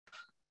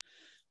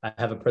I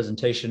have a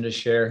presentation to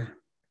share.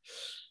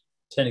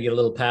 Tend to get a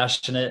little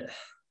passionate.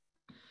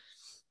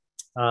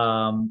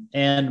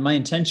 And my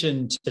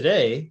intention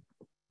today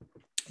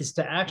is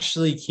to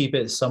actually keep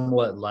it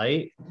somewhat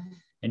light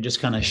and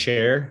just kind of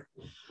share.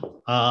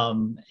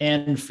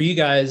 And for you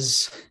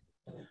guys,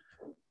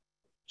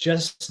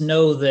 just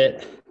know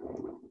that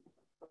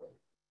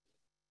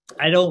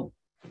I don't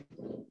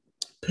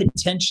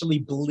potentially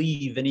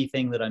believe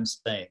anything that I'm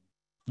saying.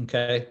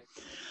 Okay.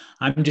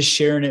 I'm just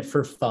sharing it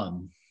for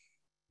fun.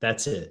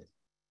 That's it.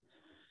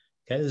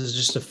 Okay. This is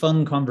just a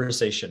fun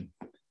conversation.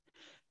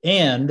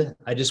 And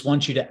I just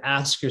want you to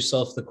ask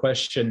yourself the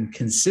question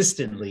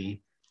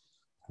consistently,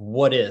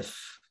 what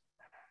if?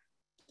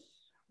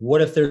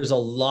 What if there's a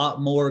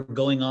lot more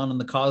going on in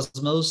the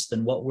cosmos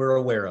than what we're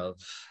aware of?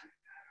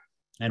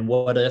 And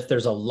what if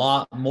there's a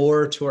lot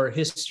more to our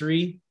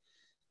history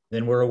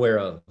than we're aware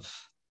of?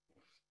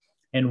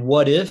 And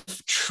what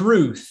if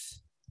truth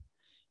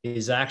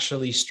is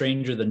actually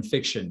stranger than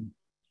fiction?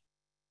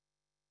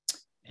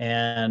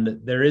 And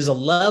there is a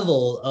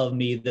level of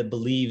me that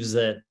believes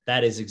that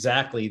that is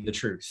exactly the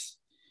truth.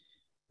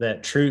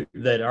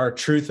 That our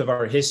truth of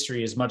our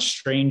history is much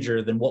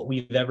stranger than what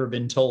we've ever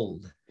been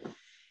told.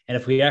 And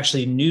if we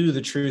actually knew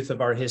the truth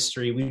of our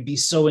history, we'd be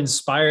so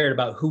inspired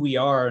about who we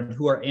are and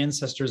who our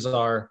ancestors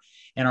are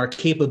and our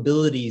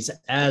capabilities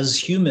as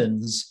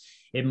humans.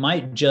 It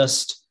might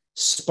just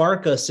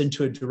spark us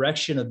into a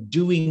direction of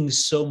doing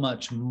so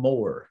much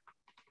more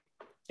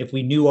if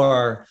we knew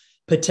our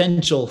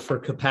potential for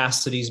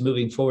capacities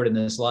moving forward in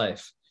this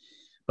life.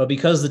 But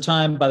because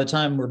by the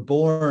time we're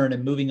born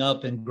and moving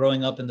up and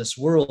growing up in this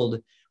world,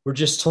 we're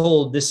just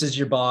told this is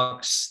your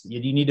box.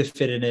 You need to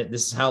fit in it.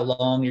 This is how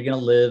long you're going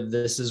to live.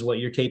 This is what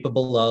you're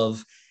capable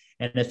of.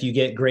 And if you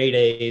get grade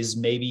A's,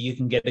 maybe you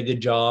can get a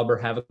good job or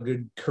have a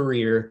good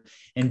career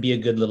and be a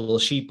good little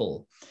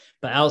sheeple.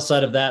 But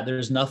outside of that,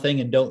 there's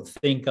nothing, and don't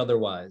think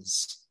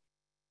otherwise.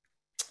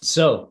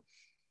 So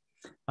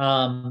what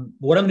I'm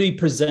going to be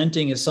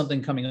presenting is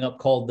something coming up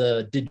called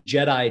the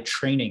Djedi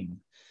training.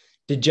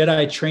 The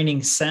Djedi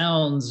training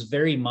sounds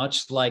very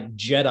much like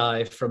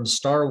Jedi from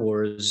Star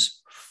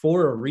Wars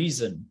for a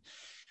reason,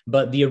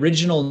 but the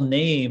original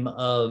name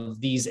of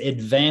these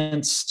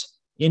advanced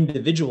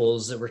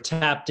individuals that were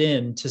tapped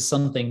into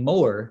something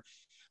more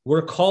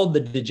were called the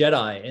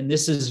Djedi. And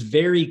this is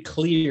very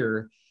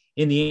clear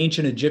in the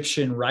ancient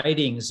Egyptian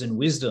writings and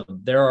wisdom.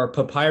 There are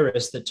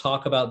papyrus that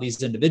talk about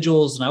these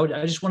individuals, and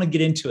I just want to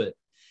get into it.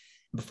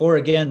 Before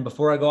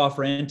I go off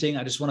ranting,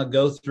 I just want to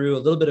go through a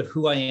little bit of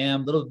who I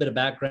am, a little bit of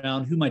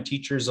background, who my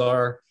teachers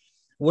are,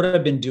 what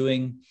I've been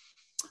doing,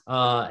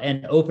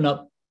 and open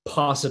up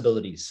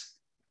possibilities.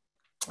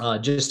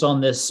 Just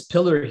on this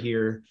pillar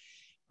here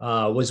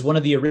was one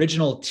of the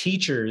original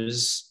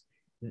teachers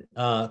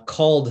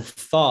called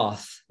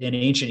Thoth in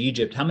ancient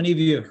Egypt. How many of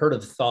you have heard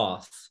of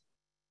Thoth?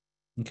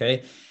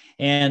 Okay.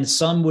 And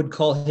some would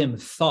call him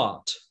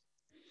Thought.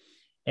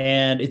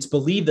 And it's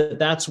believed that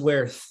that's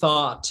where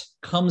thought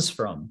comes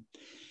from,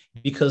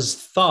 because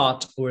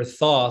Thought or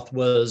Thoth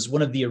was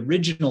one of the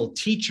original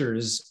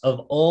teachers of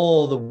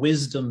all the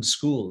wisdom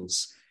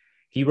schools.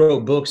 He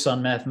wrote books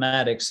on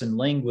mathematics and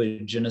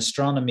language and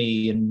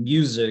astronomy and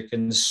music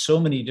and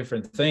so many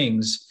different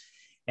things,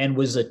 and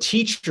was a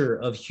teacher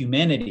of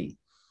humanity.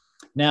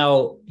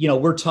 Now,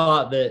 we're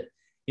taught that,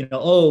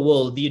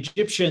 the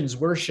Egyptians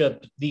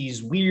worship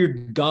these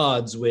weird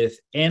gods with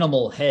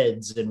animal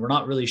heads, and we're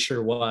not really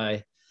sure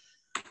why.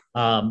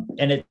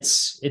 And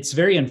it's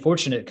very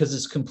unfortunate because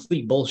it's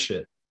complete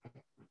bullshit.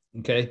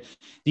 Okay.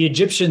 The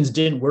Egyptians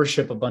didn't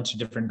worship a bunch of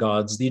different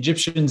gods. The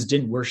Egyptians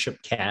didn't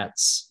worship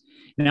cats.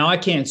 Now, I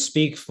can't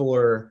speak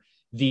for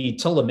the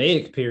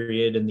Ptolemaic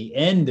period and the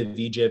end of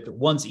Egypt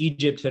once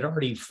Egypt had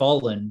already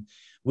fallen,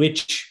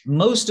 which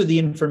most of the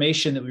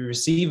information that we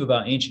receive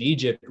about ancient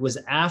Egypt was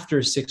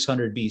after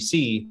 600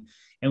 BC.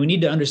 And we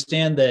need to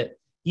understand that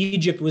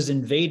Egypt was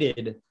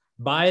invaded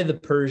by the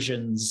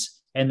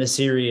Persians and the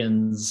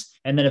Syrians,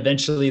 and then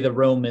eventually the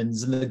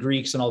Romans and the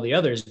Greeks and all the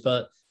others.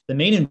 But the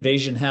main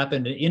invasion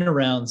happened in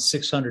around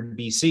 600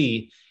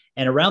 BC.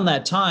 And around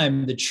that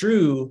time, the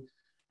true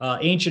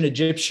ancient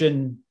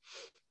Egyptian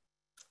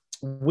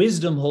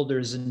wisdom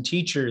holders and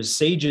teachers,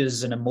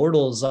 sages and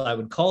immortals, I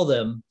would call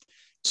them,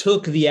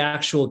 took the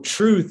actual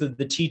truth of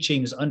the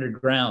teachings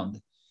underground.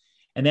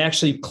 And they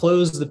actually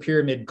closed the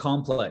pyramid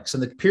complex.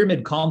 And the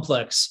pyramid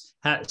complex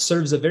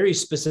serves a very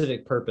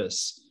specific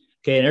purpose.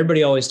 Okay. And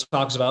everybody always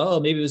talks about, oh,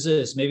 maybe it was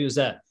this, maybe it was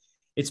that.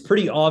 It's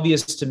pretty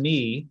obvious to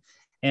me.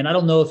 And I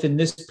don't know if in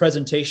this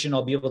presentation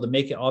I'll be able to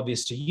make it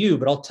obvious to you,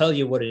 but I'll tell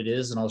you what it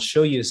is, and I'll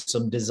show you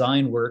some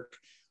design work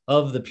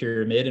of the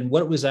pyramid and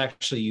what it was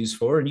actually used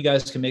for. And you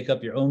guys can make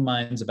up your own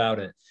minds about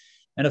it.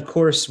 And of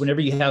course,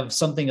 whenever you have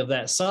something of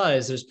that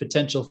size, there's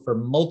potential for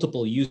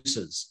multiple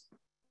uses.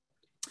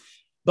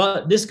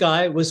 But this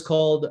guy was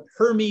called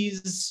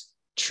Hermes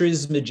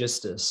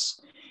Trismegistus.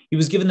 He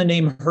was given the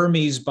name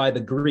Hermes by the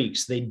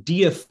Greeks. They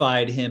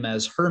deified him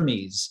as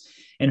Hermes.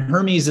 And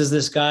Hermes is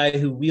this guy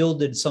who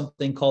wielded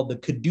something called the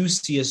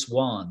caduceus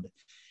wand.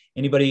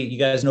 You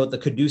guys know what the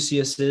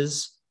caduceus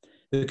is?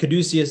 The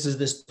caduceus is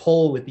this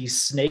pole with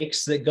these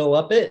snakes that go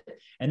up it,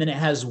 and then it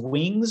has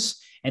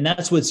wings. And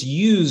that's what's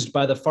used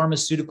by the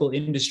pharmaceutical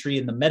industry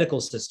and the medical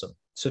system.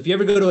 So if you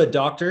ever go to a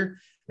doctor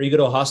or you go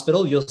to a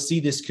hospital, you'll see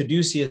this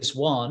caduceus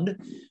wand,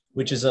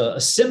 which is a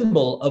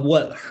symbol of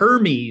what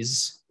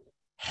Hermes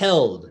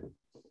held.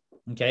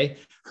 Okay.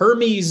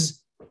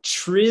 Hermes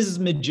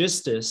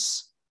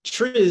Trismegistus.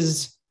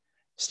 Tris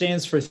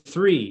stands for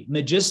three.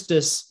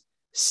 Megistus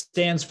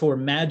stands for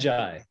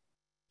magi.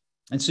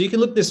 And so you can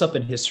look this up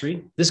in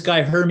history. This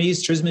guy,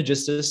 Hermes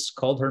Trismegistus,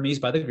 called Hermes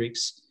by the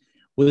Greeks,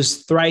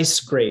 was thrice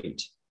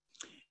great.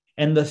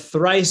 And the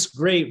thrice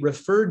great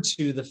referred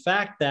to the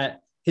fact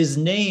that his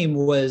name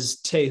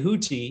was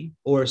Tehuti,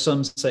 or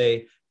some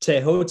say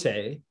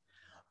Tehote,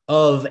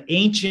 of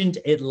ancient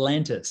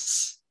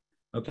Atlantis.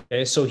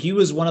 Okay, so he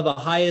was one of the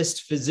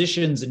highest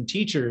physicians and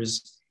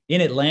teachers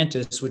in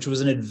Atlantis, which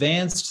was an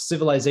advanced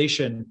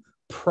civilization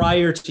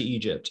prior to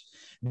Egypt.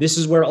 This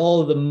is where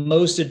all of the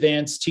most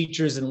advanced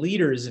teachers and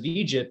leaders of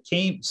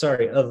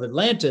of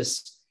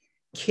Atlantis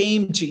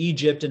came to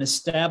Egypt and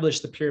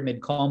established the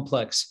pyramid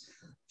complex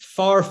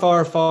far,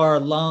 far, far,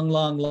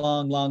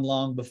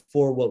 long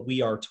before what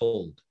we are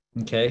told.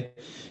 Okay,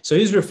 so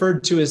he's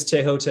referred to as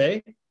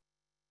Tehote,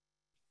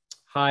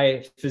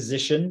 high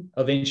physician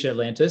of ancient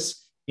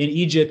Atlantis. In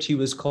Egypt, he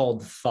was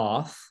called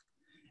Thoth,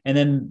 and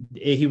then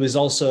he was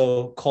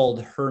also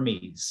called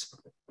Hermes.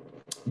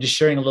 Just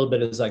sharing a little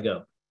bit as I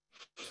go.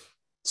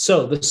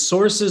 So the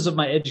sources of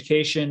my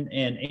education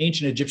and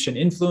ancient Egyptian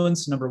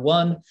influence, number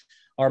one,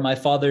 are my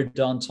father,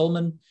 Don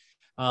Tolman.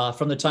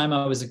 From the time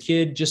I was a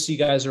kid, just so you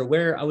guys are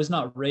aware, I was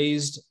not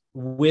raised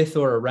with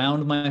or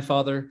around my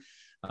father.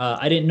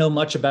 I didn't know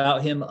much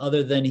about him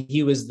other than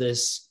he was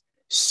this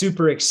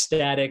super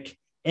ecstatic,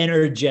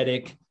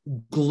 energetic,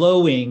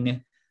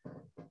 glowing,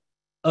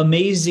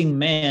 amazing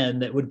man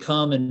that would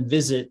come and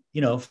visit,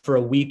 for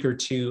a week or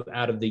two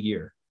out of the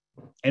year.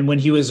 And when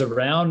he was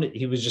around,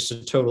 he was just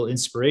a total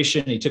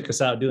inspiration. He took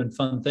us out doing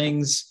fun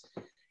things,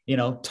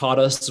 taught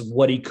us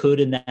what he could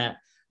in that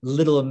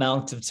little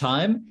amount of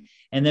time,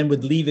 and then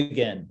would leave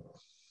again.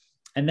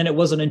 And then it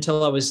wasn't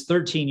until I was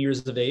 13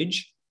 years of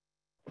age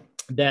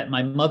that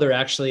my mother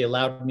actually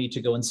allowed me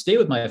to go and stay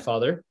with my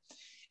father.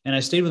 And I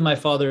stayed with my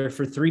father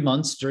for 3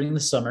 months during the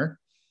summer.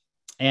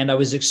 And I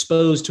was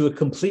exposed to a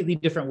completely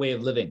different way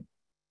of living.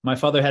 My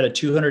father had a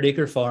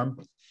 200-acre farm.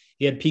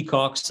 He had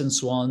peacocks and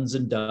swans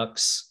and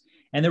ducks.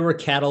 And there were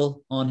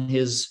cattle on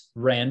his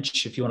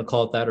ranch, if you want to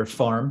call it that, or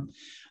farm.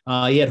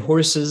 He had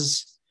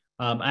horses.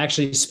 I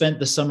actually spent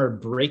the summer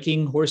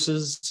breaking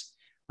horses.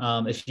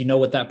 If you know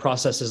what that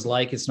process is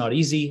like, it's not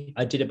easy.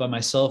 I did it by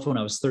myself when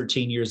I was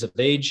 13 years of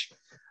age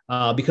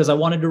because I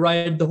wanted to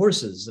ride the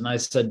horses. And I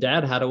said,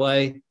 Dad, how do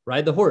I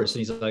ride the horse? And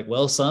he's like,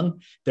 well,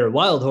 son, they're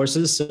wild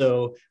horses.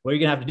 So what you're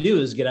going to have to do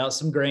is get out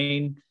some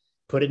grain,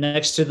 put it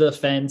next to the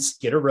fence,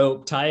 get a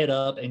rope, tie it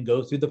up, and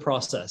go through the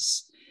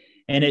process.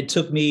 And it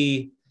took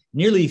me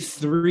nearly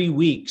 3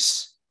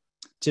 weeks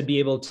to be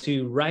able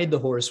to ride the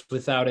horse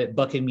without it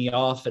bucking me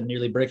off and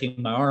nearly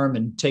breaking my arm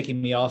and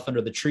taking me off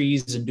under the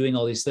trees and doing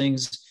all these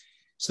things.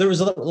 So there was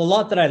a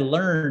lot that I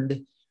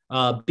learned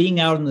being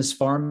out on this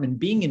farm and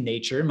being in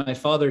nature. My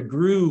father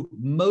grew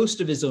most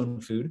of his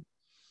own food,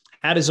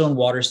 had his own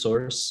water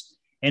source,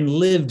 and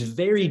lived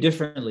very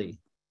differently.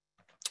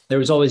 There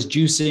was always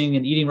juicing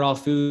and eating raw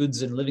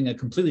foods and living a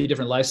completely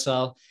different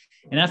lifestyle.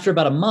 And after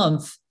about a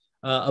month,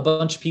 a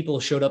bunch of people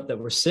showed up that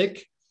were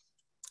sick.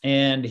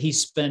 And he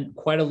spent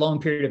quite a long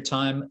period of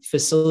time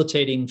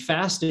facilitating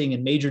fasting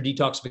and major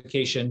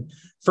detoxification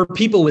for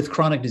people with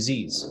chronic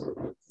disease.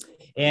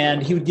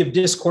 And he would give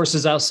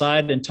discourses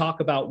outside and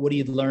talk about what he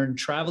had learned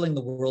traveling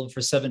the world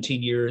for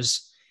 17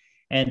 years.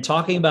 And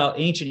talking about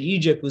ancient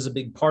Egypt was a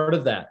big part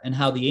of that, and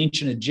how the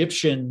ancient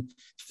Egyptian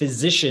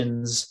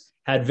physicians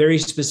had very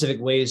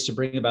specific ways to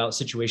bring about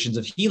situations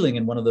of healing.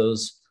 And one of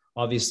those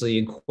obviously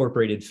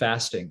incorporated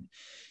fasting.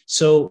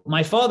 So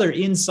my father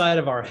inside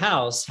of our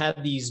house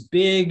had these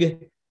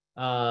big,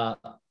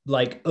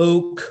 like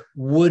oak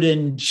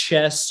wooden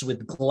chests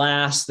with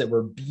glass that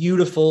were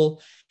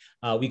beautiful.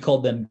 We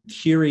called them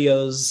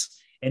curios.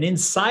 And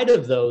inside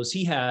of those,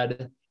 he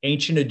had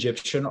ancient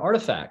Egyptian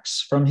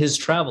artifacts from his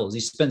travels.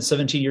 He spent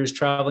 17 years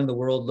traveling the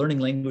world, learning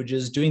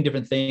languages, doing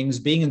different things,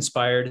 being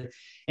inspired.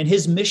 And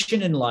his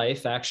mission in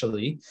life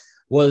actually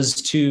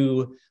was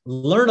to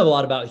learn a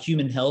lot about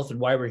human health and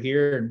why we're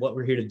here and what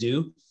we're here to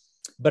do.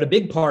 But a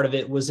big part of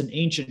it was an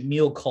ancient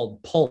meal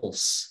called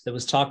pulse that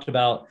was talked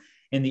about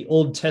in the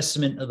Old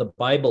Testament of the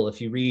Bible.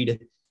 If you read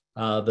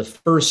the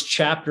first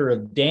chapter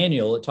of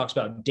Daniel, it talks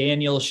about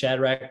Daniel,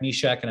 Shadrach,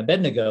 Meshach, and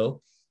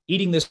Abednego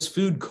eating this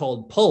food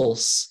called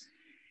pulse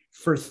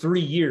for 3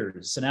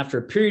 years. And after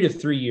a period of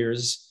 3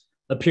 years,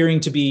 appearing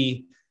to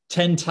be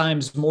 10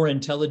 times more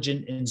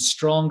intelligent and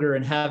stronger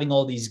and having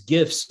all these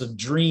gifts of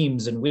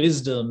dreams and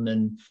wisdom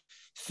and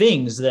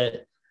things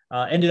that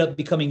ended up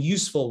becoming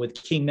useful with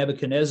King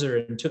Nebuchadnezzar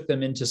and took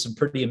them into some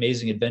pretty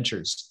amazing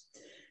adventures.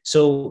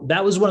 So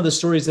that was one of the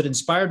stories that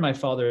inspired my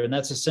father. And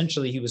that's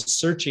essentially, he was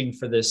searching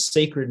for this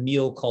sacred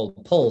meal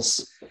called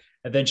pulse,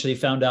 eventually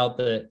found out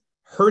that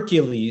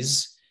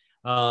Hercules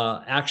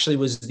actually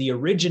was the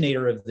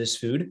originator of this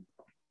food.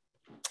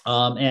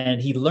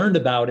 And he learned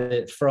about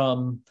it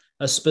from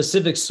a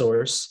specific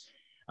source.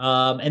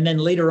 And then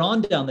later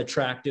on down the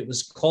tract, it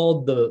was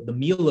called the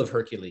meal of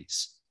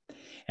Hercules.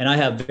 And I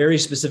have very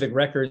specific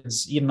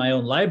records in my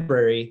own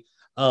library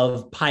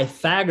of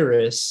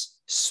Pythagoras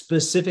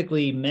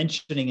specifically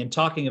mentioning and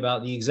talking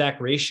about the exact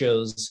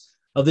ratios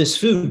of this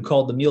food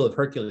called the meal of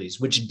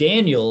Hercules, which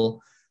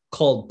Daniel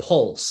called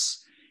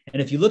pulse.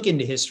 And if you look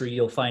into history,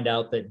 you'll find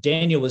out that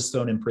Daniel was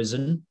thrown in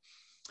prison.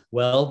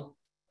 Well,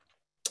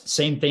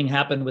 same thing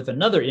happened with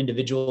another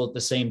individual at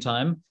the same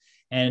time,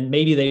 and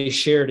maybe they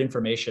shared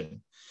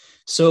information.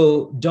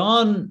 So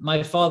Don,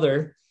 my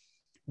father,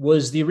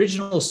 was the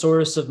original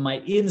source of my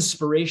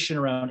inspiration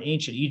around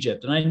ancient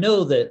Egypt. And I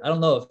know that, I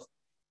don't know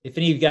if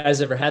any of you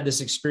guys ever had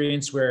this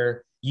experience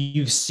where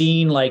you've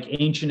seen like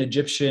ancient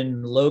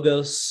Egyptian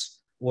logos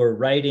or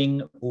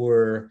writing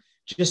or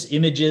just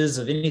images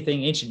of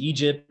anything ancient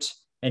Egypt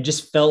and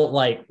just felt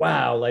like,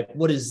 wow, like,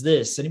 what is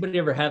this? Anybody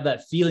ever have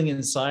that feeling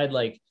inside,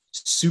 like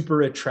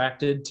super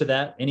attracted to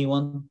that?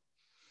 Anyone?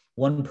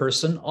 One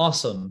person?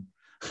 Awesome.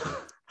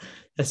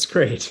 That's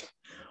great.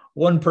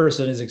 One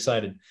person is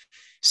excited.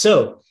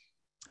 So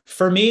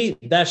for me,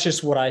 that's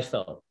just what I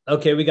felt.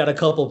 Okay, we got a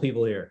couple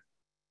people here.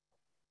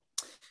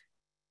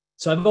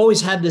 So I've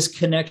always had this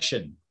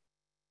connection,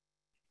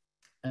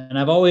 and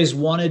I've always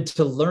wanted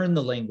to learn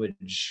the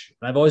language.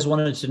 I've always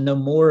wanted to know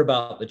more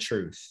about the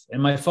truth.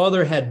 And my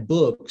father had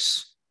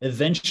books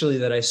eventually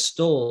that I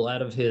stole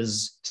out of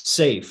his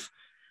safe.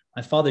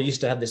 My father used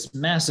to have this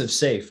massive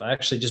safe. I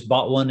actually just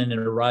bought one and it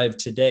arrived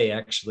today,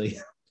 actually.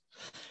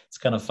 It's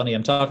kind of funny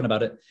I'm talking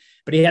about it.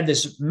 But he had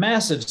this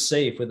massive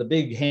safe with a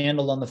big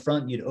handle on the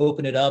front. You'd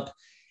open it up.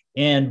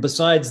 And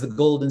besides the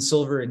gold and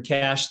silver and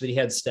cash that he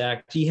had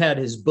stacked, he had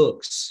his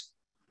books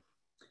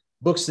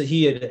that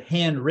he had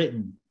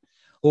handwritten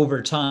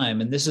over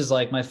time. And this is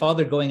like my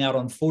father going out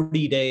on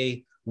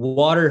 40-day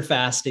water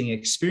fasting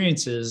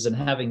experiences and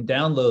having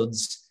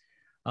downloads.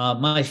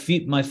 My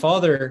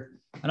father,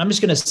 and I'm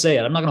just going to say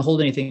it, I'm not going to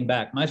hold anything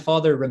back. My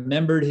father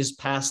remembered his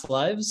past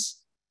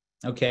lives,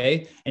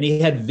 okay? And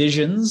he had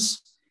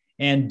visions,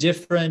 and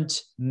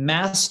different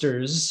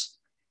masters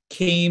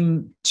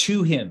came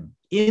to him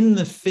in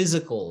the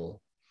physical,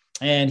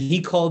 and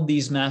he called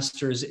these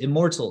masters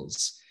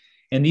immortals.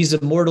 And these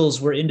immortals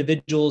were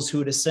individuals who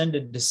had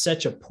ascended to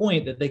such a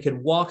point that they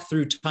could walk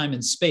through time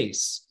and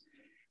space,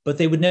 but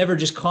they would never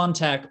just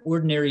contact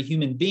ordinary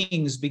human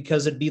beings,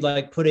 because it'd be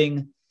like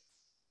putting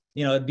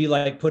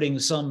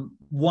some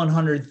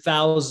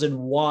 100,000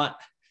 watt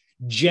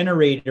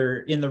generator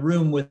in the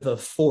room with a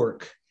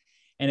fork,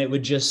 and it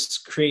would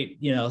just create,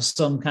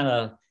 some kind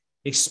of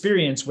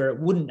experience where it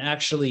wouldn't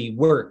actually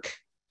work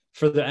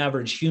for the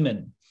average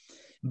human.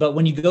 But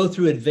when you go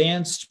through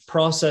advanced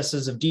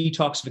processes of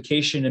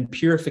detoxification and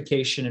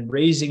purification and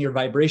raising your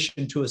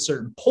vibration to a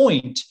certain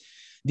point,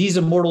 these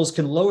immortals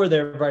can lower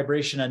their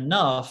vibration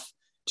enough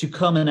to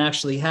come and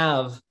actually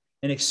have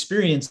an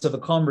experience of a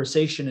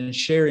conversation and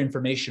share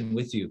information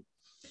with you.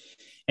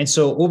 And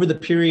so over the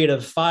period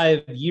of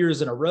 5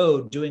 years in a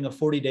row, doing a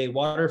 40-day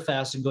water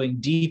fast and going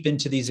deep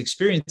into these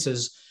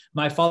experiences,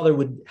 my father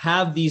would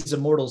have these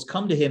immortals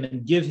come to him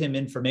and give him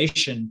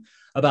information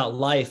about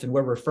life and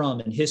where we're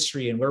from and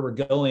history and where we're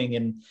going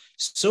and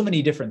so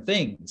many different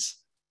things.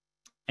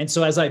 And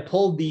so as I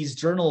pulled these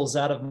journals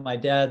out of my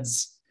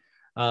dad's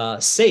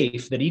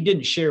safe that he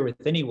didn't share with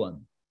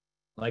anyone,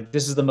 like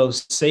this is the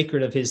most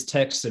sacred of his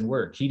texts and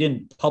work. He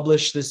didn't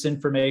publish this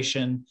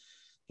information.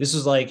 This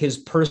was like his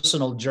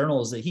personal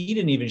journals that he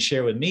didn't even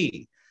share with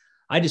me.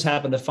 I just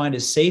happened to find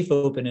his safe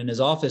open in his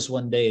office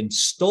one day and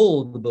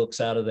stole the books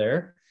out of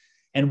there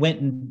and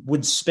went and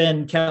would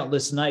spend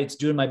countless nights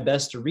doing my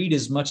best to read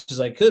as much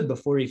as I could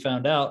before he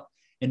found out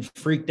and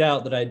freaked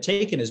out that I'd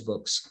taken his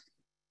books.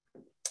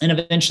 And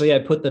eventually I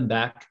put them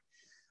back.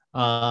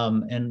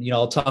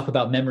 I'll talk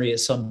about memory at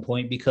some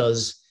point,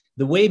 because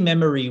the way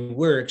memory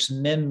works,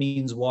 mem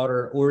means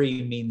water,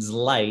 ori means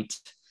light.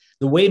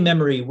 The way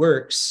memory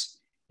works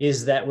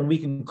is that when we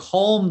can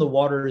calm the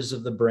waters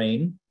of the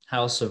brain,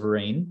 house of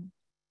rain,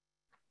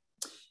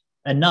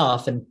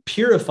 enough and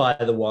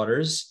purify the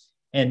waters,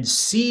 and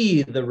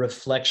see the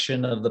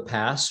reflection of the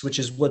past, which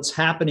is what's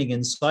happening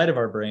inside of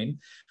our brain.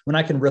 When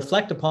I can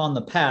reflect upon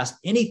the past,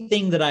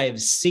 anything that I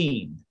have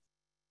seen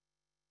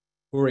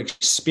or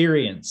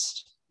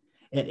experienced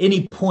at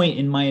any point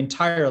in my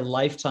entire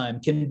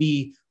lifetime can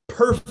be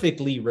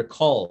perfectly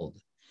recalled,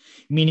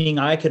 meaning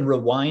I can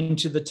rewind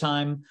to the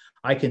time,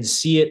 I can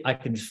see it, I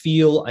can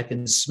feel, I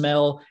can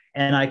smell,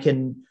 and I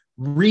can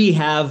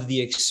rehave the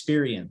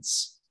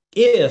experience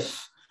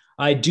if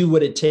I do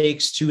what it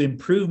takes to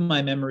improve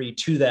my memory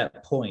to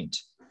that point.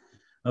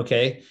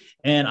 Okay.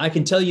 And I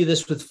can tell you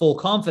this with full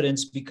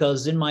confidence,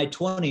 because in my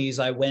 20s,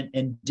 I went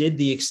and did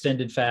the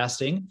extended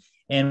fasting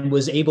and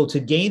was able to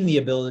gain the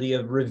ability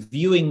of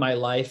reviewing my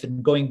life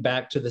and going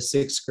back to the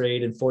 6th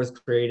grade and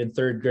 4th grade and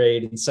 3rd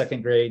grade and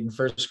 2nd grade and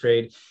 1st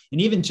grade,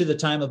 and even to the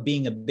time of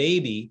being a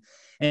baby.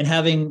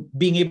 and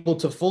being able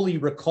to fully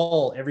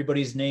recall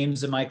everybody's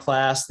names in my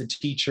class, the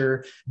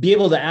teacher, be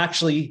able to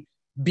actually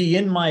be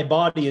in my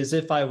body as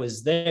if I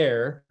was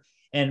there,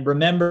 and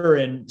remember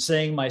and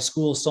saying my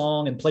school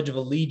song and Pledge of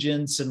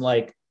Allegiance and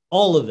like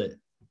all of it,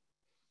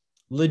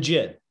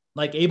 legit,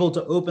 like able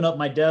to open up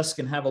my desk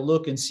and have a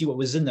look and see what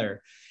was in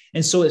there.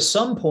 And so at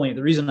some point,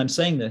 the reason I'm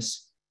saying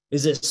this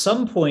is at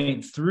some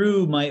point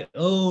through my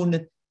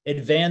own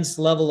advanced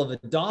level of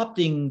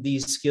adopting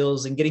these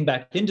skills and getting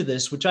back into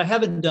this, which I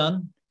haven't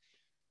done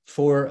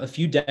for a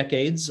few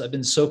decades. I've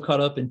been so caught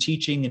up in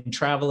teaching and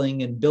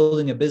traveling and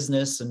building a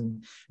business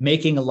and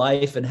making a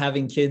life and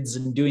having kids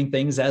and doing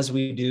things as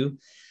we do,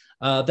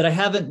 that I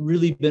haven't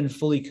really been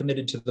fully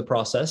committed to the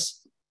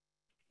process.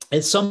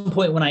 At some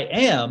point when I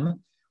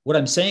am, what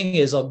I'm saying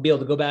is I'll be able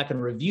to go back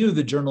and review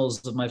the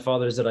journals of my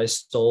father's that I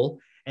stole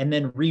and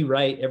then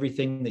rewrite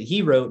everything that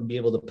he wrote and be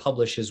able to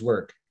publish his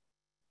work.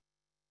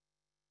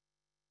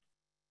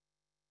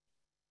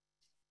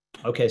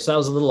 Okay, so that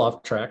was a little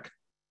off track.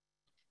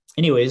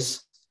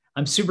 Anyways,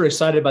 I'm super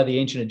excited by the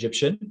ancient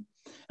Egyptian.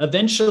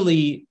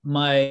 Eventually,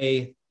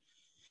 my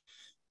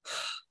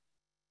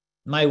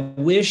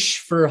wish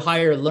for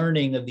higher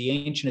learning of the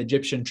ancient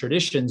Egyptian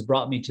traditions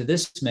brought me to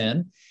this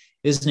man.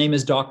 His name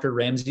is Dr.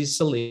 Ramses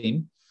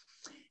Salim.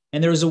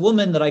 And there was a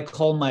woman that I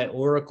call my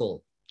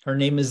oracle. Her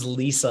name is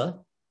Lisa.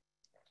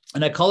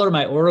 And I call her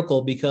my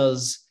oracle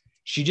because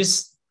she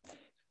just,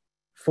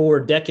 for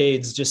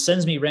decades, just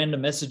sends me random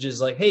messages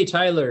like, hey,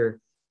 Tyler,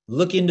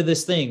 look into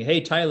this thing.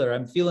 Hey, Tyler,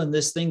 I'm feeling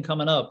this thing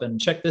coming up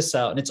and check this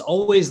out. And it's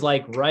always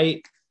like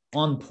right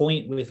on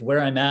point with where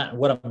I'm at and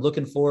what I'm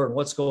looking for and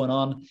what's going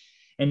on.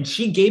 And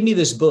she gave me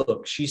this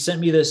book. She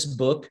sent me this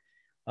book.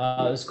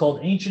 It's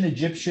called Ancient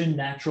Egyptian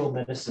Natural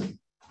Medicine.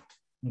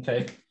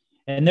 Okay.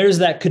 And there's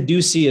that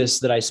caduceus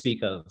that I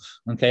speak of.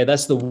 Okay.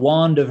 That's the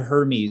wand of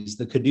Hermes,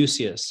 the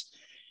caduceus.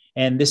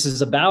 And this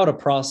is about a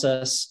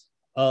process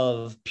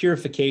of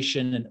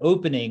purification and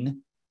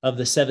opening of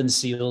the 7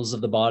 seals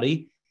of the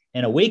body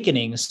and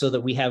awakening so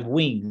that we have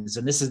wings.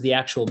 And this is the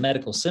actual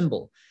medical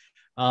symbol.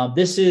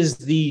 This is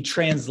the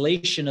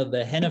translation of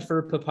the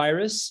Hennifer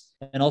papyrus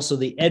and also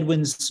the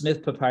Edwin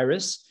Smith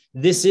papyrus.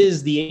 This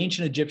is the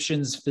ancient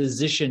Egyptians'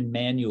 physician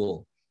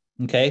manual.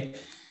 Okay.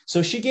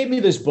 So she gave me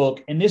this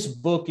book, and this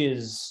book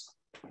is,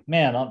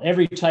 man, on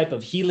every type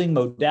of healing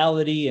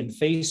modality and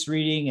face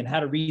reading and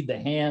how to read the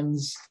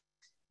hands,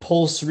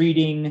 pulse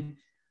reading,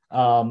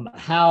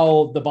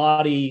 how the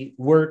body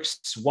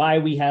works, why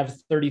we have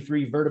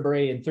 33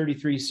 vertebrae and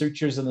 33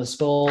 sutures in the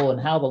skull, and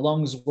how the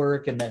lungs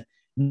work, and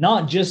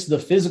not just the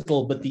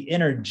physical, but the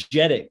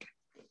energetic.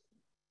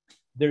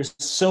 There's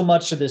so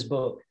much to this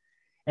book.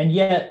 And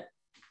yet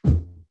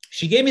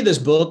she gave me this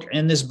book,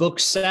 and this book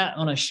sat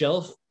on a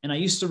shelf. And I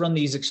used to run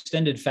these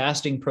extended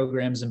fasting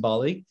programs in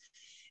Bali.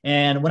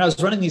 And when I was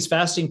running these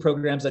fasting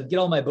programs, I'd get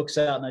all my books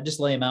out and I'd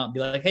just lay them out and be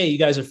like, hey, you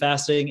guys are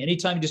fasting.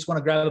 Anytime you just want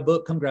to grab a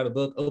book, come grab a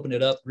book, open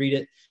it up, read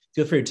it.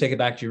 Feel free to take it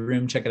back to your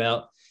room, check it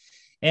out.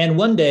 And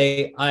one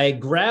day I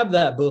grabbed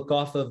that book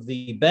off of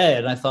the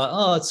bed and I thought,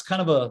 oh, it's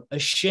kind of a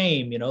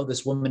shame. You know,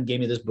 this woman gave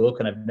me this book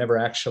and I've never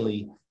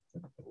actually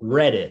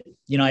read it.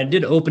 You know, I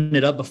did open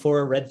it up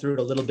before, read through it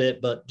a little bit,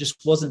 but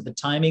just wasn't the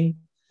timing.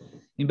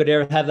 Anybody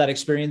ever have that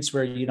experience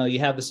where, you know, you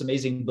have this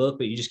amazing book,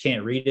 but you just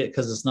can't read it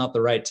because it's not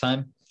the right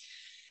time?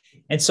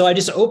 And so I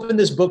just opened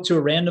this book to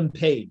a random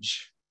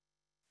page.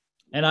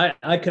 And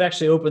I could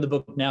actually open the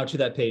book now to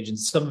that page. And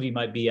some of you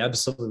might be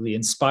absolutely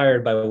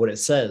inspired by what it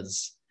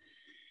says.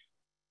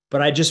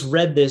 But I just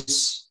read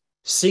this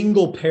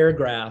single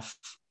paragraph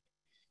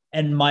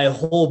and my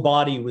whole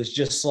body was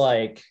just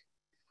like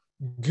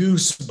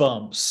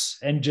goosebumps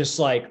and just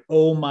like,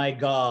 oh my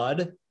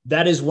God,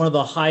 that is one of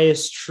the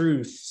highest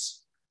truths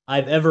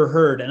I've ever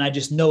heard. And I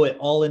just know it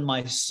all in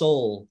my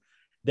soul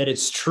that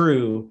it's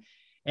true.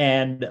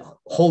 And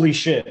holy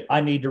shit, I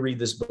need to read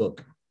this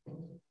book.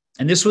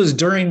 And this was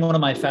during one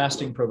of my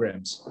fasting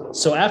programs.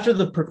 So after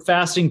the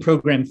fasting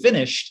program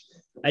finished,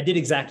 I did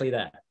exactly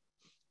that.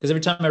 Because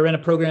every time I ran a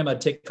program,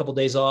 I'd take a couple of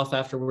days off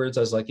afterwards.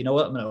 I was like, you know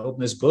what? I'm going to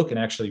open this book and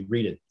actually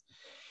read it.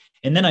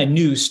 And then I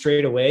knew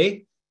straight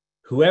away,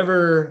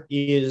 whoever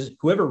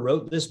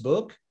wrote this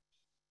book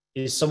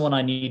is someone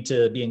I need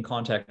to be in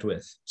contact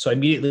with. So I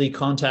immediately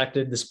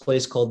contacted this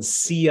place called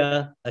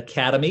Sia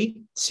Academy,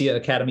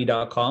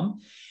 siaacademy.com,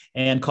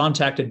 and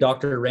contacted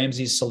Dr.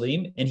 Ramses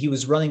Salim. And he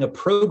was running a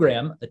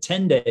program, a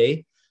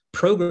 10-day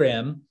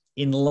program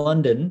in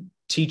London,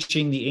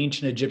 teaching the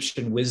ancient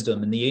Egyptian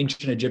wisdom and the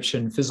ancient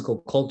Egyptian physical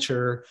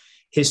culture,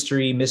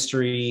 history,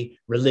 mystery,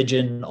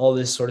 religion, all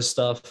this sort of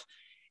stuff.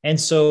 And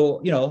so,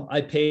 you know,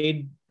 I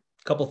paid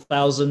a couple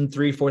thousand,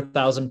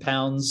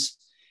 £3,000-4,000,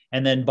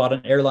 and then bought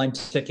an airline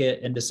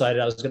ticket and decided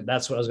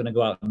that's what I was going to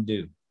go out and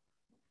do.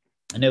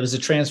 And it was a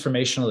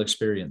transformational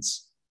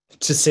experience,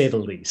 to say the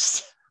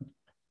least.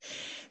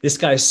 This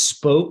guy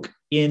spoke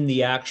in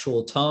the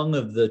actual tongue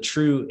of the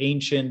true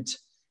ancient,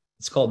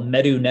 it's called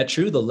Medu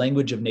Netru, the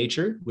language of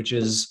nature, which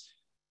is,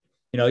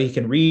 you know, he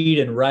can read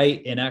and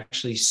write and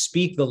actually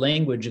speak the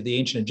language of the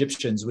ancient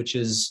Egyptians, which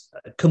is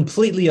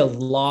completely a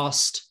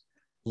lost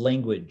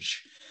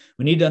language.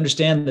 We need to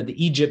understand that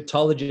the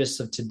Egyptologists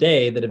of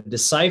today that have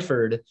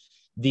deciphered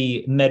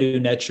the Medu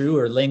Netru,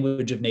 or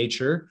language of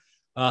nature,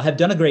 have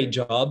done a great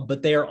job,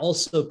 but they are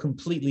also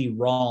completely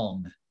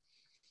wrong.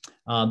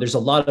 There's a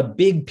lot of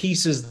big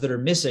pieces that are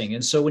missing.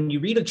 And so when you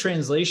read a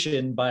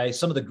translation by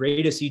some of the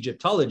greatest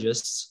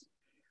Egyptologists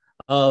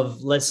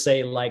of, let's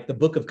say, like the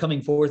Book of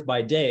Coming Forth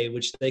by Day,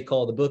 which they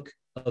call the Book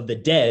of the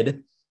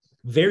Dead,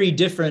 very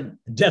different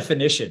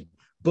definition.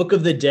 Book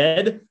of the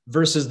Dead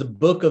versus the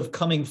Book of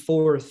Coming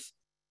Forth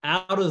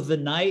out of the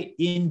night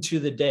into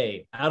the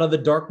day, out of the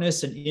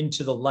darkness and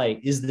into the light,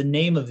 is the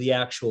name of the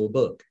actual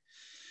book.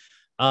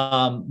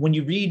 When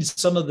you read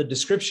some of the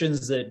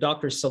descriptions that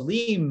Dr.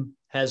 Salim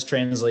has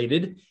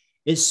translated,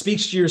 it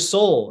speaks to your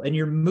soul and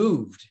you're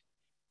moved.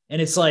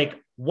 And it's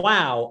like,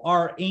 wow,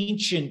 our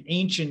ancient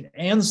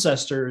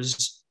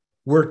ancestors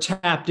were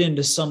tapped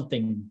into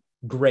something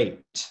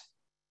great.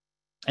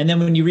 And then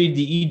when you read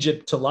the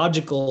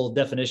Egyptological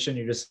definition,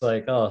 you're just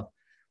like, oh,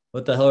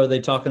 what the hell are they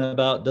talking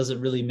about?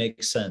 Doesn't really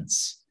make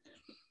sense.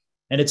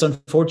 And it's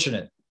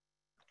unfortunate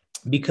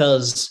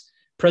because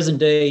present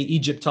day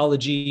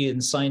Egyptology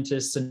and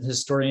scientists and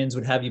historians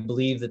would have you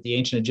believe that the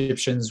ancient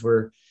Egyptians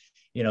were,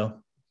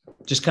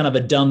 just kind of a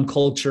dumb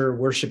culture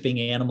worshiping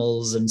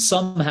animals, and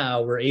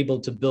somehow were able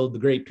to build the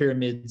great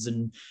pyramids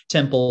and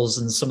temples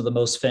and some of the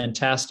most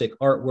fantastic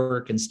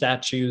artwork and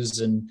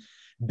statues and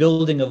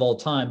building of all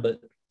time.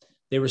 But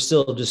they were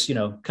still just,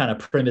 kind of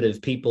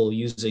primitive people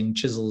using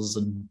chisels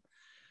and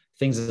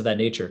things of that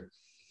nature.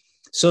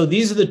 So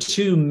these are the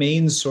two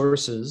main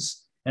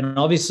sources. And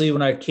obviously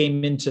when I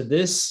came into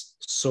this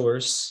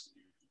source,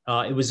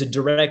 it was a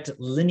direct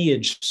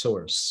lineage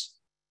source,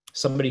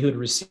 somebody who had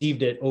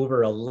received it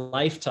over a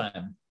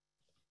lifetime.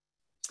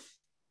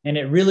 And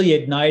it really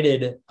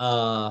ignited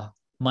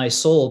my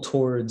soul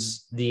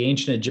towards the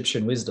ancient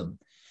Egyptian wisdom.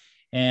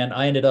 And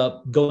I ended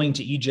up going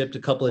to Egypt a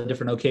couple of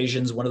different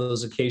occasions. One of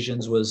those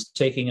occasions was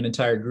taking an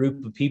entire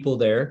group of people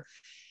there.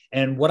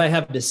 And what I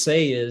have to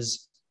say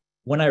is,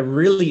 when I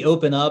really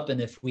open up,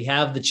 and if we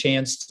have the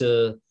chance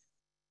to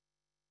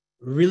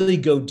really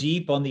go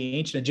deep on the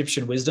ancient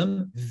Egyptian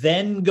wisdom,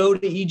 then go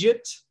to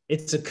Egypt,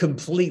 it's a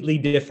completely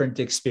different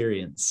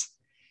experience.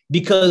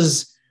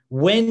 Because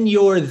when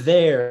you're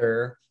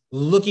there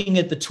looking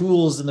at the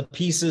tools and the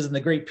pieces and the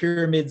great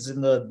pyramids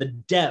and the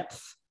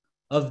depth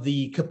of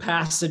the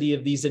capacity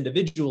of these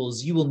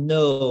individuals, you will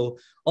know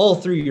all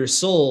through your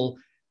soul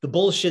the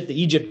bullshit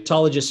the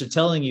Egyptologists are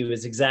telling you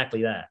is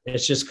exactly that.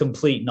 It's just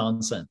complete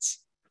nonsense.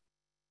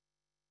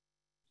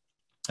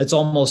 It's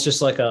almost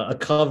just like a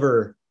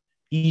cover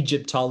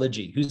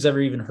Egyptology. Who's ever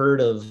even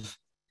heard of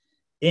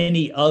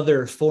any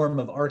other form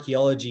of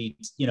archaeology,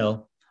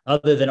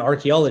 other than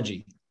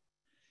archaeology?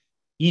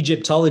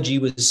 Egyptology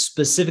was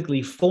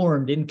specifically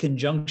formed in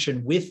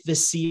conjunction with the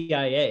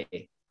CIA.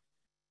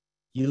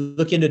 You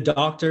look into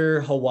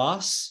Dr.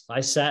 Hawass. I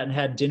sat and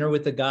had dinner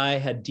with the guy,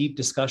 had deep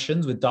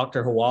discussions with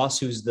Dr. Hawass,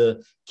 who's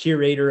the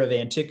curator of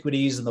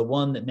antiquities and the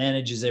one that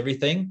manages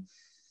everything.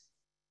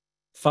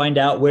 Find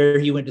out where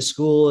he went to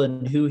school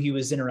and who he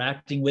was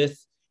interacting with.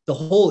 The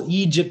whole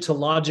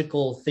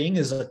Egyptological thing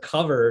is a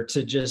cover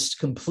to just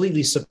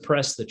completely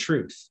suppress the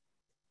truth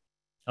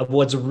of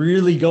what's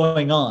really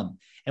going on.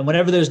 And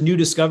whenever there's new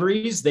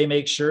discoveries, they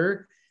make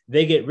sure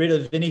they get rid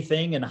of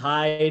anything and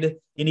hide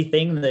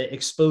anything that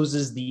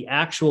exposes the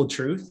actual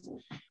truth.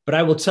 But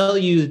I will tell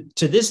you,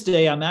 to this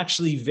day, I'm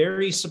actually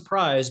very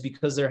surprised,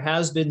 because there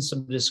has been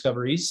some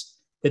discoveries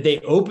that they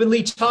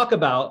openly talk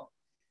about.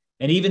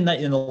 And even that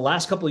in the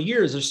last couple of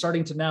years, they're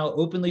starting to now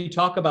openly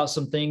talk about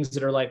some things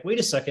that are like, wait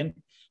a second,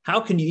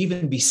 how can you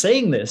even be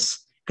saying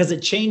this? Because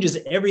it changes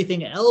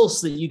everything else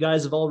that you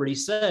guys have already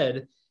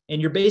said. And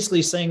you're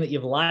basically saying that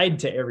you've lied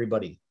to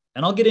everybody.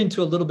 And I'll get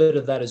into a little bit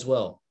of that as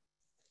well.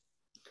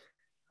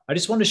 I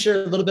just want to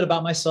share a little bit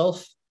about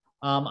myself.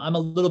 I'm a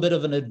little bit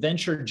of an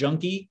adventure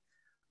junkie.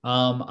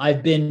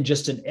 I've been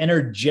just an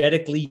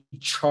energetically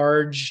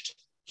charged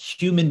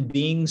human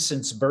being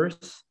since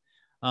birth.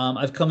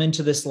 I've come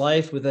into this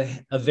life with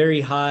a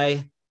very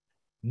high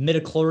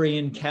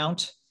midichlorian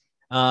count,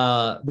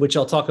 which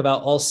I'll talk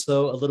about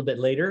also a little bit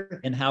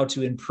later, and how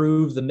to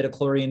improve the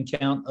midichlorian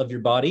count of your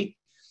body.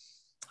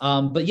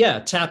 But yeah,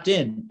 tapped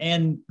in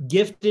and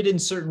gifted in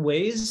certain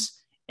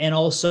ways, and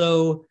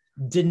also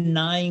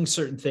denying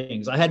certain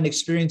things. I had an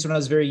experience when I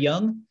was very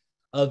young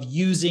of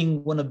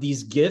using one of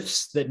these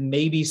gifts that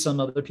maybe some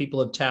other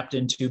people have tapped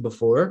into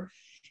before,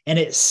 and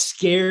it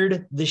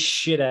scared the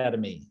shit out of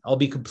me. I'll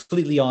be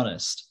completely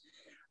honest.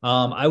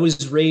 I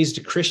was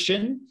raised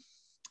Christian,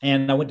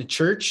 and I went to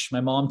church.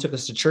 My mom took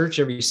us to church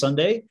every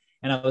Sunday,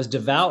 and I was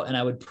devout, and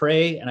I would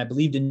pray, and I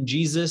believed in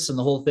Jesus and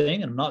the whole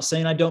thing. And I'm not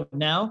saying I don't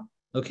now,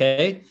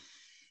 okay?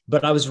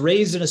 But I was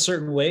raised in a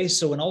certain way.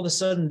 So when all of a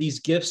sudden these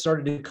gifts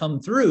started to come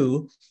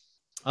through,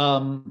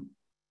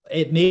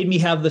 it made me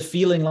have the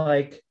feeling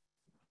like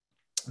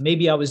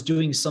maybe I was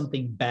doing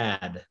something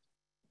bad,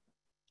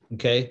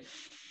 okay?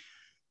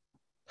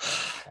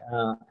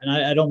 And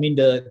I don't mean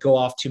to go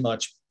off too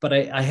much, but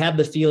I had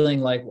the feeling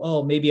like,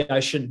 oh, maybe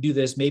I shouldn't do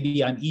this.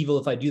 Maybe I'm evil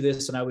if I do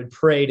this. And I would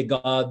pray to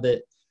God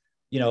that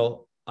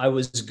I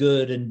was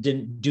good and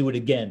didn't do it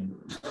again.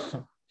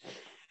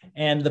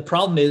 And the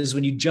problem is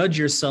when you judge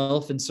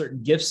yourself and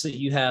certain gifts that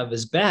you have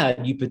as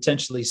bad, you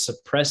potentially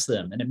suppress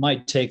them. And it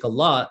might take a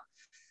lot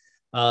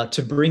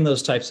to bring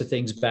those types of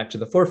things back to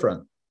the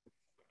forefront.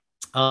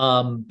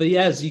 But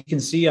yeah, as you can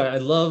see, I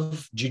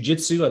love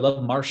jujitsu. I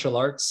love martial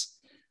arts.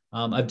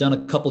 I've done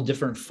a couple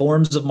different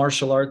forms of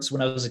martial arts.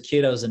 When I was a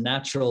kid, I was a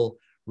natural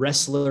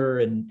wrestler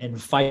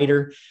and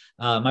fighter.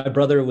 My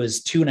brother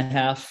was 2.5.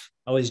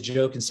 I always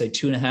joke and say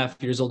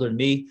 2.5 years older than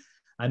me.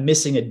 I'm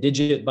missing a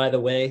digit, by the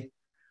way.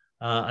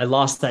 I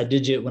lost that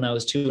digit when I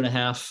was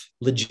 2.5,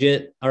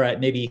 legit. All right,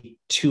 maybe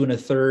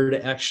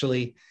 2.33,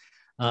 actually.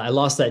 I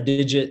lost that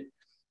digit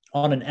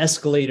on an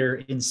escalator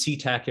in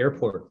SeaTac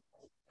Airport.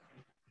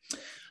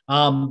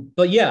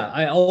 But yeah,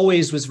 I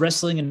always was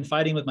wrestling and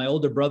fighting with my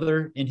older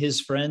brother and his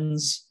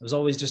friends. I was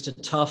always just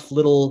a tough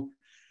little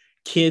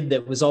kid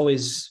that was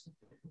always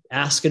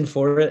asking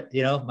for it.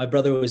 My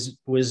brother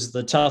was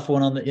the tough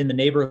one in the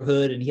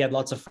neighborhood, and he had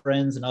lots of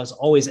friends, and I was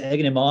always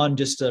egging him on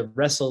just to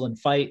wrestle and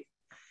fight.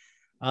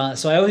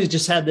 So I always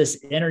just had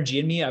this energy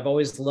in me. I've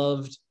always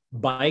loved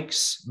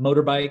bikes,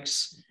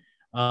 motorbikes,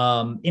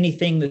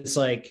 anything that's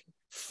like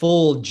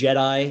full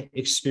Jedi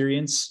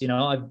experience.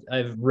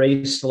 I've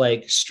raced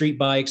like street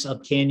bikes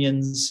up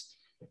canyons,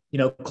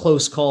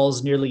 close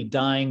calls, nearly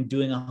dying,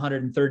 doing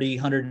 130,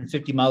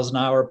 150 miles an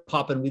hour,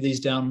 popping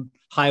wheelies down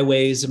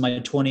highways in my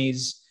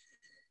 20s,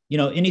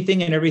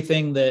 anything and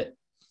everything that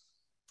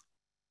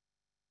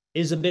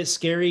is a bit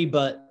scary,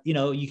 but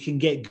you can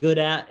get good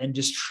at and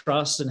just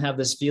trust and have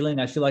this feeling.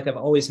 I feel like I've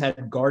always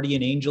had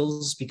guardian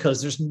angels,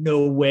 because there's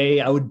no way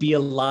I would be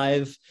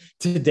alive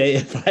today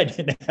if I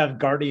didn't have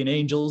guardian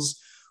angels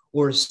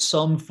or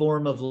some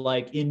form of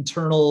like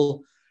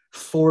internal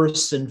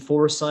force and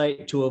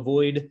foresight to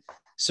avoid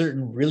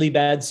certain really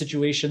bad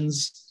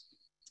situations.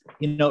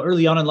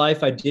 Early on in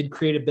life, I did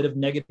create a bit of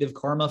negative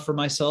karma for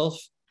myself,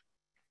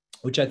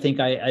 which I think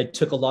I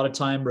took a lot of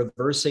time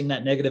reversing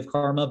that negative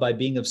karma by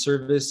being of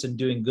service and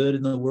doing good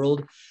in the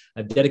world.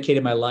 I've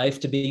dedicated my life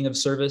to being of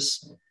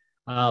service.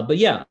 But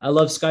yeah, I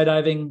love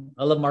skydiving.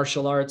 I love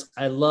martial arts.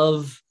 I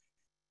love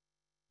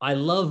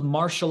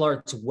martial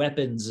arts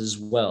weapons as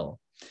well.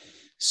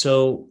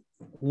 So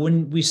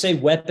when we say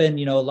weapon,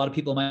 a lot of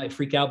people might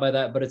freak out by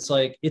that, but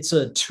it's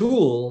a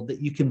tool that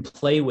you can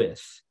play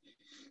with.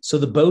 So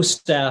the bow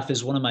staff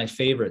is one of my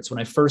favorites. When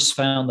I first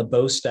found the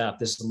bow staff,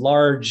 this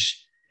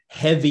large,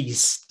 heavy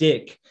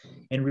stick,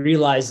 and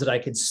realized that I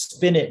could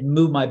spin it and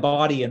move my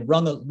body and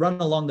run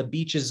along the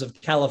beaches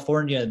of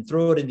California and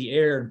throw it in the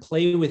air and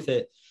play with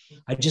it.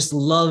 I just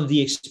love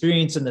the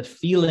experience and the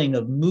feeling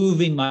of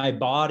moving my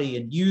body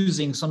and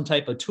using some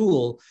type of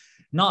tool,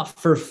 not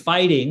for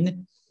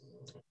fighting,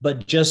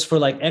 but just for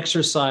like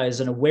exercise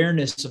and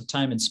awareness of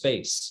time and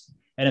space.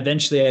 And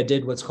eventually I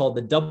did what's called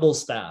the double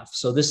staff.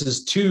 So this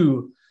is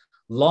 2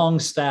 long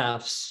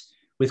staffs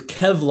with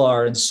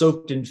Kevlar and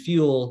soaked in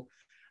fuel,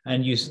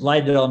 and you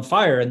light it on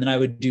fire, and then I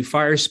would do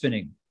fire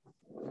spinning.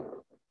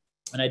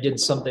 And I did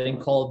something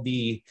called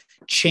the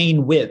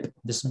chain whip,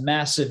 this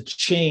massive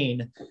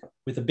chain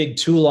with a big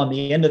tool on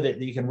the end of it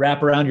that you can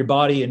wrap around your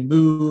body and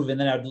move. And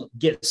then I'd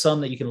get some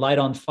that you can light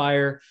on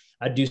fire.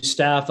 I'd do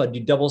staff, I'd do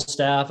double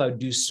staff, I would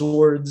do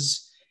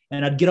swords,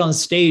 and I'd get on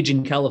stage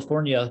in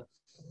California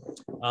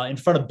in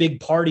front of big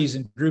parties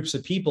and groups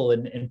of people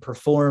and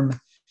perform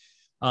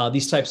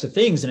these types of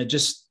things. And it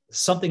just,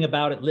 something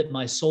about it lit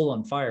my soul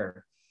on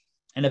fire.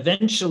 And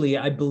eventually,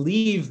 I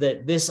believe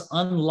that this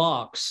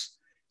unlocks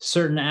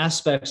certain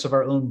aspects of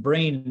our own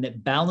brain, and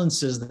it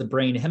balances the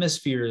brain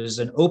hemispheres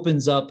and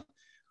opens up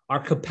our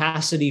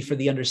capacity for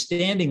the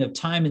understanding of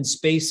time and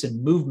space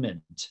and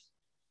movement,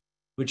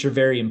 which are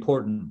very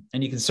important.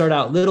 And you can start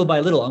out little by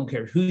little. I don't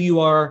care who you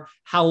are,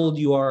 how old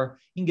you are.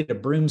 You can get a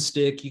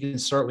broomstick. You can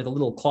start with a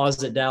little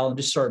closet dowel and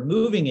just start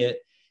moving it.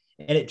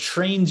 And it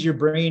trains your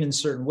brain in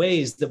certain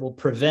ways that will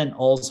prevent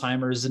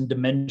Alzheimer's and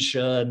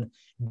dementia and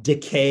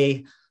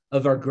decay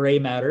of our gray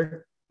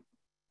matter.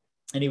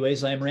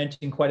 Anyways, I am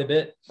ranting quite a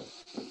bit.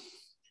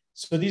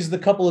 So these are the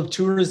couple of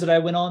tours that I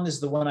went on. This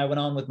is the one I went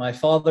on with my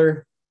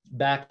father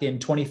back in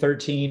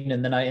 2013.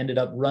 And then I ended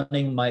up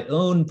running my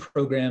own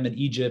program in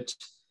Egypt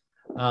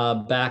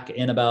back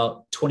in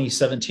about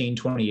 2017,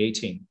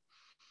 2018.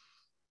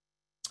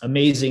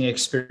 Amazing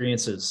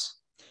experiences.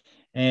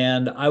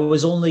 And I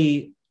was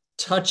only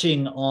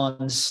touching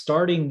on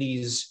starting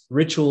these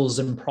rituals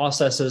and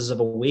processes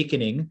of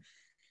awakening,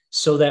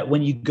 so that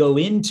when you go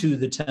into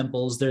the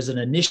temples, there's an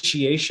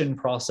initiation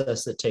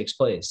process that takes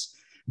place.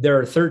 There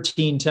are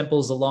 13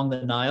 temples along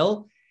the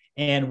Nile,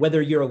 and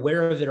whether you're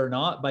aware of it or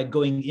not, by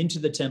going into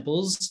the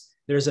temples,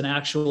 there's an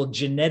actual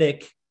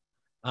genetic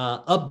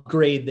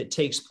upgrade that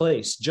takes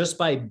place just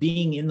by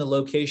being in the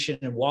location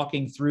and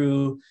walking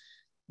through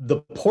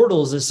the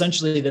portals,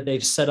 essentially, that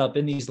they've set up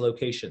in these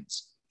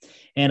locations.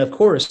 And of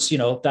course,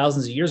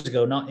 thousands of years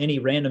ago, not any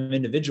random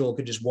individual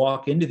could just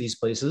walk into these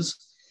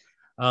places.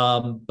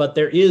 But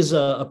there is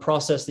a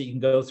process that you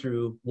can go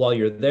through while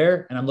you're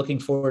there. And I'm looking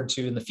forward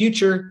to, in the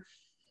future,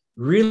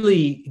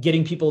 really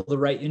getting people the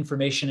right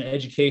information and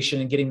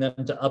education and getting them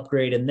to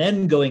upgrade, and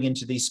then going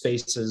into these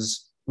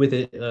spaces with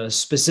a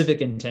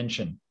specific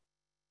intention.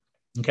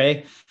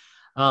 Okay.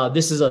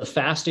 This is a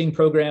fasting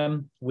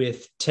program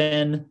with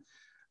 10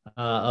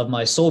 of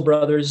my soul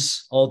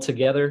brothers all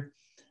together.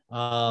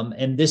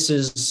 And this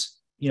is,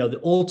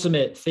 the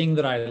ultimate thing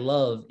that I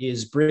love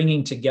is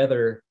bringing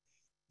together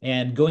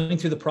and going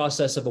through the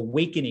process of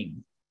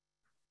awakening.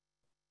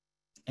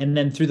 And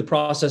then through the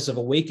process of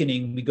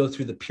awakening, we go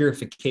through the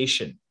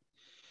purification.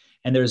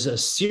 And there's a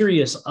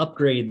serious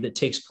upgrade that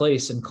takes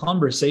place in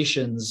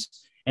conversations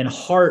and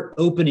heart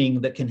opening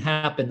that can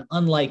happen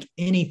unlike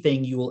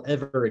anything you will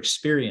ever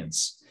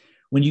experience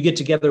when you get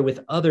together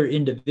with other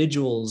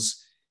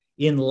individuals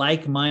in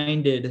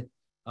like-minded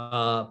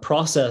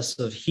process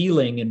of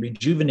healing and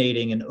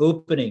rejuvenating and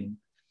opening.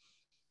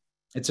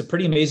 It's a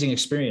pretty amazing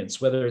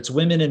experience, whether it's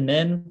women and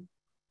men,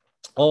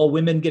 all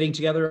women getting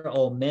together,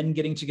 all men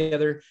getting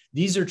together.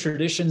 These are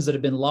traditions that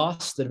have been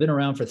lost, that have been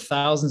around for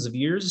thousands of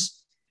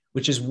years,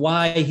 which is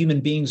why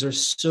human beings are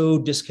so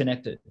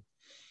disconnected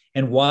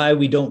and why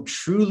we don't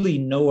truly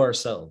know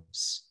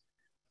ourselves,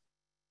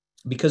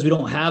 because we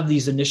don't have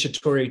these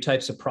initiatory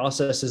types of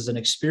processes and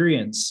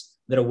experience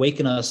that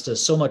awaken us to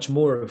so much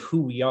more of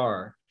who we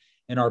are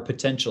and our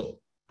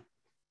potential.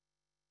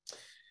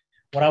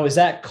 When I was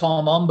at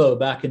Kamambo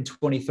back in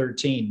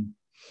 2013,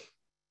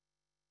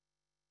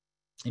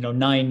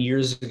 9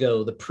 years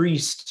ago, the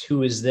priest who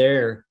was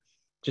there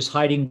just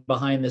hiding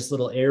behind this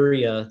little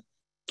area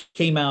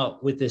came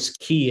out with this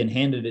key and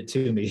handed it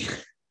to me.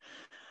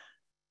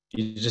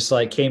 He just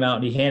came out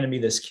and he handed me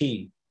this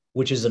key,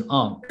 which is an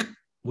ankh,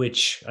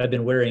 which I've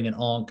been wearing an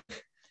ankh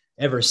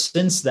ever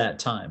since that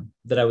time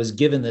that I was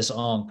given this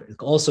ankh,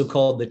 also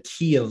called the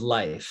key of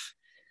life.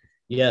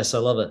 Yes, I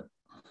love it.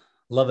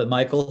 Love it,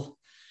 Michael.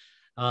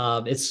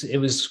 It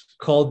was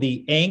called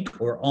the ankh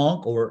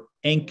or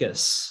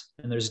ankus,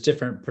 and there's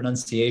different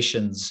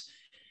pronunciations,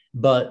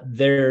 but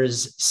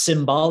there's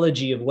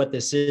symbology of what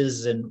this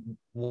is and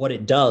what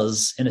it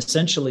does. And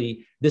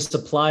essentially, this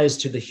applies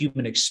to the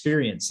human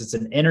experience. It's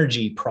an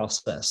energy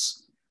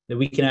process that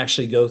we can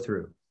actually go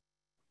through.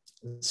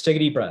 Let's take a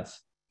deep breath.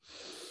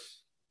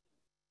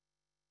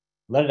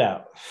 Let it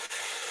out.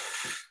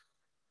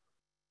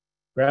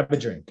 Grab a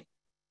drink.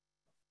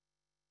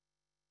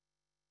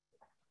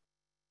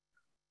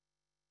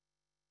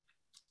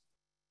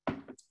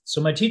 So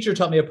my teacher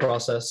taught me a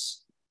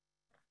process,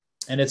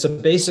 and it's a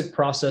basic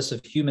process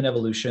of human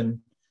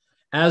evolution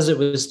as it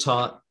was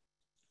taught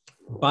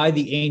by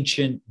the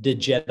ancient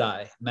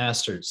Djedi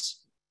masters.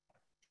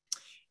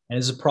 And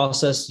it's a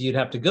process you'd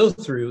have to go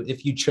through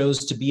if you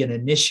chose to be an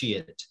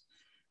initiate.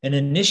 An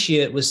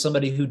initiate was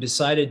somebody who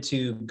decided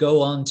to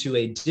go onto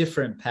a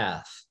different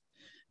path,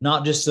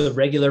 not just a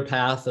regular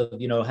path of,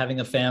 having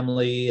a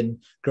family and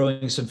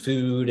growing some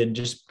food and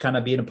just kind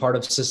of being a part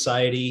of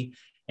society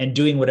and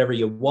doing whatever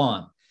you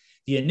want.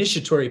 The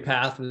initiatory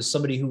path was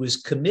somebody who was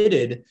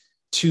committed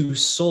to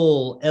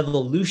soul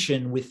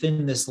evolution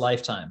within this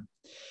lifetime.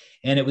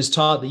 And it was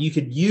taught that you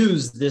could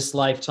use this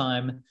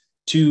lifetime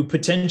to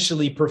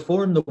potentially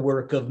perform the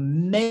work of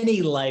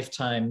many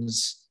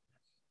lifetimes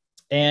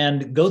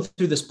and go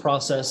through this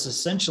process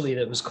essentially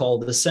that was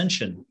called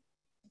ascension.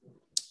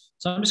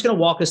 So I'm just going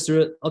to walk us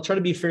through it. I'll try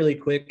to be fairly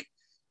quick,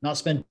 not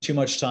spend too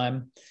much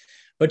time,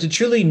 but to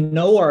truly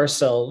know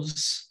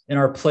ourselves in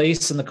our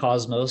place in the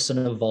cosmos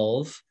and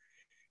evolve,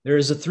 there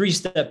is a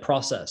 3-step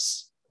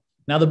process.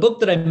 Now, the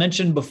book that I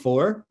mentioned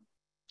before,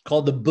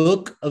 called the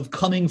Book of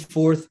Coming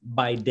Forth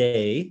by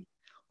Day,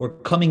 or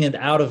Coming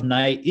Out of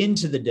Night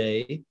into the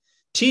Day,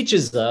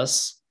 teaches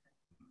us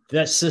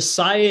that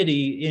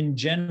society in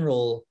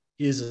general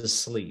is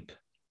asleep.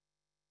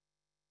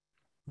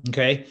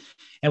 Okay?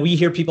 And we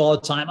hear people all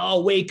the time,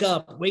 oh, wake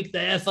up, wake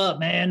the F up,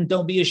 man.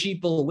 Don't be a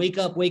sheeple. Wake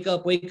up, wake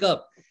up, wake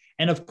up.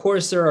 And of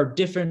course, there are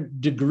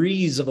different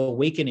degrees of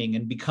awakening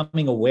and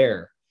becoming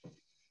aware.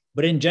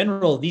 But in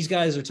general, these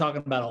guys are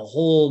talking about a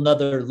whole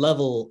nother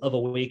level of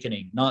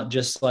awakening, not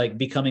just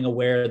becoming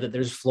aware that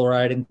there's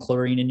fluoride and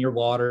chlorine in your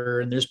water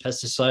and there's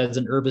pesticides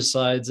and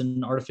herbicides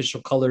and artificial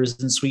colors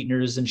and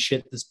sweeteners and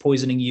shit that's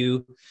poisoning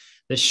you,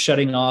 that's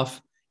shutting off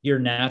your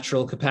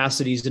natural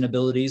capacities and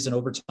abilities and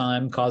over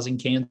time causing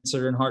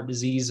cancer and heart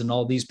disease and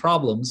all these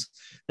problems.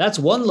 That's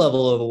one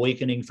level of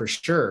awakening for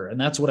sure. And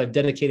that's what I've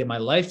dedicated my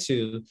life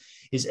to,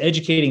 is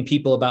educating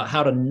people about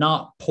how to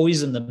not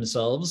poison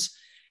themselves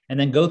and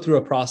then go through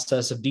a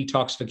process of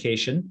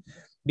detoxification.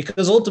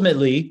 Because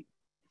ultimately,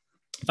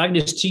 if I can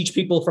just teach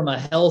people from a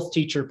health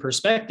teacher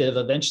perspective,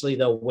 eventually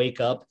they'll wake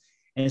up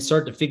and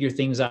start to figure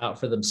things out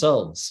for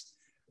themselves.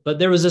 But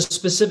there was a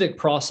specific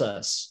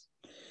process.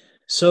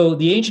 So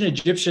the ancient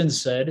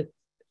Egyptians said,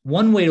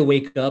 one way to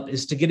wake up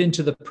is to get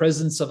into the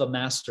presence of a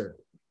master.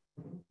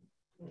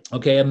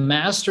 Okay, a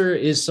master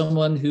is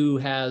someone who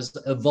has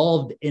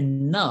evolved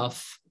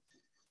enough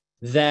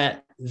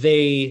that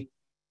they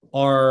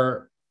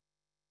are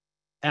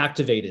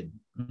activated.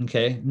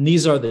 Okay. And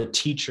these are the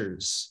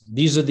teachers.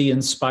 These are the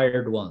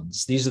inspired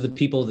ones. These are the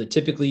people that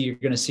typically you're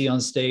going to see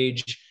on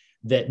stage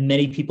that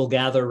many people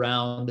gather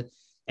around.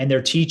 and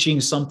they're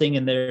teaching something,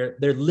 and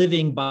they're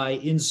living by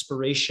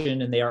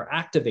inspiration, and they are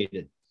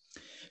activated.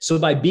 So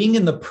by being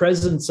in the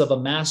presence of a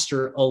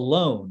master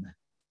alone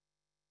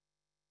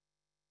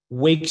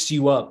wakes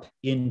you up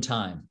in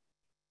time,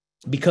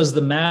 because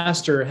the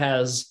master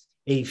has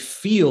a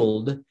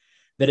field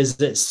that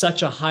is at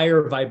such a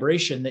higher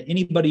vibration that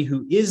anybody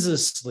who is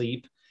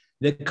asleep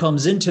that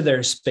comes into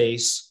their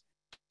space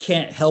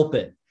can't help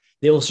it.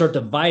 They will start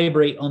to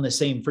vibrate on the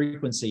same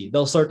frequency.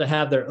 They'll start to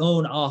have their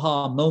own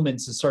aha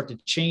moments and start to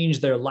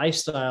change their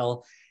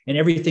lifestyle and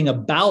everything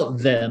about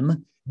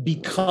them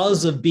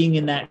because of being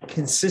in that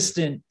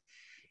consistent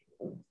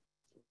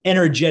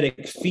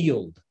energetic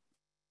field.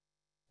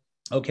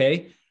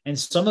 Okay. And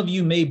some of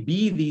you may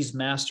be these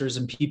masters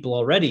and people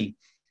already,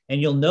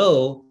 and you'll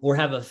know or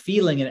have a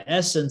feeling, an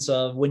essence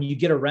of when you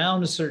get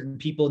around certain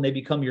people and they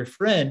become your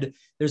friend,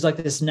 there's like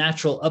this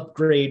natural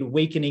upgrade,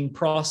 awakening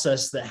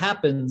process that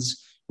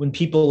happens when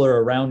people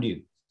are around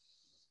you.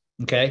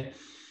 Okay.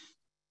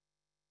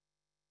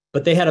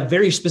 But they had a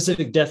very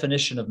specific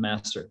definition of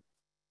master.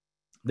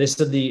 They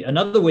said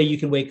another way you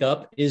can wake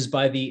up is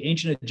by the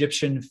ancient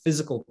Egyptian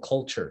physical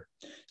culture.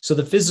 So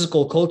the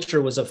physical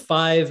culture was a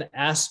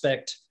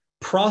 5-aspect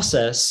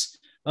process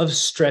of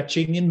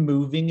stretching and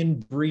moving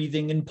and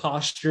breathing and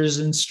postures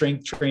and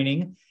strength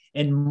training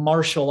and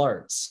martial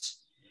arts.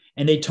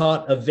 And they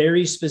taught a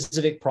very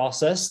specific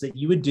process that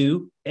you would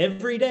do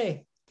every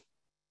day.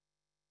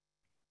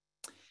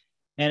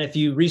 And if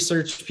you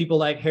research people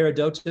like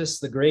Herodotus,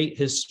 the great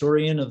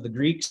historian of the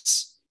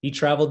Greeks, he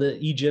traveled to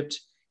Egypt.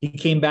 He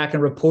came back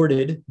and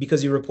reported,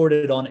 because he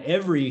reported on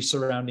every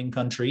surrounding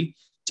country,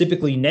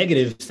 typically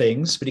negative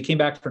things, but he came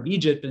back from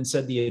Egypt and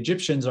said the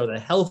Egyptians are the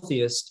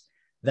healthiest,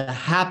 the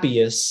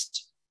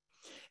happiest,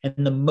 and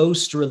the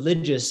most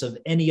religious of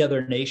any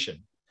other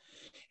nation.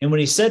 And when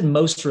he said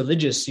most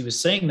religious, he was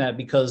saying that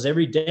because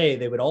every day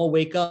they would all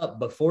wake up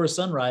before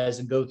sunrise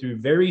and go through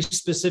very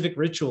specific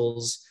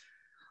rituals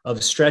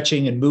of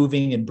stretching and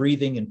moving and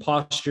breathing and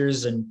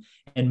postures and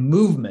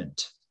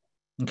movement.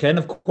 Okay. And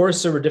of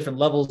course, there were different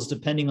levels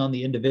depending on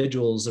the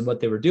individuals and what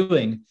they were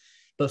doing,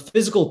 but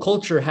physical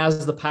culture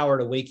has the power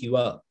to wake you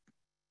up.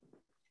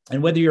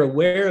 And whether you're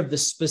aware of the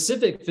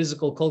specific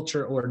physical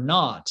culture or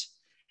not,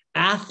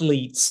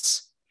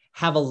 athletes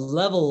have a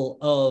level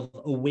of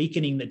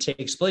awakening that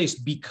takes place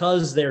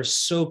because they're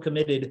so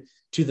committed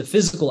to the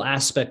physical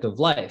aspect of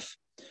life.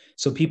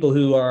 So people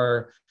who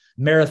are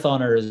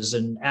marathoners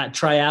and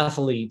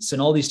triathletes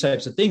and all these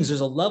types of things,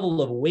 there's a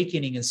level of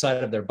awakening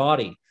inside of their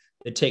body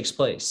that takes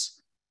place.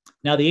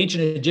 Now, the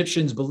ancient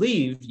Egyptians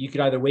believed you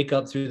could either wake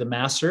up through the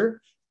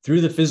master,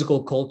 through the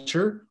physical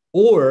culture,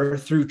 or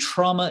through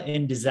trauma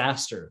and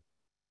disaster,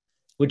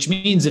 which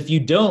means if you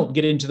don't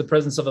get into the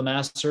presence of a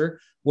master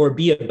or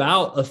be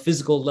about a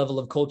physical level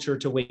of culture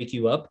to wake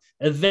you up,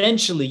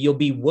 eventually you'll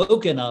be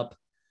woken up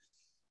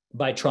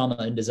by trauma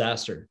and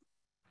disaster.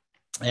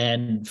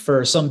 And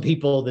for some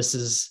people, this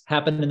has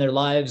happened in their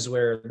lives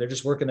where they're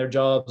just working their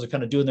jobs or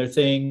kind of doing their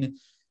thing,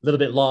 a little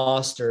bit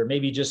lost, or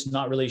maybe just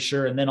not really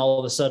sure. And then all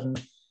of a sudden,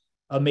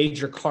 a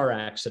major car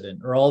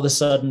accident, or all of a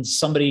sudden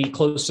somebody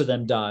close to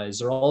them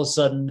dies, or all of a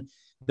sudden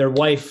their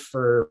wife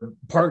or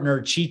partner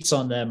cheats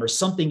on them, or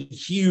something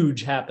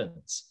huge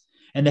happens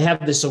and they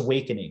have this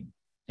awakening.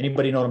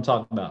 Anybody know what I'm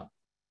talking about?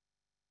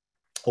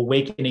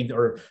 Awakening,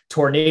 or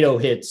tornado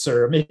hits,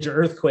 or a major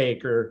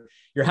earthquake, or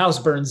your house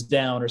burns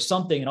down or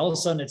something. And all of a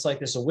sudden it's like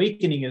this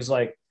awakening is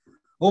like,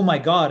 oh my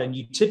God. And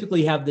you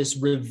typically have this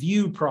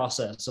review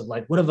process of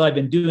like, what have I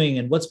been doing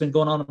and what's been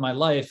going on in my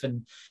life?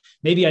 And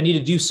maybe I need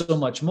to do so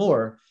much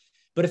more.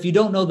 But if you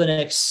don't know the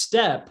next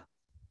step,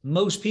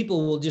 most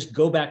people will just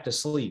go back to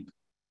sleep.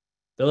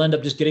 They'll end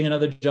up just getting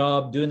another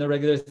job, doing the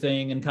regular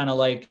thing, and kind of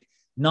like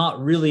not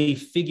really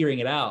figuring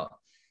it out.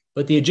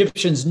 But the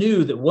Egyptians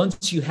knew that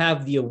once you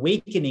have the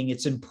awakening,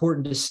 it's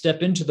important to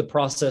step into the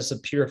process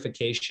of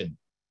purification.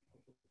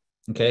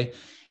 Okay.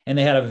 And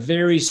they had a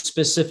very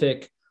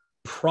specific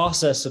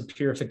process of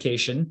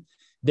purification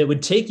that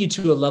would take you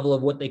to a level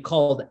of what they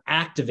called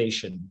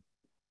activation.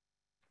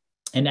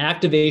 And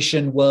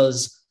activation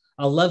was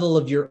a level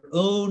of your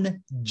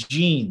own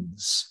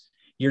genes,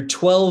 your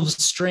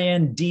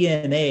 12-strand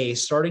DNA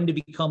starting to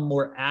become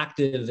more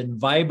active and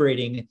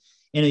vibrating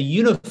in a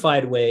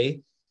unified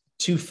way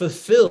to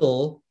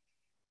fulfill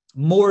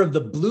more of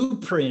the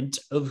blueprint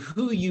of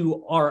who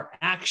you are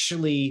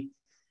actually,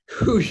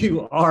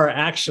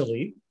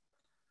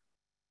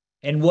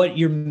 and what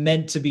you're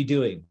meant to be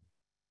doing.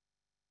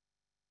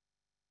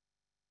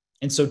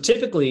 And so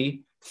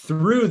typically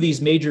through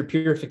these major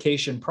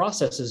purification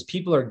processes,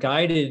 people are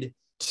guided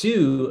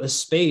to a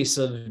space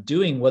of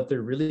doing what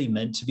they're really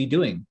meant to be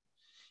doing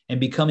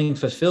and becoming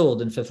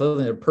fulfilled and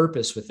fulfilling their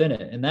purpose within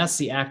it. And that's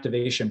the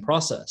activation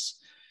process.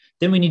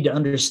 Then we need to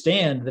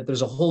understand that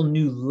there's a whole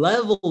new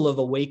level of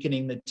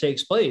awakening that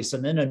takes place,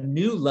 and then a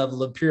new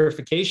level of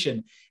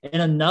purification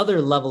and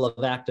another level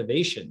of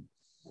activation.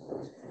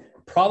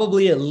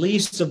 Probably at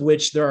least of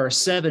which there are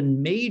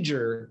 7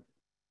 major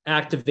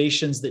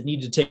activations that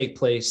need to take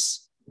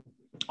place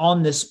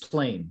on this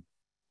plane.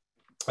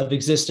 of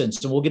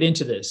existence. And we'll get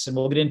into this, and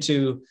we'll get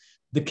into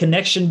the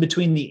connection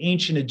between the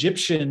ancient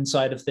Egyptian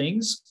side of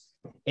things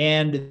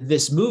and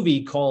this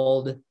movie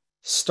called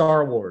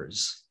Star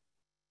Wars,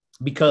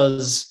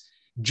 because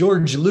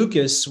George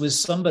Lucas was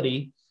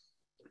somebody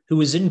who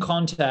was in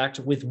contact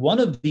with one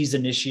of these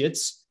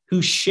initiates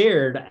who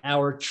shared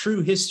our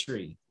true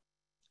history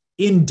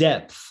in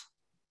depth.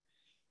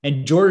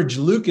 And George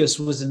Lucas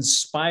was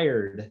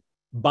inspired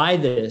by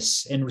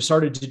this and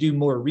started to do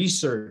more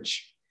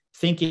research,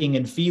 thinking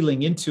and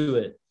feeling into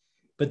it.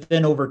 But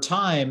then over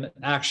time,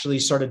 actually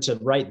started to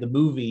write the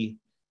movie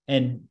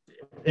and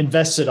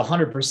invested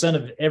 100%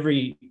 of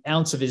every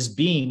ounce of his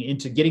being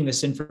into getting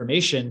this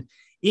information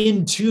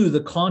into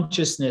the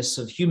consciousness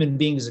of human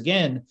beings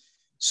again,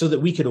 so that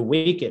we could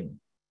awaken.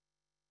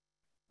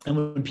 And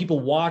when people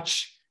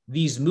watch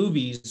these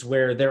movies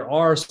where there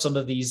are some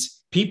of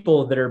these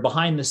people that are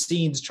behind the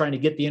scenes trying to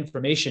get the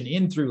information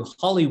in through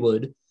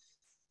Hollywood,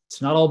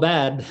 it's not all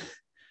bad.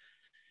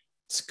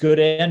 It's good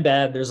and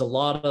bad. There's a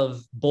lot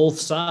of both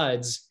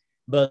sides,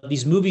 but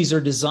these movies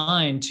are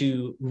designed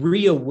to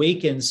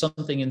reawaken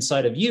something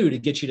inside of you to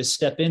get you to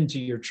step into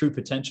your true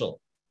potential.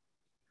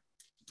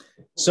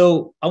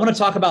 So I want to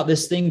talk about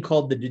this thing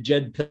called the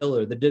Djed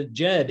pillar. The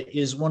Djed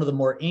is one of the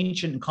more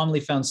ancient and commonly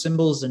found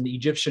symbols in the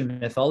Egyptian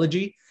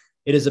mythology.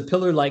 It is a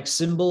pillar-like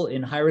symbol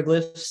in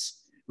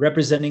hieroglyphs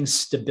representing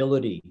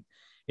stability.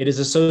 It is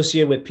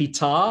associated with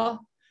Ptah,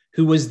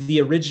 who was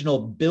the original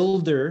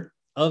builder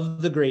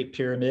of the Great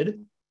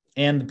Pyramid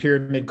and the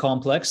pyramid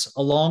complex,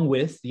 along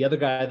with the other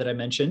guy that I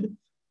mentioned,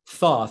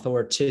 Thoth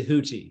or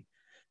Tehuti.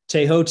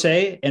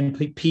 Tehote and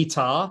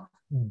Ptah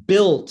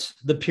built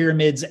the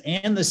pyramids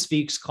and the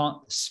Sphinx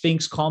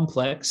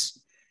complex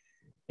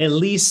at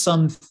least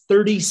some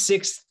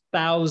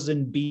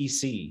 36,000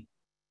 BC.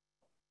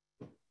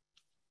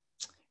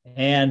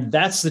 And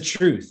that's the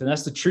truth. And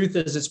that's the truth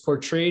as it's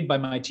portrayed by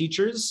my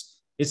teachers.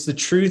 It's the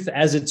truth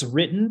as it's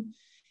written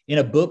in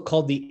a book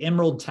called the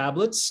Emerald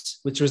Tablets,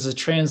 which was a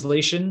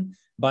translation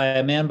by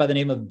a man by the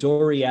name of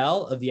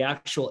Dorial of the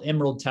actual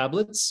Emerald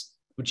Tablets,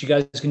 which you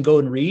guys can go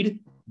and read,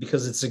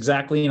 because it's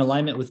exactly in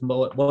alignment with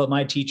what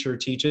my teacher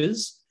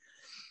teaches.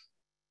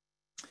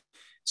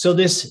 So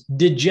this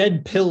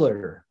Djed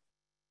pillar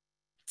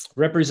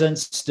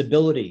represents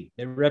stability.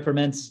 It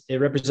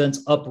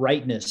represents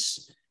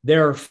uprightness.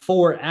 There are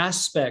 4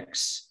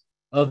 aspects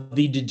of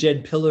the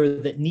Djed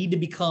pillar that need to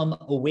become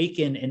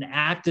awakened and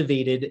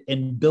activated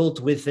and built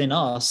within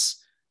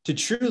us to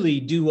truly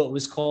do what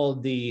was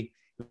called it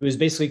was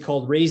basically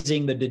called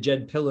raising the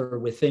Djed pillar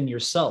within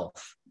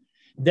yourself.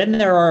 Then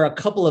there are a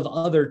couple of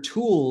other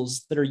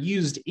tools that are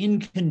used in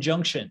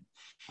conjunction.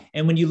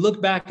 And when you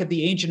look back at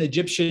the ancient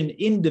Egyptian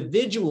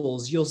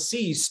individuals, you'll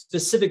see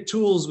specific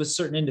tools with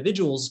certain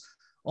individuals,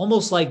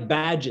 almost like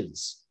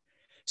badges.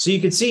 So you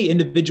could see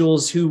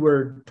individuals who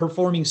were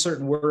performing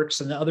certain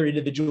works and other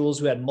individuals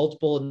who had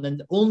multiple, and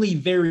then only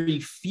very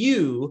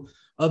few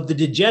of the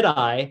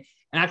Djedi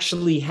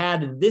actually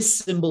had this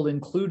symbol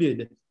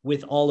included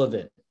with all of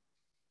it,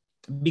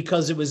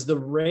 because it was the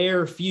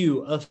rare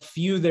few, a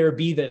few there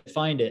be that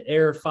find it: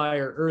 air,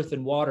 fire, earth,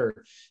 and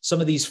water.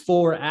 Some of these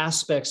 4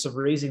 aspects of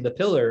raising the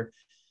pillar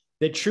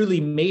that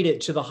truly made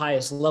it to the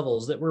highest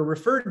levels that were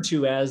referred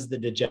to as the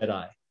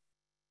Djedi.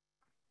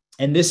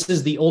 And this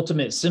is the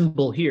ultimate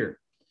symbol here.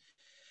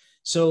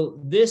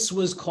 So this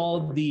was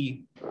called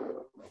the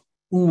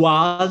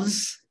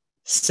Uaz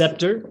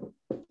scepter,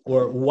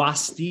 or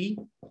Wasti.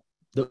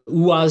 The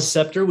Uaz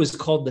scepter was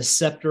called the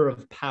scepter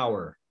of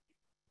power.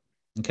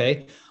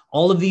 Okay.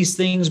 All of these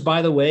things,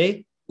 by the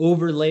way,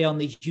 overlay on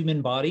the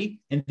human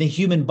body, and the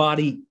human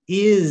body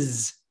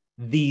is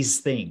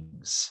these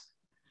things.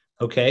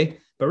 Okay.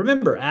 But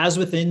remember, as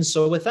within,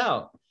 so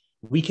without.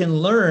 We can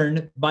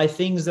learn by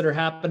things that are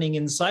happening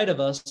inside of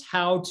us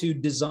how to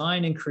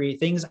design and create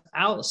things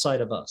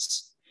outside of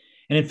us.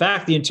 And in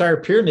fact, the entire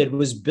pyramid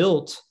was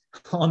built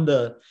on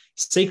the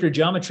sacred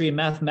geometry and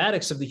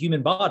mathematics of the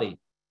human body.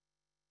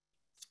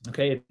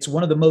 Okay. It's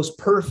one of the most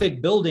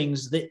perfect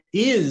buildings that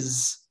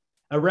is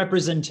a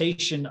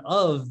representation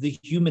of the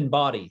human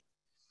body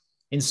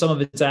in some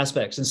of its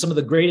aspects. And some of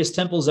the greatest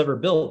temples ever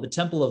built, the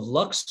Temple of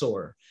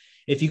Luxor.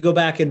 If you go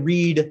back and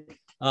read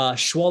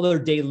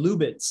Schwaller de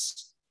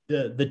Lubitz,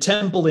 the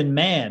Temple in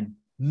Man,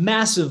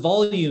 massive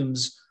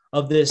volumes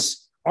of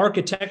this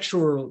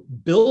architectural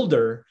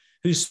builder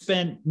who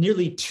spent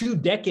nearly 2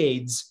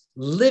 decades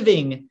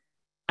living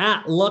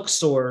at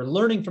Luxor,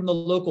 learning from the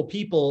local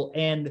people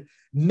and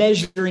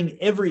measuring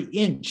every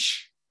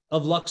inch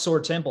of Luxor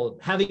Temple,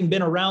 having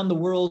been around the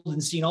world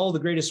and seen all the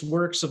greatest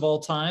works of all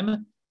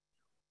time,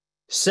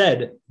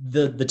 said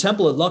the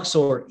Temple at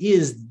Luxor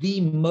is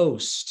the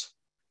most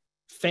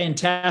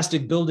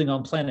fantastic building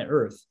on planet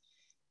Earth.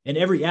 And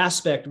every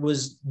aspect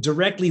was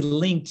directly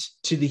linked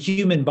to the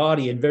human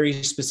body in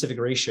very specific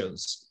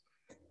ratios.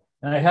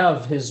 And I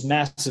have his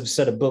massive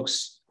set of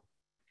books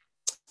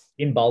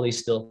in Bali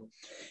still.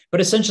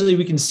 But essentially,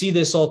 we can see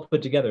this all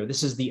put together.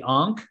 This is the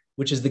Ankh,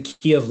 which is the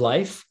key of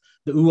life,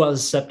 the Uaz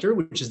scepter,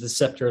 which is the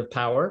scepter of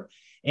power,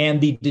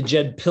 and the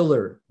Djed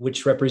pillar,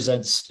 which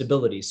represents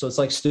stability. So it's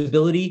like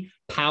stability,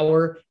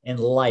 power, and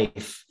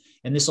life.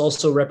 And this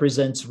also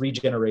represents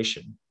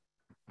regeneration.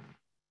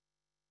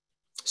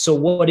 So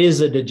what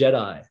is a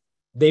Djedi?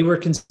 They were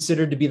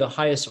considered to be the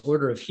highest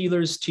order of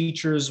healers,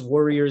 teachers,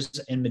 warriors,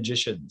 and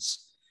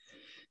magicians.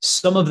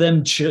 Some of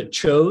them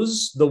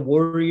chose the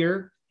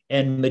warrior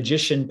and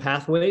magician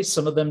pathway.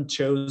 Some of them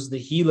chose the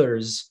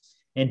healers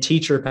and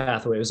teacher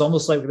pathway. It was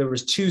almost like there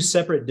was two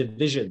separate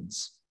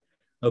divisions.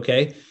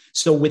 Okay.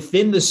 So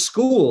within the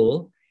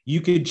school, you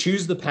could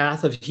choose the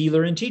path of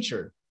healer and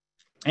teacher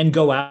and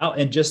go out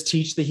and just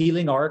teach the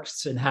healing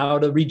arts and how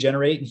to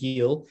regenerate and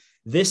heal.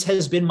 This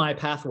has been my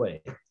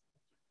pathway.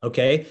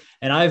 Okay.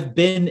 And I've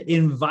been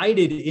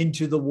invited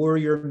into the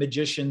warrior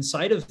magician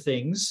side of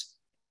things.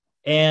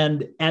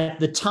 And at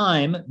the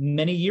time,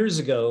 many years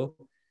ago,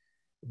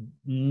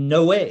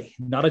 no way,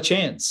 not a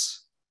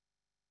chance.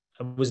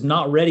 I was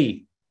not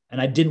ready,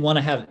 and I didn't want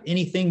to have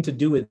anything to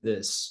do with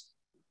this.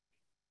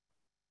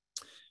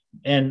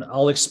 And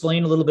I'll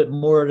explain a little bit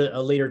more at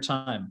a later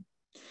time.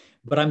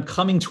 But I'm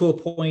coming to a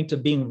point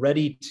of being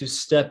ready to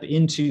step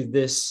into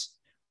this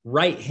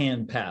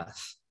right-hand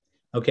path.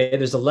 Okay,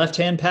 there's a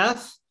left-hand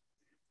path,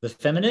 the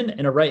feminine,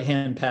 and a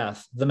right-hand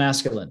path, the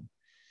masculine.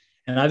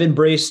 And I've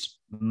embraced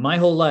my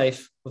whole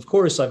life. Of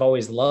course, I've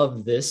always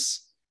loved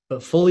this,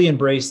 but fully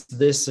embraced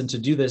this and to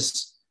do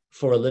this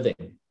for a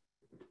living.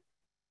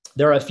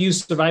 There are a few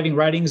surviving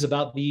writings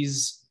about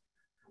these,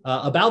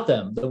 about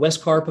them. The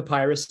Westcar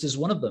Papyrus is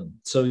one of them.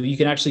 So you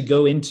can actually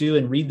go into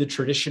and read the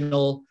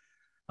traditional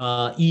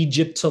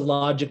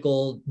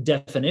Egyptological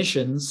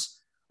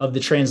definitions of the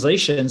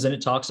translations, and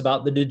it talks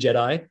about the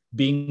Djedi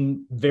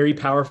being very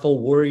powerful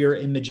warrior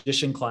and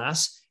magician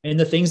class and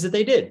the things that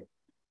they did.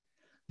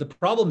 The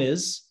problem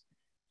is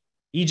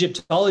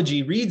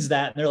Egyptology reads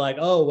that and they're like,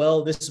 oh,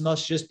 well, this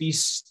must just be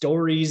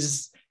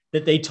stories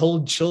that they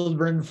told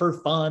children for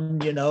fun,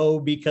 you know,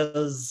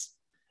 because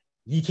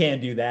you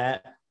can't do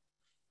that.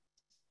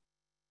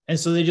 And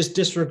so they just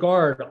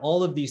disregard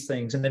all of these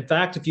things. And in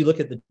fact, if you look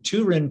at the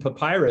Turin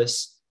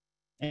Papyrus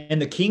and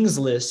the King's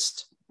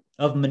List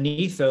of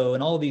Manetho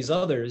and all these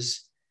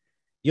others,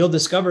 you'll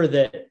discover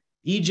that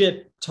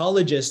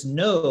Egyptologists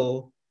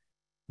know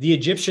the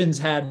Egyptians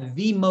had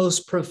the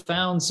most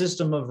profound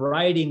system of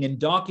writing and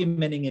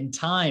documenting in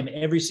time,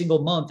 every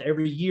single month,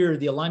 every year,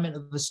 the alignment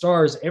of the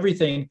stars,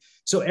 everything.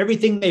 So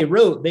everything they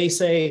wrote, they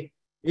say,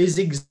 is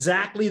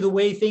exactly the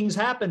way things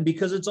happen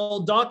because it's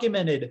all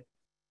documented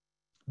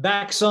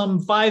back some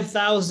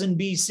 5,000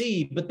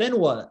 BC. But then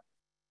what?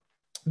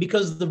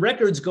 Because the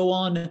records go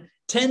on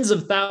tens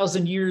of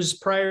thousand years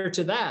prior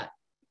to that,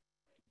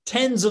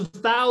 tens of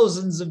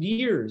thousands of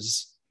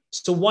years.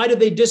 So why do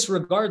they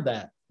disregard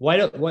that?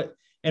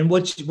 And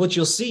what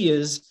you'll see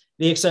is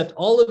they accept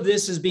all of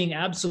this as being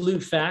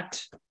absolute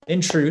fact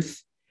and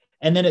truth.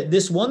 And then at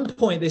this one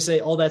point, they say,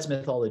 oh, that's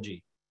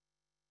mythology.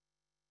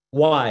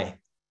 Why?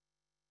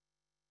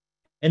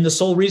 And the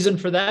sole reason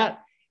for that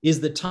is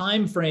the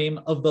time frame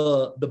of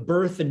the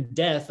birth and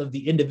death of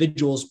the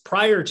individuals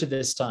prior to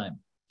this time.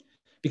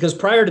 Because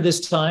prior to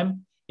this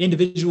time,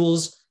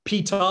 individuals,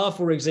 Ptah,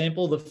 for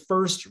example, the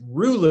first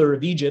ruler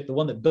of Egypt, the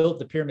one that built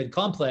the pyramid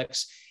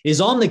complex, is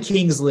on the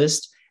king's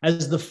list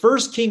as the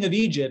first king of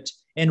Egypt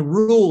and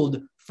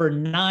ruled for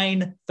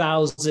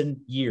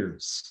 9,000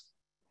 years.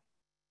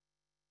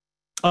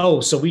 Oh,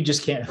 so we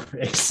just can't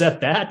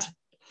accept that?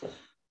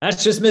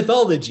 That's just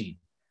mythology.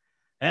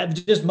 That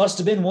just must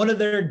have been one of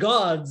their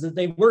gods that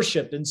they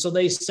worshiped. And so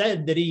they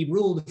said that he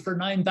ruled for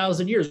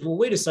 9,000 years. Well,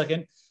 wait a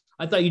second.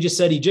 I thought you just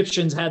said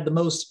Egyptians had the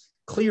most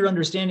clear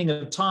understanding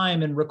of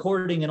time and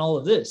recording and all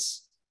of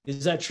this.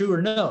 Is that true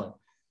or no?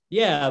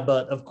 Yeah,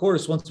 but of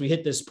course, once we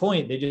hit this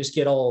point, they just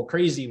get all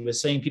crazy with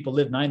saying people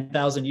live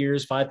 9,000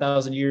 years,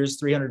 5,000 years,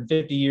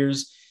 350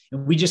 years,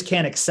 and we just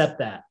can't accept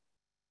that.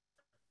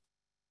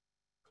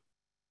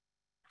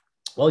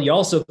 Well, you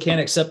also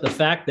can't accept the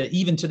fact that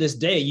even to this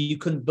day, you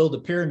couldn't build a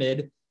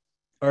pyramid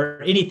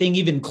or anything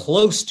even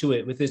close to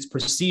it with its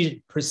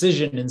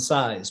precision and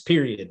size,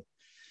 period.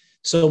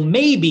 So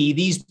maybe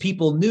these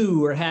people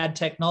knew or had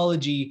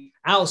technology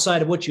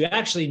outside of what you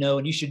actually know,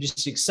 and you should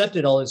just accept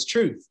it all as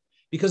truth.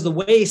 Because the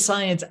way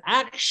science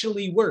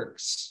actually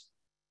works,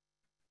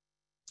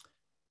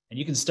 and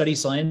you can study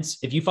science,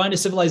 if you find a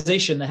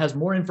civilization that has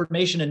more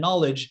information and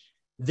knowledge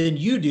than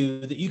you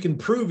do that you can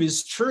prove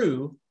is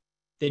true,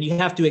 then you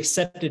have to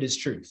accept it as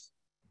truth.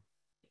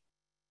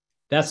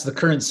 That's the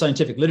current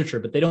scientific literature,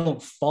 but they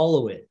don't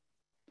follow it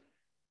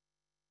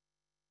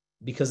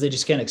because they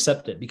just can't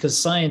accept it. Because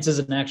science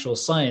isn't actual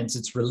science,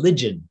 it's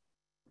religion.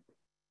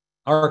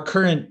 Our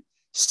current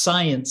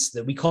science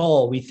that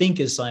we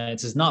think is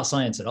science is not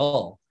science at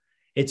all.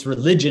 It's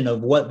religion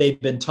of what they've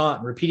been taught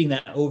and repeating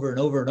that over and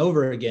over and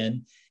over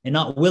again and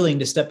not willing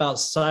to step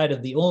outside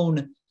of the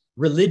own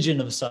religion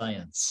of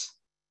science.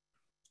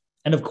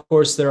 And of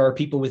course, there are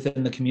people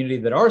within the community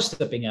that are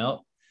stepping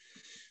out,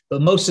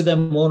 but most of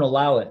them won't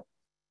allow it.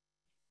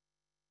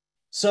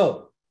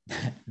 So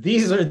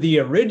these are the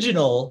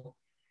original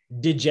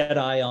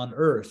Djedi on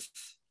Earth.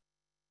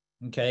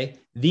 Okay.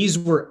 These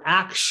were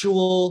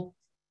actual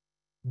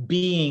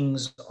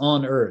beings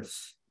on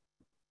earth.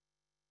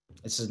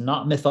 This is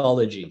not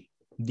mythology.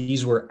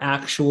 These were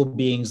actual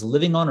beings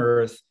living on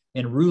earth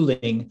and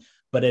ruling,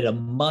 but at a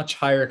much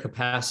higher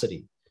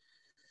capacity.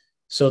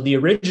 So the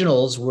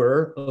originals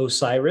were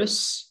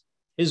Osiris.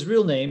 His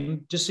real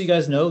name, just so you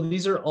guys know,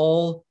 these are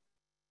all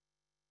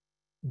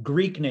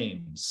Greek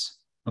names.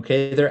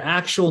 Okay. Their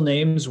actual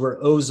names were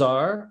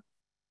Ozar,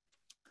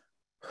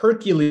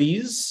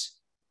 Hercules.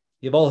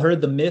 You've all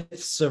heard the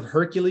myths of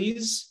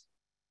Hercules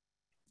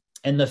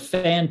and the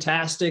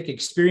fantastic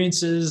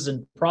experiences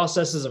and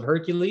processes of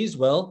Hercules.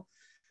 Well,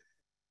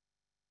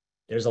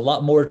 there's a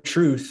lot more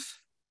truth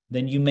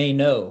than you may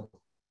know.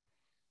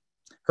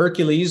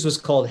 Hercules was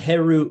called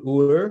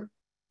Heru-Ur,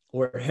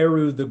 or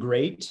Heru the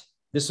Great.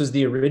 This was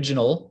the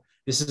original.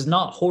 This is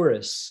not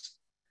Horus.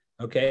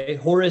 Okay.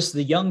 Horus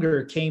the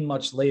Younger came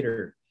much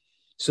later.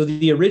 So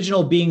the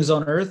original beings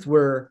on earth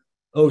were,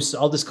 I'll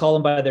just call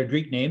them by their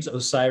Greek names: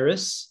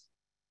 Osiris,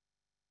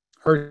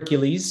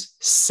 Hercules,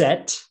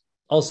 Set,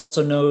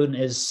 also known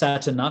as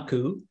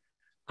Satanaku,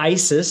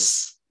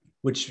 Isis,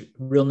 which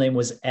real name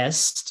was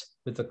Est,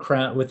 with a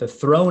crown, with a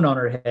throne on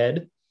her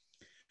head.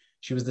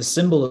 She was the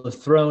symbol of the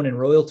throne and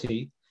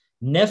royalty.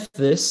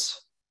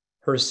 Nephthys,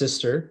 her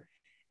sister,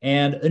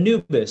 and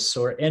Anubis,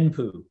 or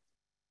Enpu.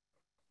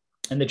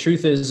 And the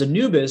truth is,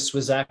 Anubis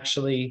was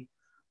actually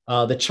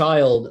the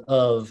child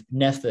of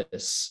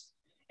Nephthys.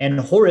 And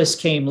Horus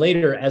came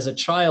later as a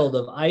child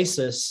of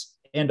Isis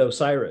and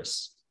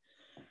Osiris.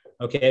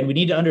 Okay, and we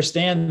need to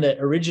understand that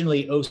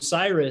originally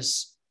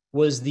Osiris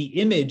was the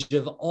image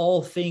of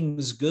all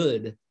things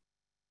good.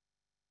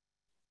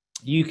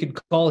 You could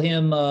call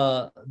him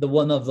the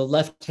one of the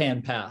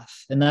left-hand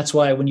path. And that's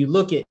why when you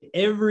look at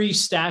every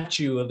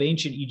statue of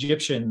ancient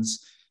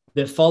Egyptians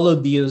that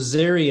followed the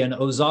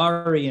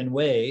Ozarian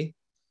way,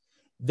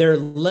 their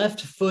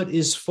left foot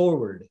is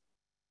forward.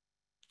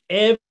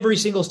 Every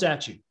single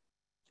statue,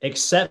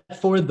 except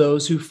for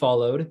those who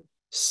followed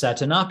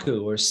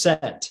Satanaku, or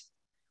Set,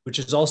 which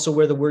is also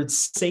where the word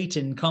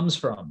Satan comes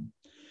from.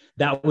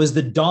 That was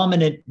the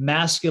dominant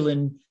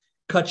masculine,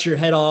 cut your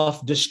head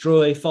off,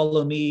 destroy,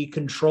 follow me,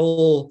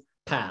 control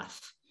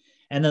path.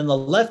 And then the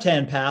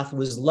left-hand path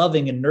was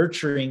loving and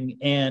nurturing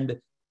and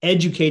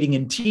educating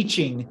and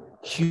teaching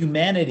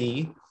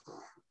humanity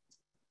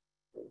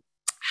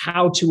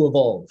how to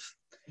evolve.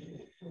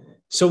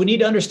 So we need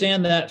to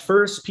understand that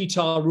first,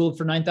 Ptah ruled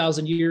for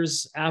 9,000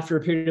 years. After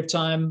a period of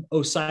time,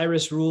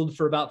 Osiris ruled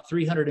for about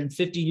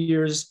 350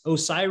 years.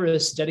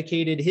 Osiris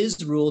dedicated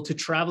his rule to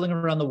traveling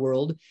around the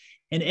world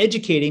and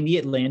educating the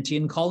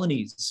Atlantean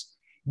colonies,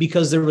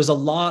 because there was a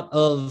lot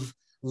of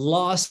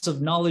loss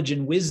of knowledge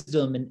and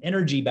wisdom and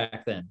energy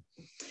back then.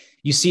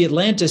 You see,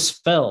 Atlantis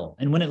fell.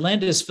 And when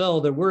Atlantis fell,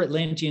 there were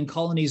Atlantean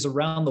colonies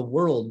around the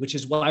world, which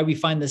is why we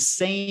find the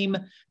same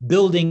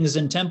buildings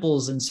and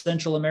temples in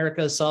Central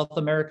America, South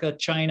America,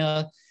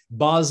 China,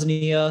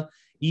 Bosnia,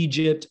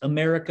 Egypt,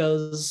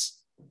 Americas.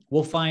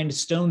 We'll find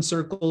stone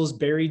circles,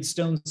 buried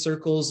stone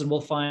circles, and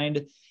we'll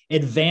find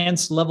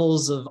advanced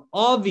levels of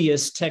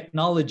obvious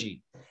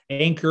technology.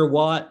 Angkor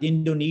Wat,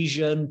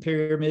 Indonesian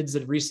pyramids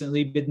that have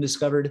recently been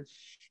discovered.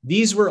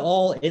 These were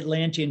all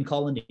Atlantean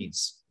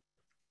colonies.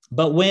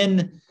 But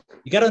when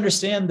you got to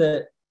understand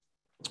that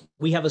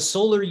we have a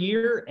solar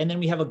year and then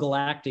we have a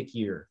galactic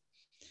year.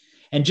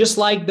 And just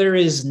like there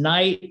is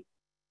night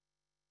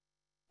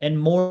and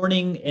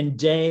morning and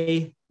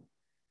day,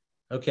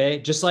 okay,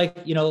 just like,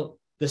 you know,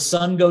 the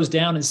sun goes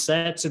down and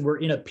sets and we're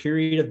in a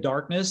period of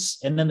darkness,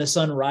 and then the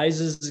sun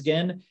rises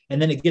again,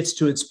 and then it gets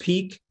to its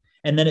peak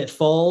and then it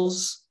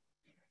falls.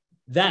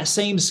 That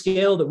same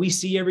scale that we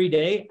see every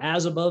day,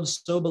 as above,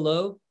 so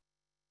below,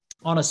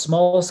 on a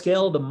small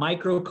scale, the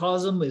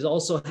microcosm is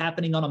also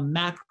happening on a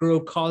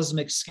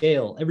macrocosmic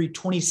scale. Every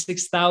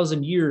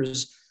 26,000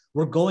 years,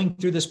 we're going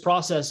through this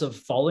process of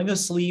falling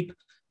asleep,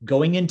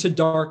 going into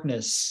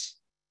darkness,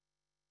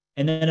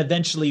 and then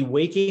eventually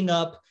waking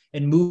up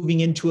and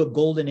moving into a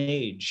golden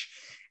age.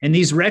 And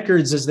these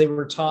records, as they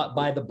were taught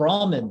by the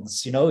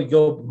Brahmins, you know, you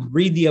go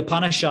read the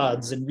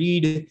Upanishads and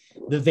read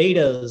the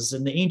Vedas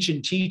and the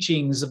ancient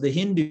teachings of the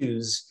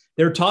Hindus.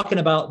 They're talking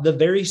about the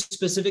very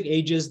specific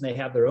ages, and they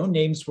have their own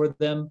names for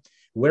them,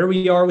 where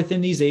we are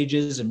within these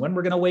ages and when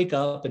we're going to wake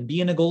up and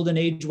be in a golden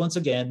age once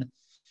again.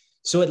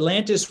 So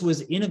Atlantis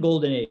was in a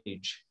golden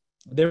age.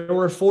 There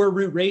were 4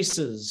 root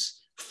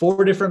races,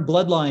 4 different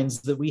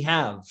bloodlines that we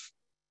have.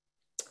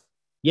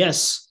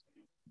 Yes,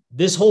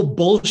 this whole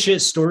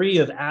bullshit story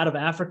of out of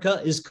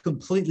Africa is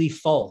completely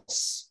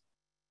false.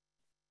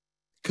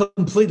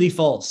 Completely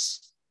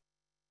false.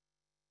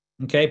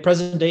 Okay,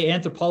 present day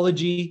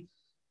anthropology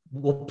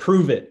will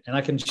prove it. And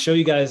I can show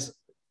you guys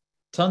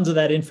tons of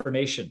that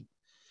information,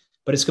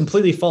 but it's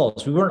completely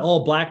false. We weren't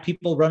all black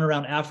people running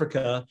around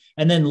Africa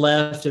and then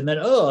left and then,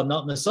 oh, I'm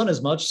not in the sun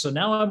as much, so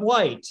now I'm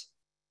white.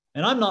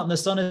 And I'm not in the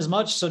sun as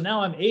much, so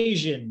now I'm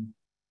Asian.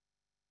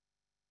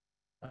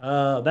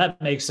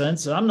 That makes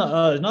sense. I'm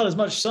not as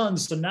much sun,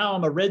 so now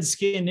I'm a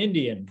red-skinned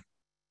Indian.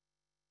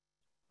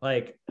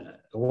 Like,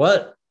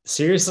 what?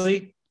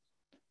 Seriously?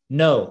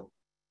 No.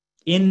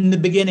 In the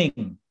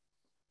beginning,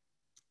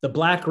 the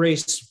black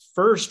race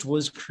first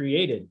was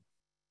created.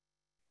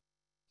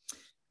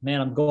 Man,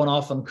 I'm going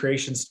off on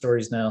creation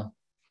stories now.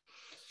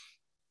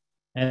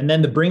 And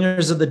then the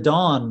bringers of the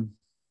dawn,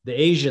 the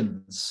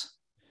Asians.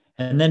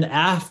 And then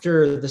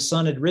after the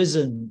sun had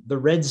risen, the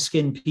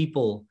red-skinned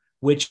people,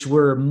 which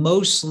were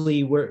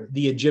mostly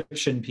the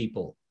Egyptian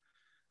people.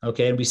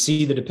 Okay, and we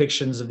see the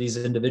depictions of these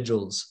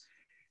individuals.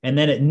 And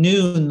then at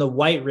noon, the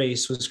white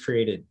race was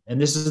created.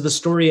 And this is the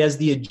story as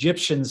the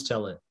Egyptians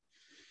tell it.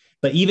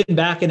 But even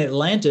back in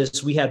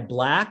Atlantis, we had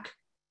black,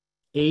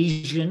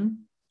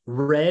 Asian,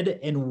 red,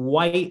 and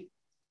white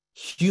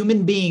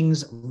human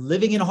beings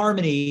living in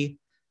harmony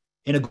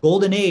in a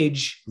golden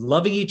age,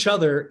 loving each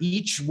other,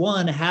 each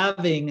one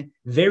having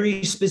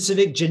very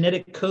specific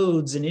genetic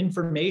codes and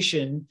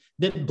information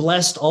that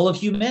blessed all of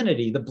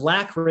humanity. The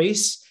black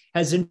race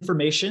has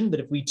information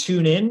that if we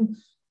tune in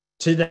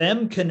to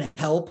them can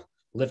help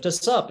lift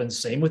us up. And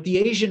same with the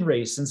Asian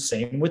race, and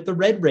same with the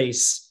red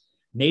race,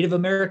 Native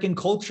American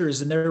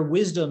cultures and their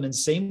wisdom, and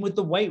same with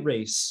the white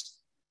race.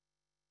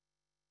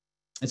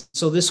 And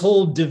so this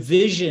whole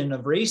division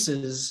of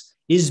races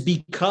is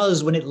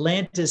because when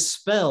Atlantis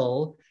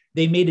fell,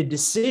 they made a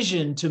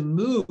decision to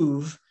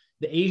move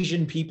the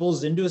Asian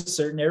peoples into a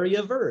certain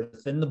area of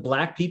Earth, and the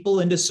black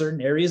people into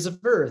certain areas of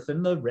Earth,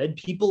 and the red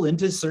people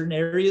into certain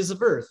areas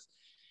of Earth,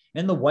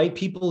 and the white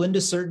people into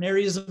certain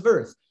areas of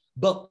Earth.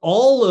 But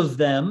all of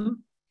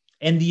them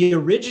and the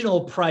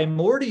original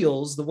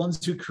primordials, the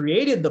ones who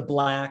created the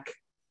black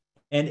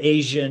and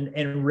Asian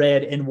and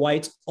red and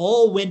whites,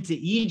 all went to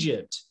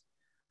Egypt.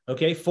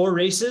 Okay, 4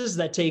 races,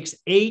 that takes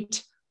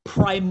 8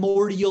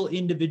 primordial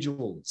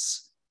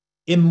individuals,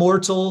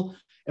 immortal,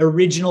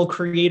 original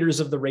creators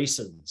of the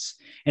races.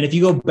 And if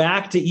you go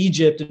back to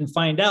Egypt and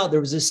find out, there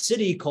was a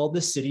city called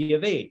the City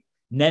of 8,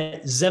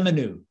 Net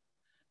Zemenu,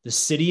 the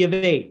City of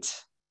 8.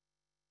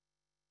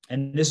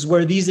 And this is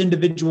where these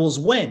individuals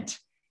went.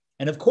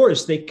 And of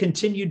course, they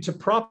continued to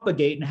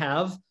propagate and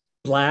have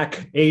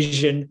black,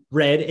 Asian,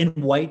 red, and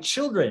white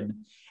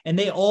children. And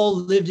they all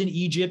lived in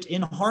Egypt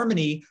in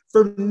harmony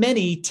for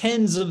many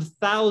tens of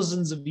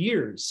thousands of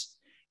years.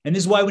 And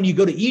this is why when you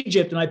go to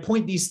Egypt, and I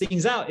point these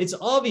things out, it's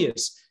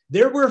obvious.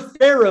 There were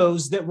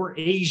pharaohs that were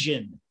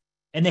Asian,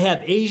 and they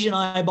have Asian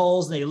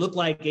eyeballs, and they look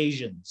like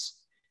Asians.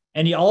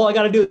 And all I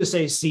got to do is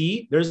say,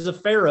 see, there's a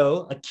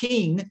pharaoh, a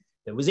king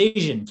that was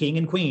Asian, king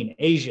and queen,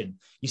 Asian.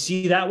 You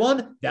see that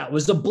one? That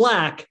was a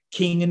black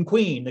king and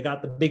queen. They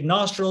got the big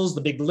nostrils, the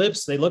big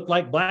lips. They look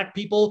like black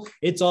people.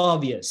 It's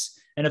obvious.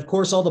 And of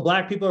course, all the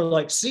black people are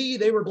like, see,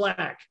 they were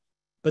black.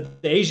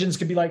 But the Asians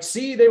could be like,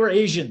 see, they were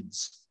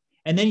Asians.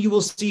 And then you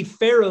will see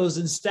pharaohs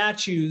and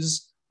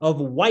statues of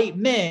white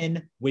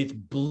men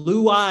with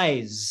blue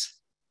eyes.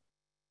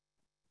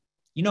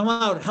 You know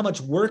how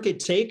much work it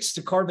takes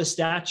to carve a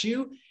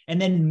statue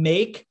and then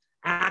make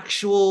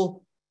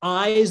actual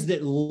eyes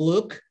that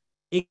look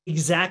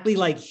exactly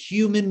like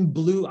human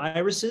blue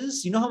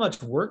irises? You know how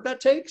much work that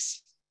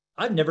takes?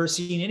 I've never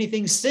seen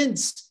anything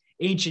since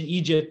ancient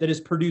Egypt that has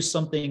produced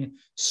something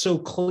so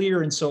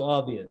clear and so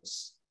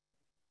obvious.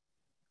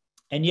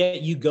 And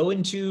yet you go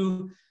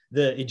into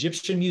the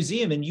Egyptian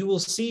museum and you will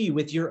see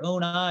with your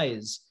own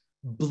eyes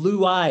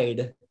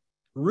blue-eyed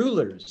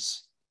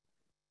rulers.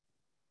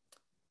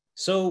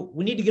 So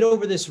we need to get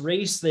over this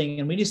race thing,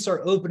 and we need to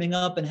start opening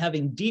up and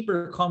having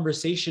deeper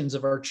conversations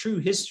of our true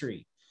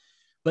history.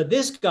 But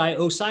this guy,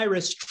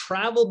 Osiris,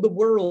 traveled the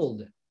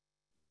world.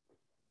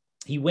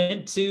 He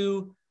went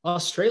to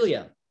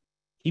Australia.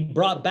 He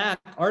brought back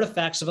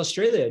artifacts of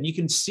Australia, and you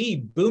can see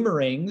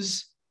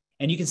boomerangs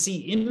and you can see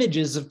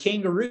images of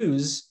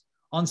kangaroos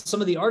on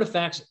some of the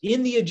artifacts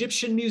in the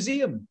Egyptian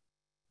museum.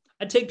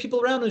 I take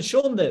people around and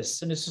show them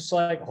this, and it's just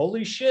like,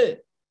 holy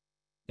shit,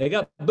 they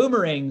got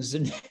boomerangs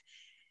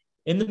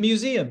in the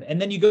museum. And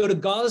then you go to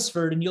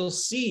Gosford and you'll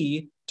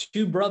see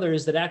 2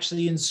 brothers that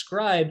actually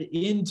inscribed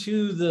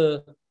into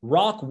the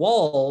rock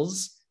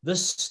walls the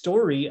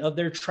story of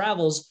their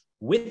travels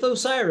with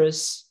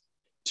Osiris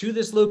to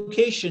this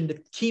location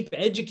to keep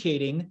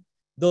educating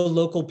the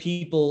local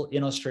people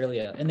in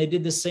Australia. And they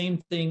did the same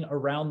thing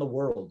around the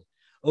world.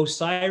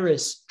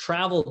 Osiris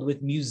traveled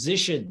with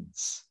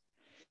musicians,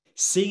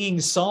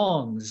 singing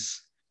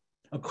songs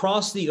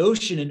across the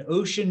ocean in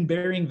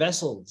ocean-bearing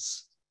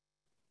vessels.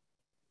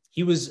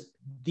 He was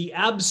the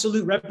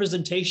absolute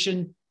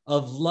representation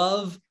of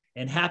love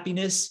and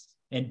happiness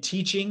and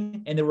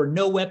teaching, and there were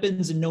no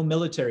weapons and no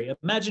military.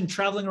 Imagine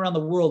traveling around the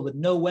world with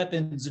no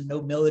weapons and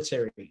no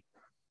military.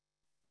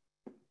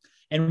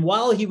 And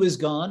while he was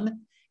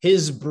gone,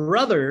 his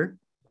brother,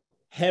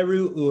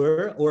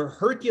 Heru-Ur, or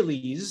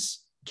Hercules,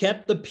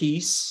 kept the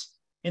peace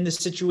in the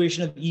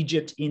situation of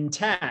Egypt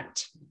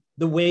intact,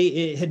 the way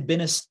it had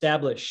been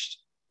established,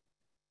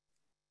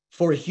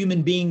 for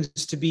human beings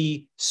to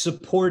be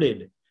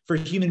supported, for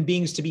human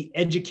beings to be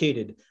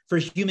educated, for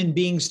human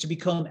beings to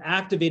become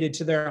activated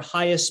to their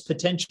highest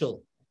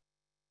potential,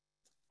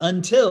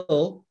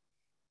 until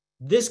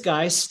this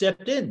guy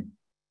stepped in,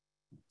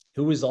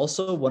 who was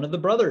also one of the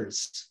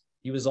brothers.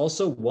 He was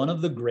also one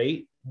of the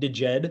great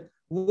Djed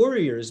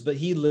warriors, but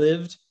he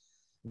lived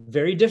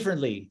very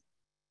differently.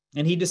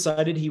 And he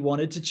decided he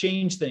wanted to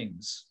change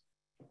things.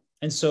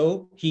 And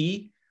so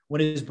he,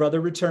 when his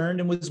brother returned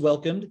and was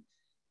welcomed,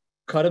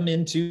 cut him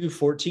into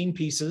 14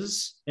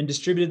 pieces and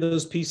distributed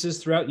those pieces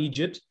throughout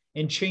Egypt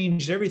and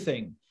changed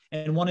everything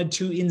and wanted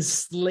to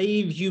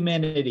enslave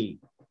humanity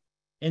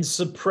and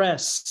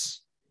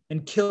suppress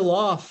and kill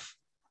off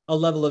a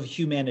level of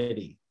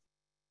humanity.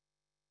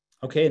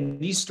 Okay, and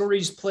these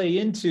stories play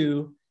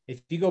into,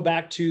 if you go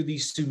back to the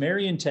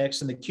Sumerian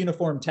text and the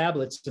cuneiform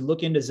tablets and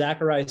look into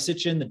Zechariah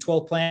Sitchin, the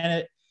 12th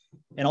planet,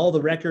 and all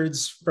the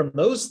records from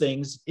those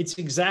things, it's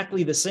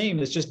exactly the same.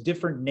 It's just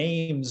different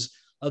names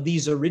of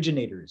these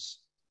originators.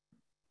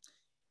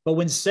 But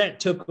when Set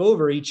took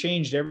over, he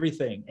changed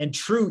everything. And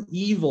true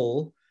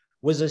evil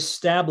was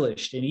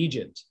established in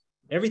Egypt.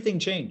 Everything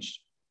changed.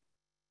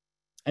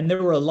 And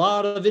there were a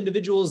lot of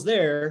individuals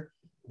there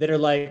that are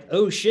like,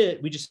 oh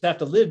shit, we just have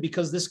to live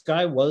because this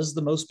guy was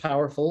the most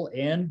powerful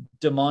and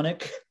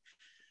demonic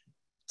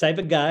type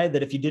of guy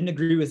that if you didn't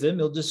agree with him,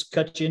 he'll just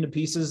cut you into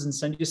pieces and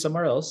send you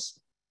somewhere else.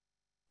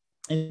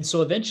 And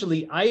so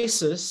eventually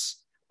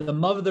Isis, the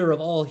mother of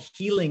all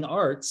healing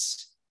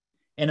arts,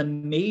 an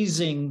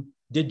amazing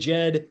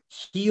Djedi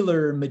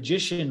healer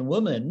magician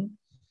woman,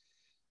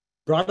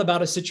 brought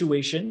about a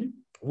situation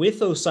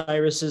with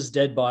Osiris's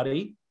dead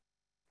body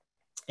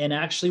and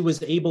actually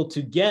was able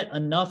to get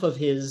enough of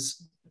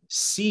his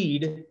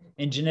seed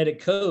and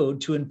genetic code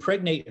to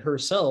impregnate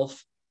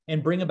herself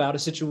and bring about a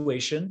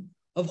situation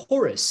of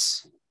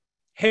Horus,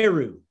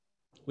 Heru,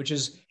 which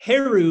is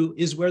Heru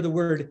is where the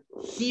word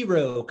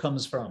hero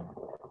comes from.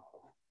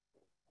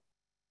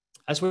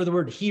 That's where the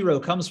word hero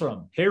comes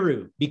from,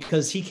 Heru,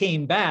 because he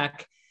came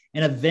back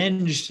and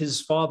avenged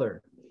his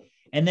father.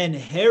 And then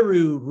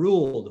Heru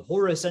ruled.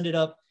 Horus ended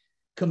up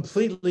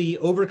completely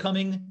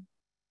overcoming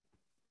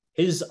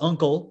his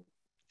uncle,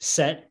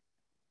 Set,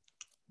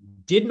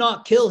 did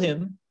not kill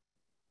him,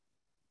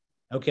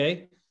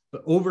 okay,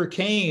 but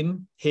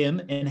overcame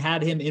him and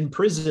had him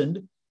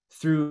imprisoned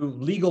through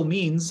legal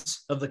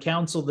means of the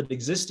council that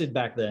existed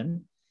back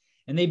then.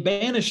 And they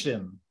banished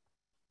him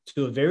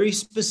to a very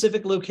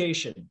specific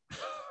location.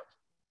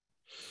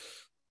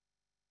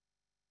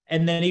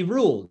 And then he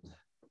ruled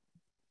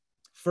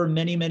for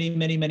many, many,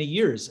 many, many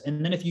years.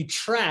 And then if you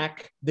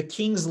track the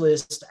king's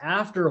list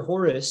after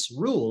Horus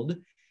ruled,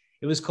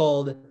 it was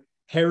called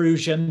Heru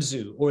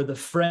Shemzu, or the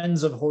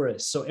Friends of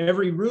Horus. So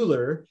every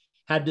ruler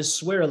had to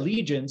swear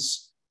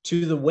allegiance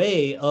to the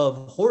way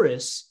of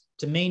Horus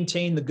to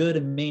maintain the good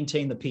and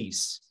maintain the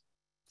peace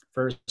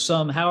for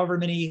some however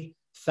many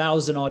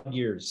thousand odd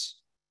years.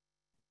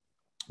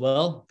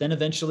 Well, then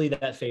eventually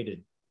that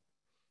faded.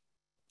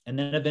 And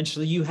then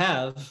eventually you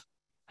have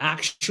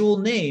actual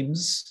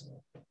names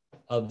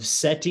of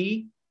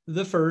Seti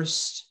the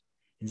first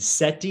and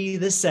Seti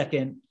the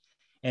second,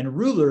 and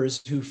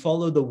rulers who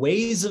followed the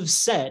ways of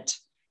Set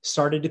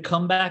started to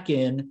come back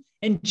in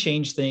and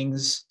change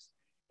things.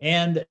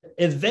 And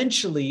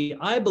eventually,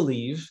 I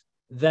believe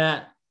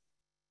that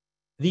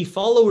the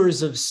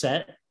followers of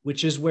Set,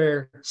 which is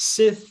where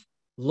Sith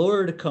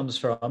Lord comes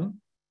from.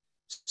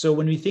 So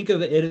when we think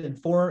of it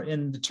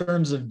in the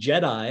terms of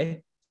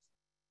Jedi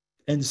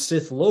and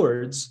Sith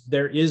Lords,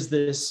 there is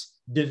this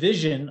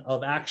division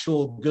of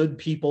actual good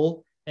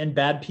people and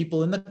bad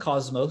people in the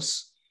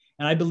cosmos.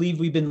 And I believe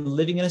we've been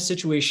living in a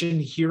situation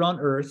here on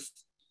Earth,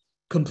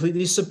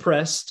 completely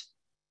suppressed,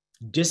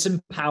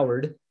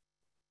 disempowered,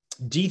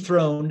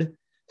 dethroned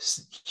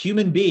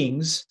human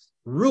beings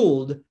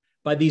ruled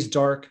by these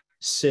dark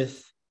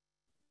Sith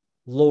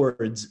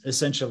lords,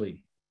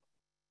 essentially.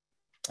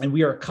 And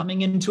we are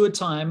coming into a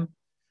time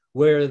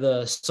where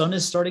the sun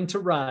is starting to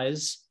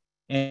rise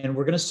and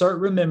we're going to start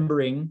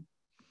remembering.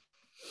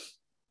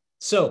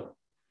 So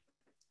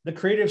the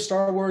creator of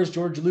Star Wars,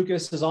 George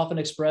Lucas, has often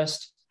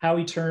expressed how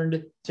he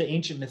turned to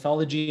ancient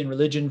mythology and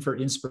religion for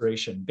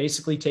inspiration,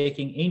 basically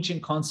taking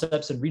ancient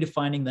concepts and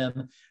redefining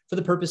them for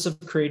the purpose of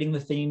creating the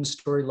themes,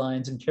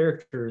 storylines, and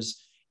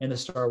characters in the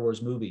Star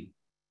Wars movie.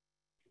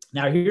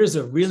 Now, here's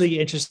a really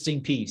interesting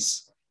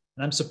piece,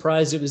 and I'm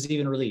surprised it was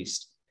even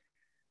released.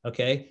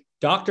 Okay,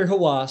 Dr.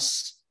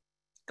 Hawass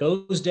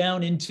goes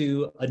down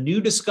into a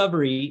new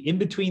discovery in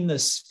between the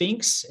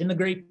Sphinx and the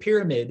Great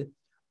Pyramid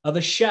of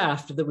a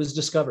shaft that was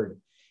discovered.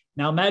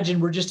 Now, imagine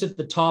we're just at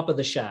the top of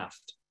the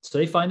shaft. So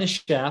they find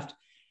this shaft,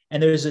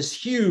 and there's this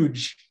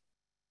huge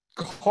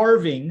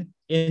carving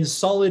in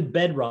solid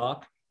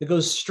bedrock that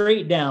goes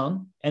straight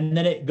down, and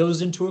then it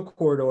goes into a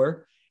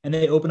corridor, and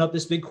they open up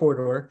this big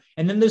corridor.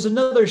 And then there's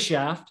another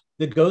shaft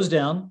that goes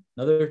down,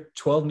 another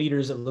 12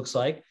 meters, it looks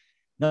like.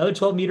 Another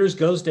 12 meters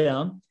goes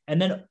down, and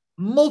then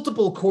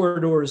multiple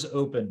corridors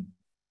open,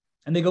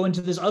 and they go into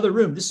this other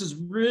room. This is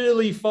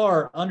really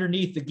far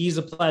underneath the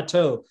Giza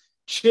Plateau,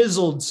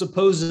 chiseled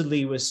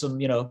supposedly with some,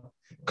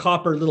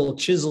 copper little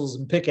chisels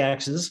and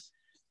pickaxes,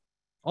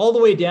 all the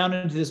way down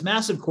into this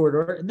massive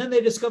corridor. And then they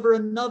discover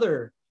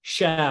another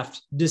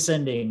shaft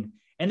descending,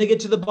 and they get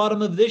to the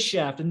bottom of this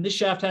shaft, and this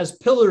shaft has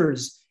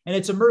pillars, and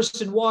it's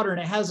immersed in water,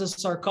 and it has a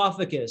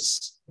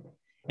sarcophagus.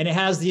 and it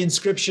has the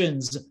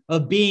inscriptions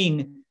of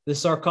being the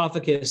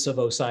sarcophagus of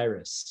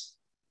Osiris.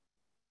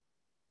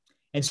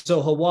 And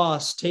so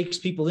Hawass takes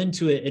people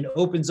into it and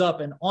opens up,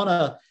 and on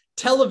a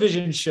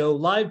television show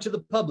live to the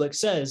public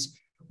says,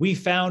 "We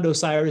found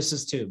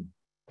Osiris's tomb."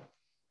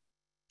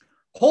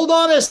 Hold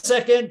on a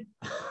second.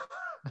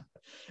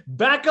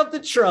 Back up the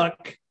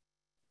truck,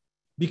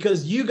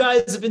 because you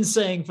guys have been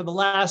saying for the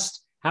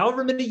last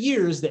however many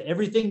years that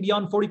everything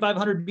beyond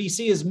 4500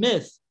 BC is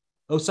myth.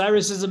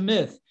 Osiris is a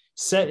myth.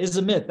 Set is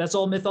a myth. That's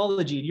all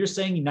mythology. And you're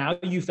saying now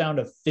you found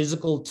a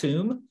physical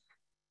tomb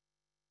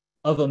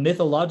of a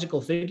mythological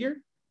figure?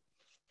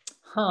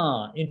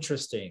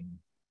 Interesting.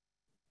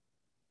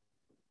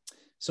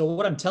 So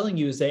what I'm telling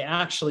you is they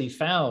actually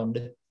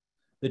found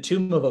the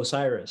tomb of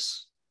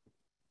Osiris.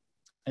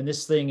 And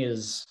this thing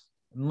is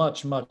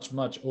much, much,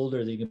 much older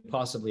than you can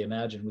possibly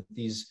imagine, with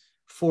these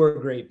 4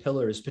 great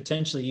pillars,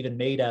 potentially even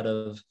made out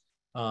of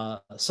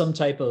some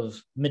type of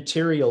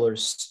material or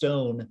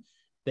stone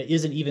that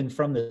isn't even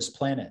from this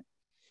planet.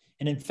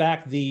 And in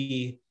fact,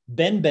 the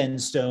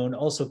Benben stone,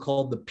 also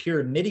called the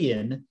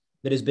Pyramidion,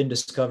 that has been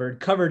discovered,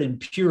 covered in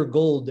pure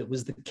gold, that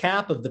was the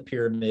cap of the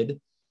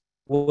pyramid,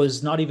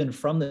 was not even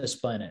from this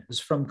planet. It was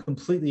from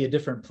completely a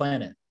different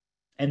planet.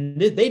 And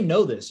they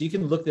know this. You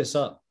can look this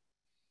up.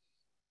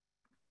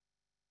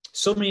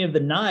 So many of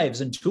the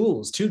knives and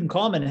tools,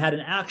 Tutankhamun had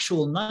an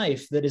actual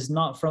knife that is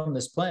not from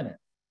this planet.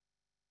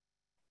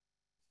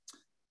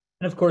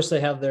 And of course, they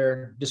have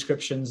their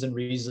descriptions and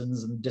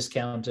reasons and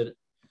discount it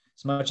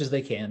as much as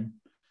they can.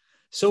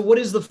 So what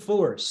is the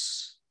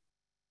Force?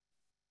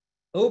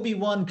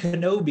 Obi-Wan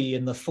Kenobi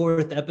in the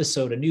 4th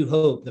episode, A New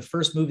Hope, the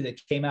first movie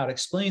that came out,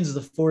 explains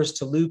the Force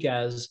to Luke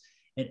as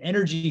an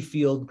energy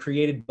field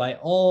created by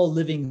all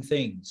living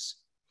things.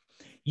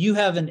 You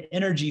have an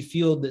energy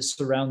field that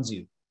surrounds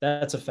you.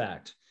 That's a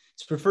fact.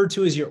 It's referred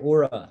to as your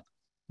aura,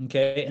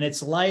 okay? And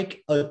it's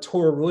like a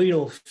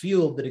toroidal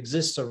field that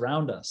exists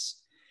around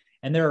us.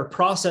 And there are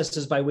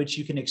processes by which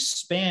you can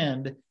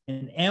expand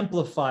and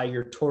amplify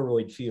your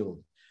toroid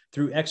field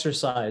through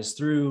exercise,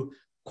 through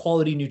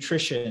quality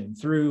nutrition,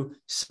 through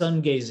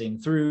sun gazing,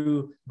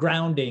 through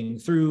grounding,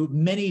 through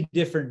many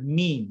different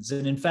means.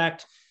 And in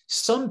fact,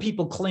 some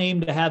people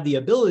claim to have the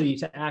ability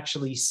to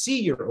actually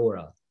see your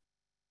aura,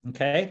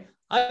 okay?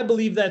 I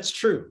believe that's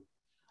true.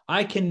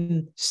 I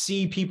can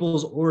see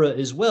people's aura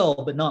as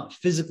well, but not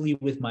physically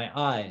with my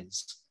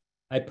eyes.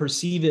 I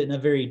perceive it in a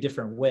very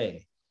different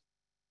way.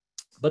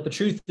 But the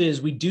truth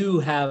is, we do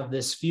have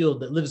this field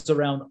that lives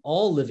around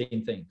all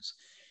living things.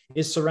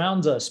 It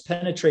surrounds us,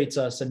 penetrates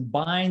us, and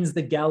binds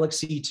the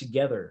galaxy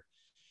together.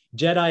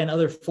 Jedi and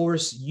other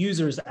Force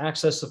users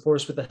access the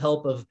Force with the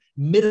help of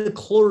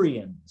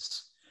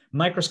midichlorians,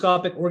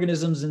 microscopic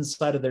organisms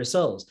inside of their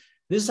cells.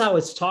 This is how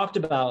it's talked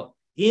about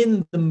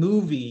in the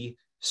movie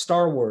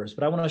Star Wars,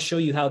 but I want to show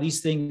you how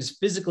these things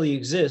physically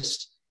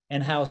exist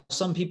and how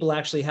some people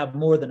actually have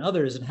more than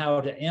others and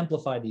how to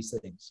amplify these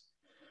things.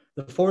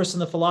 The Force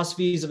and the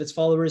philosophies of its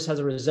followers has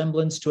a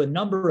resemblance to a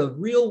number of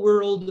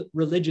real-world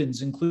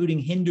religions, including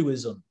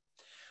Hinduism,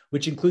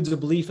 which includes a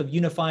belief of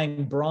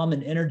unifying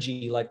Brahman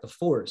energy like the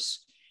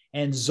Force,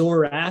 and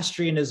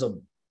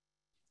Zoroastrianism.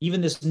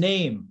 Even this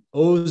name,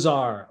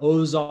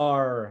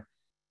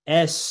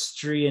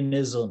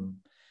 Zoroastrianism.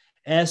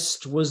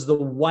 Est was the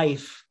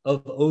wife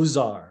of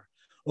Ozar.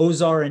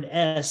 Ozar and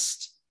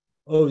Est,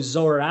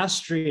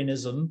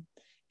 Zoroastrianism,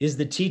 is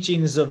the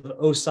teachings of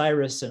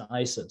Osiris and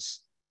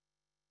Isis.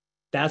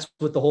 That's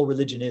what the whole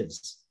religion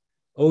is.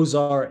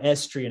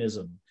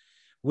 Zoroastrianism,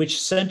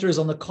 which centers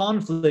on the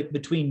conflict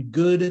between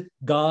good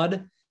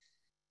God,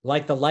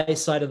 like the light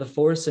side of the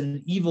Force,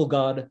 and evil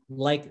God,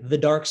 like the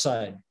dark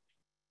side.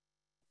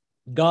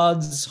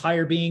 Gods,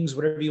 higher beings,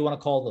 whatever you want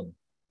to call them.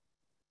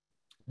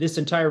 This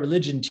entire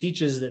religion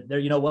teaches that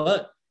you know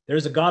what?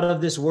 There's a God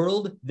of this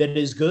world that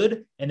is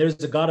good, and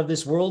there's a God of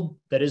this world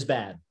that is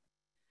bad.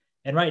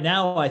 And right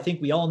now, I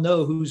think we all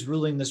know who's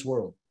ruling this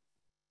world.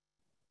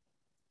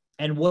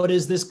 And what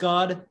does this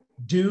God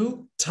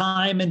do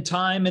time and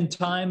time and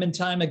time and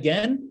time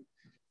again?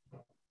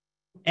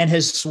 And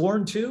has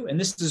sworn to, and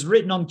this is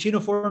written on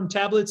cuneiform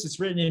tablets, it's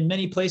written in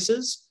many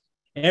places,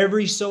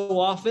 every so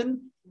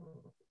often,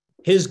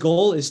 his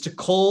goal is to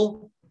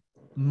cull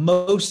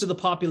most of the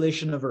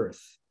population of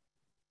Earth,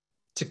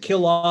 to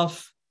kill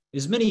off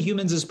as many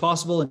humans as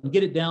possible and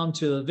get it down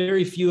to a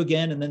very few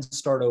again and then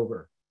start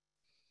over.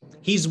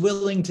 He's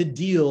willing to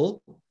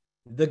deal,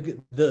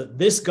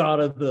 this God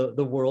of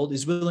the world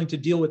is willing to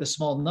deal with a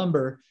small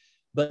number,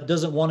 but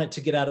doesn't want it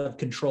to get out of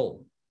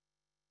control.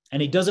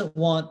 And he doesn't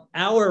want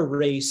our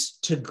race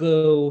to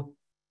go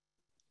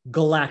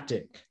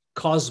galactic,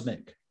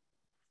 cosmic.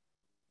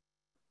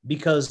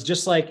 Because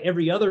just like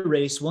every other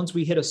race, once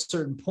we hit a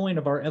certain point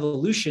of our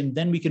evolution,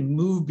 then we can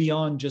move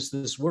beyond just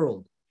this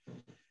world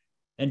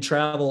and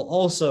travel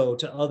also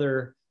to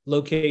other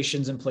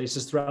locations and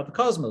places throughout the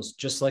cosmos,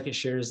 just like it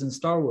shares in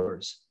Star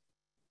Wars.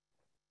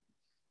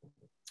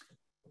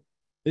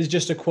 This is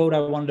just a quote I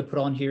wanted to put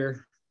on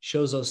here.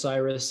 Shows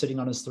Osiris sitting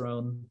on his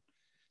throne.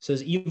 It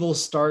says, evil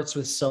starts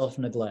with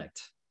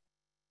self-neglect.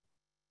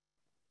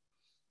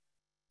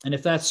 And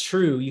if that's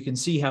true, you can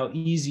see how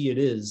easy it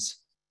is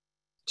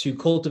to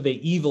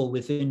cultivate evil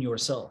within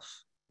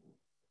yourself.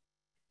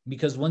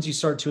 Because once you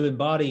start to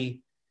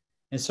embody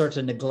and start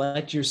to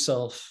neglect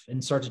yourself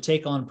and start to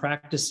take on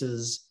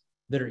practices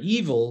that are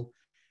evil,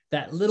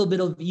 that little bit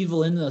of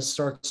evil in us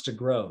starts to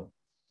grow.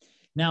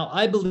 Now,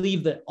 I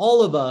believe that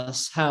all of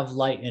us have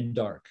light and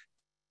dark.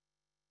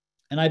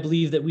 And I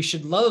believe that we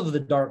should love the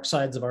dark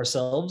sides of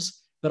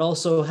ourselves, but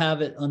also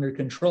have it under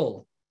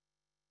control.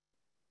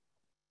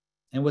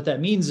 And what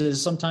that means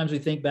is sometimes we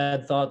think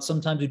bad thoughts,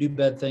 sometimes we do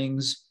bad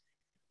things,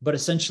 but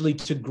essentially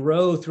to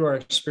grow through our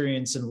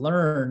experience and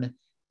learn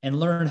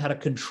how to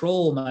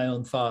control my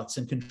own thoughts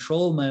and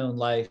control my own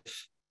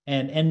life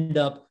and end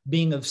up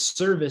being of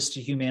service to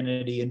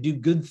humanity and do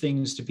good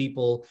things to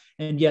people.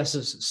 And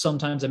yes,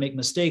 sometimes I make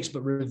mistakes,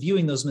 but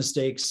reviewing those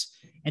mistakes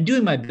and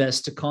doing my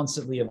best to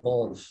constantly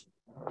evolve.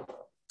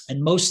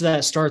 And most of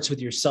that starts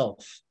with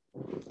yourself,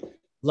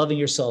 loving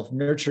yourself,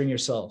 nurturing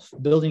yourself,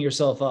 building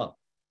yourself up.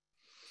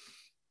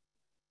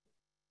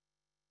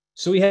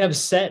 So we have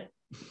Set.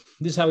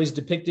 This is how he's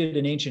depicted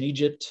in ancient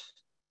Egypt.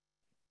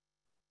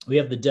 We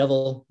have the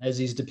devil as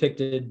he's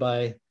depicted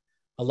by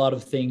a lot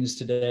of things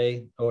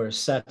today, or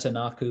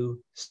Satanaku,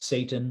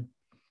 Satan.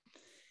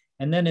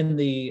 And then in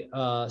the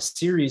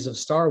series of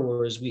Star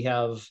Wars, we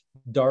have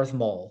Darth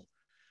Maul,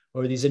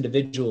 or these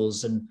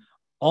individuals, and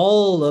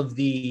all of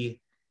the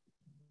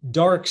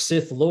dark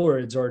Sith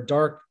lords or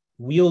dark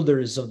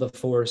wielders of the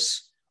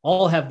Force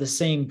all have the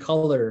same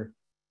color,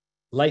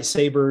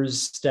 lightsabers,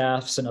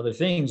 staffs, and other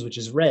things, which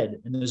is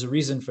red. And there's a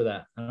reason for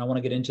that. And I want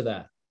to get into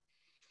that.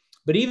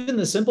 But even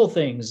the simple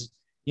things,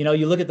 you know,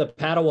 you look at the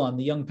Padawan,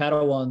 the young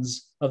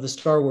Padawans of the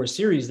Star Wars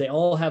series, they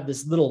all have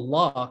this little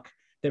lock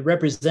that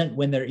represent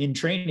when they're in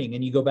training.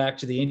 And you go back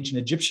to the ancient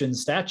Egyptian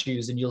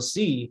statues and you'll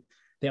see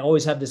they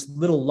always have this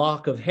little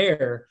lock of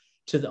hair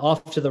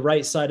off to the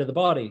right side of the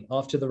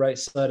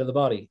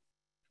body,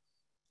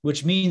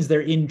 which means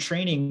they're in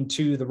training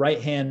to the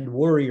right-hand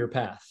warrior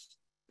path.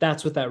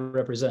 That's what that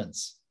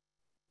represents.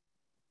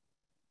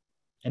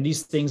 And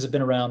these things have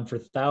been around for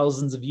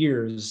thousands of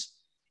years,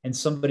 and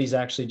somebody's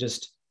actually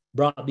just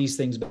brought these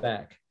things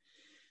back.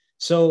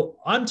 So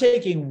I'm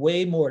taking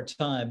way more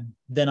time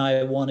than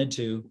I wanted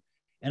to,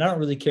 and I don't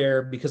really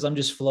care because I'm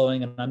just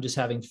flowing and I'm just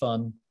having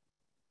fun.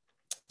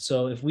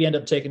 So if we end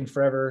up taking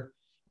forever,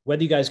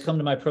 whether you guys come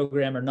to my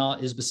program or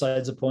not is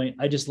besides the point.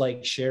 I just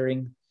like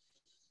sharing.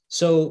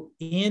 So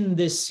in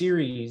this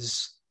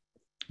series,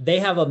 they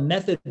have a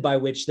method by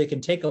which they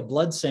can take a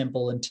blood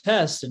sample and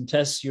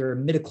test your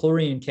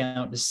midichlorian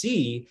count to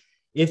see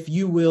if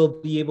you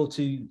will be able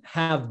to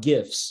have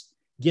gifts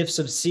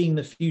of seeing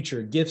the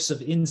future, gifts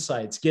of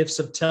insights, gifts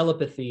of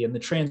telepathy, and the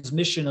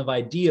transmission of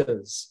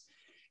ideas.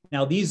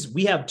 Now,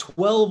 we have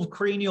 12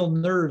 cranial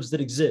nerves that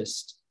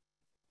exist.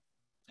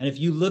 And if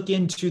you look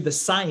into the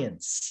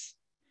science,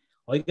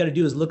 all you got to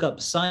do is look up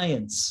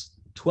science,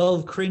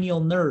 12 cranial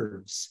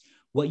nerves.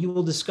 What you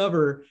will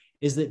discover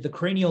is that the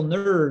cranial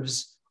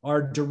nerves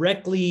are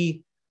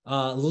directly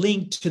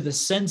linked to the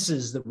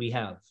senses that we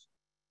have.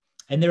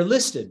 And they're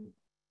listed.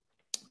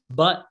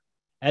 But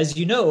as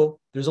you know,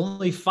 there's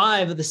only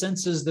 5 of the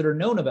senses that are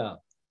known about.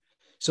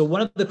 So one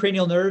of the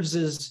cranial nerves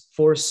is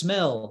for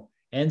smell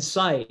and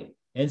sight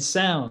and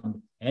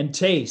sound and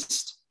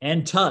taste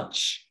and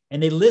touch.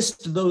 And they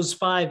list those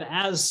 5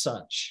 as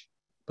such,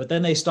 but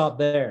then they stop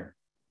there.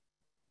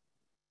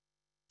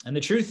 And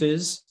the truth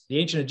is, the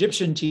ancient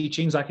Egyptian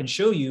teachings, I can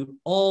show you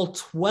all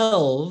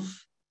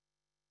 12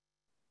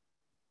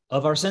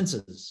 of our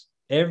senses.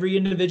 Every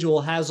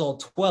individual has all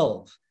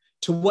 12.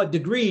 To what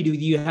degree do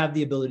you have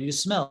the ability to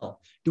smell?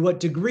 To what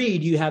degree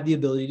do you have the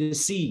ability to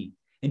see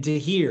and to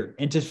hear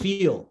and to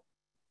feel?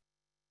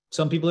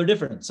 Some people are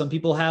different. Some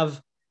people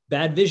have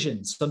bad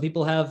vision. Some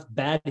people have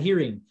bad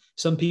hearing.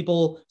 Some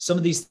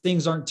of these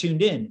things aren't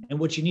tuned in. And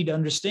what you need to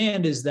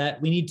understand is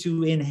that we need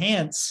to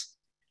enhance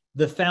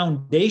the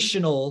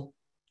foundational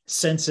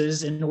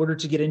senses in order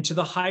to get into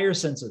the higher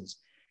senses.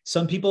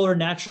 Some people are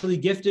naturally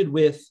gifted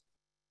with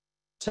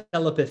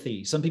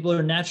telepathy. Some people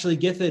are naturally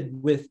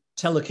gifted with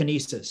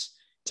telekinesis.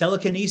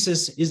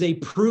 Telekinesis is a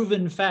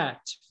proven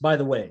fact, by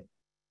the way.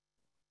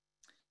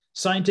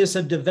 Scientists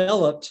have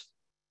developed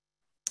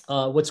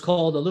what's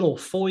called a little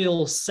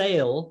foil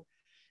sail.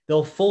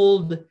 They'll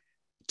fold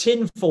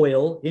tin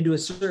foil into a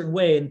certain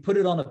way and put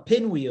it on a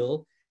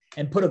pinwheel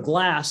and put a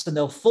glass, and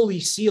they'll fully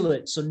seal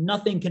it so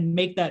nothing can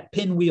make that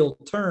pinwheel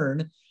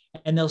turn,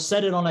 and they'll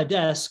set it on a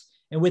desk,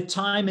 and with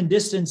time and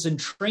distance and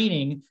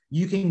training,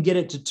 you can get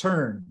it to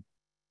turn.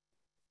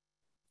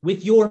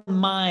 With your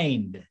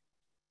mind,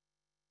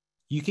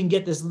 you can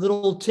get this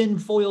little tin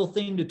foil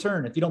thing to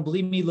turn. If you don't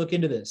believe me, look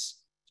into this.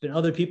 There's been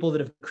other people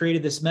that have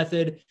created this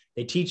method.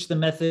 They teach the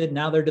method.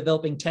 Now they're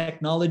developing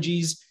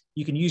technologies.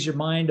 You can use your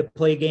mind to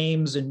play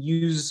games and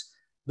use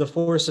the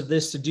force of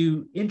this to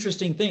do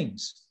interesting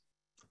things.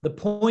 The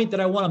point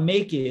that I want to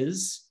make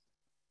is,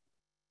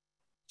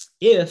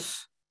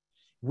 if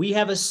we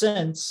have a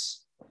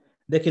sense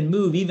that can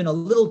move even a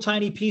little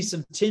tiny piece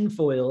of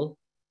tinfoil,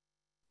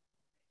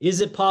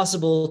 is it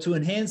possible to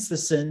enhance the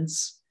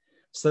sense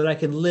so that I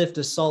can lift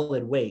a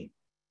solid weight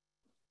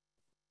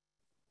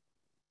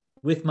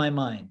with my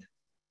mind.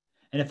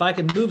 And if I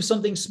can move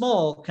something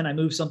small, can I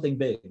move something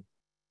big?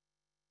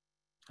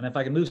 And if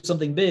I can move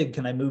something big,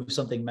 can I move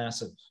something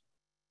massive?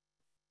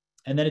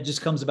 And then it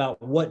just comes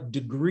about what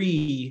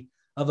degree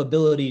of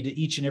ability do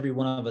each and every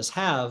one of us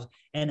have,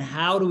 and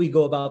how do we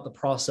go about the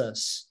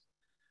process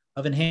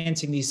of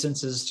enhancing these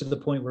senses to the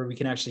point where we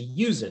can actually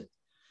use it.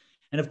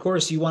 And of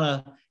course, you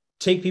want to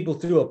take people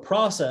through a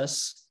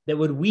process that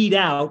would weed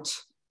out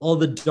all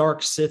the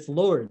dark Sith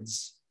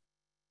lords.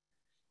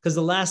 Because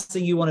the last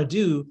thing you want to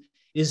do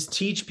is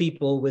teach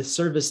people with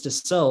service to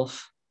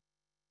self,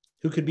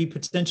 who could be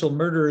potential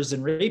murderers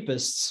and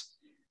rapists,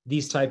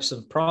 these types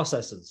of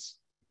processes,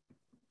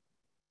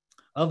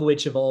 of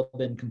which have all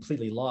been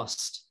completely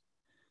lost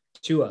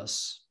to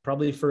us,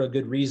 probably for a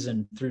good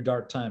reason, through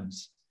dark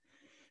times.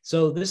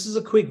 So this is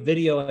a quick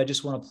video I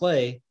just want to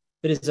play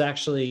that is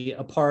actually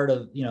a part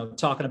of,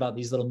 talking about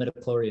these little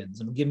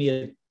midichlorians. And give me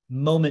a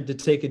moment to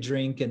take a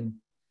drink and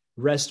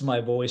rest my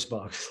voice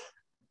box.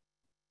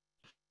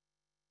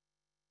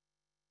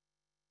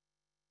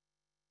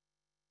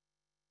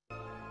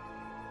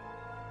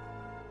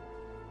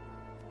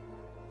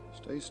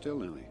 Stay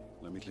still, Ellie.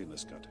 Let me clean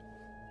this cut.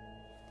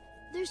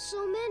 There's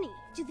so many.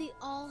 Do they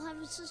all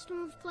have a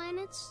system of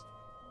planets?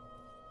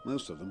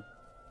 Most of them.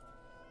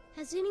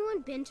 Has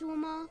anyone been to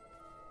them all?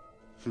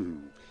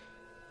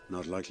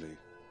 Not likely.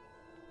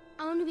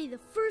 I want to be the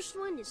first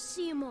one to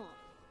see them all.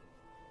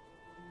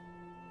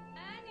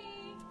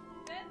 Annie!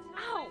 Bedtime!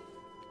 Ow!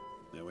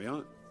 There we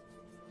are.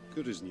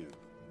 Good as new.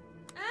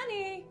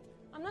 Annie!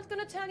 I'm not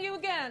gonna tell you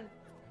again.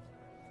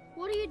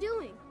 What are you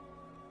doing?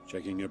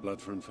 Checking your blood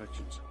for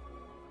infections.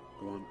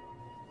 Go on.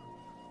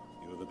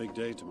 You have a big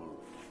day tomorrow.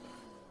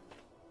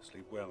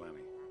 Sleep well,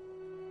 Annie.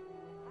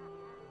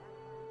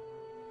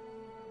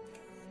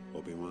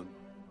 Obi-Wan?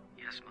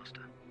 Yes,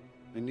 Master.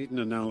 I need an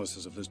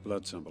analysis of this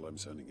blood sample I'm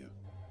sending you.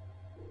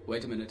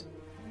 Wait a minute.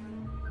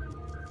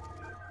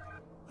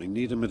 I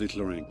need a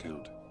midichlorian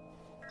count.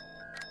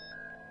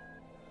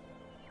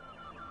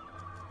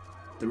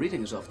 The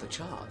reading is off the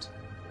chart.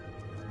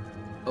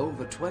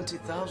 Over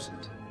 20,000.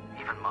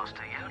 Even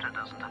Master Yoda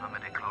doesn't have a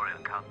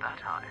midichlorian count that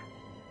high.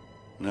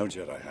 No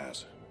Jedi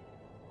has.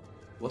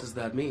 What does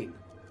that mean?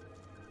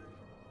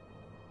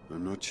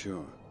 I'm not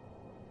sure.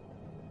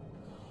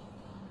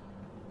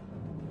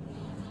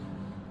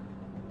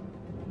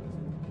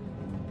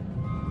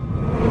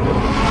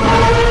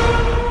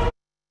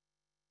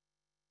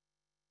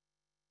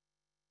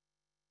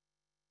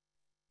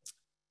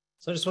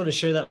 So I just want to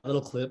share that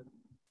little clip.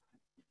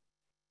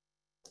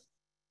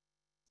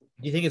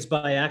 Do you think it's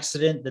by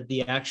accident that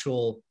the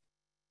actual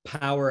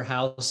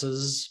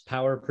powerhouses,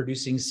 power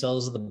producing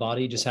cells of the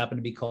body just happen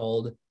to be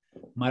called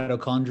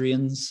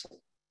mitochondrions?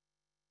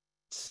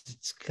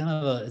 It's kind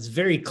of it's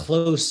very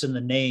close in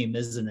the name,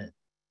 isn't it?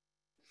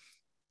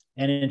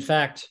 And in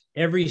fact,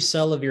 every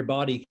cell of your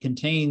body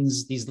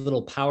contains these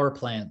little power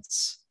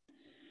plants.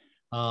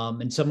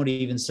 And some would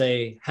even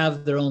say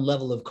have their own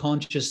level of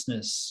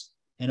consciousness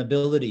and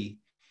ability.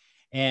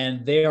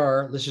 And they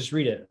are, let's just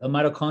read it. A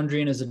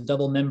mitochondrion is a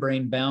double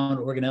membrane bound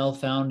organelle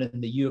found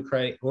in the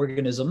eukaryotic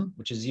organism,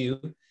 which is you.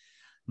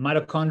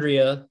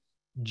 Mitochondria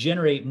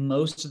generate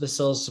most of the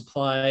cell's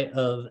supply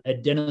of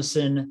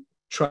adenosine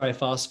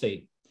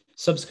triphosphate,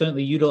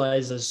 subsequently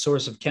utilized as a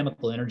source of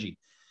chemical energy.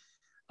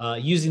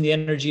 Using the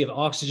energy of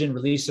oxygen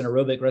released in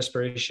aerobic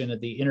respiration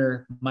at the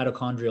inner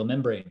mitochondrial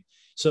membrane.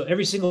 So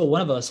every single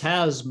one of us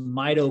has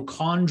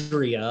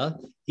mitochondria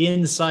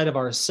inside of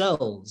our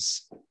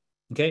cells.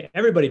 Okay,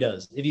 everybody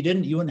does. If you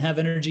didn't, you wouldn't have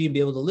energy and be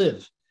able to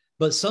live.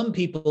 But some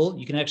people,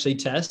 you can actually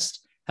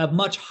test, have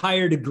much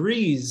higher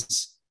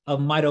degrees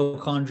of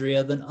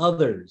mitochondria than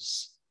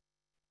others,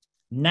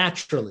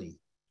 naturally.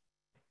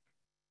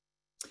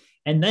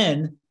 And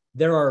then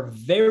there are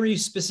very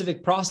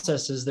specific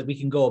processes that we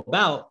can go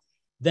about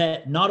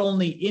that not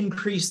only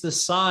increase the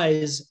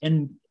size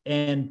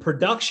and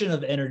production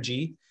of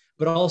energy,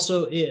 but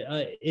also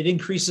it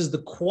increases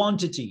the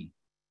quantity.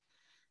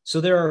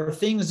 So there are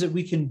things that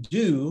we can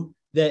do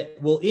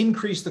that will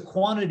increase the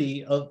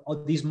quantity of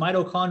these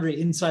mitochondria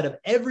inside of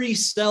every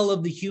cell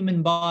of the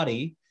human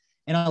body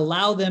and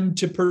allow them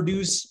to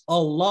produce a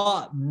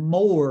lot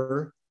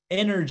more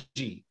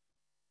energy.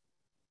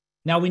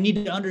 Now, we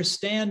need to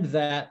understand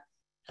that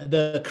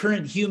the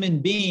current human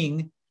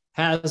being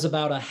has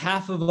about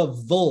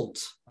 0.5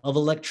 volt of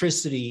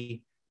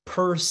electricity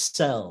per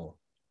cell.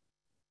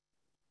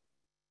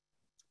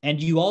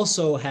 And you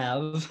also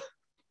have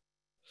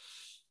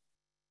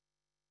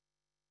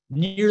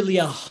nearly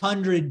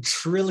 100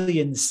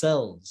 trillion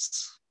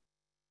cells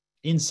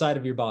inside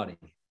of your body,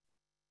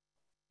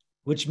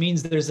 which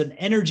means there's an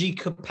energy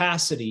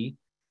capacity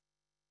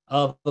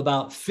of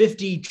about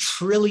 50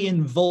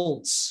 trillion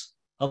volts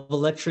of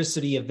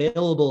electricity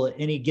available at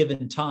any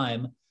given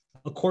time,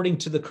 according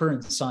to the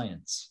current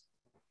science.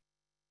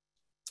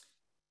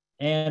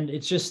 And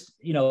it's just,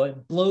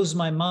 it blows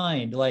my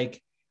mind.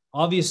 Like,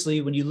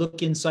 obviously, when you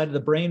look inside of the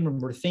brain, when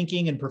we're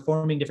thinking and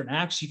performing different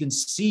acts, you can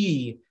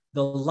see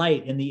the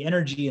light and the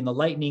energy and the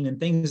lightning and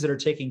things that are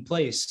taking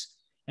place.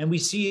 And we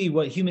see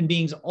what human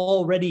beings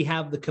already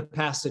have the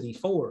capacity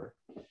for.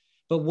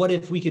 But what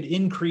if we could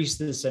increase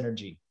this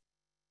energy?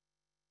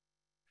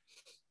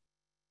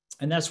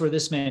 And that's where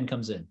this man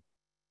comes in.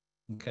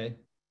 Okay.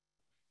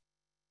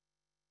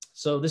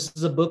 So this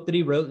is a book that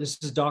he wrote. This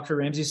is Dr.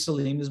 Ramsey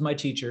Salim, this is my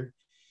teacher.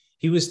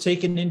 He was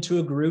taken into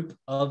a group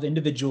of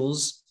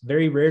individuals,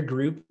 very rare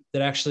group,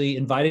 that actually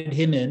invited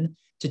him in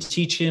to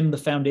teach him the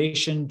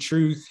foundation,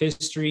 truth,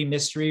 history,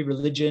 mystery,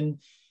 religion,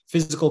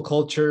 physical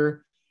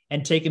culture,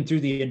 and take him through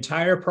the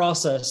entire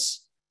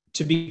process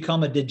to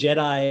become a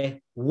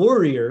Djedi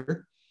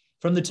warrior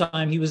from the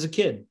time he was a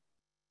kid.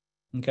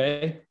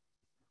 Okay.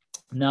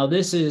 Now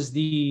this is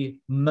the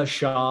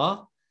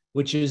Masha,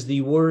 which is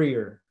the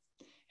warrior.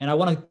 And I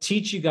want to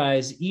teach you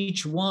guys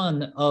each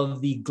one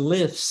of the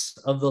glyphs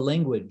of the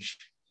language,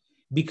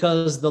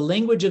 because the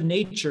language of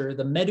nature,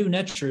 the Medu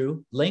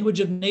Netru,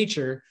 language of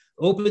nature,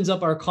 opens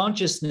up our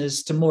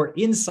consciousness to more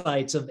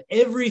insights of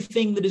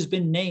everything that has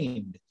been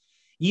named.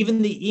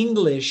 Even the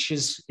English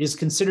is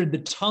considered the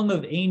tongue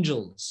of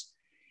angels.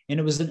 And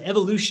it was an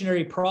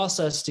evolutionary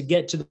process to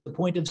get to the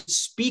point of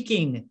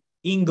speaking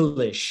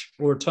English,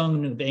 or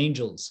tongue of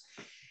angels.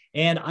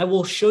 And I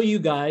will show you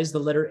guys the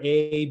letter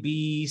A,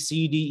 B,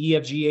 C, D, E,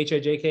 F, G, H, I,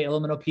 J, K, L,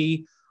 M, N, O,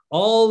 P.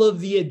 All of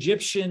the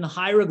Egyptian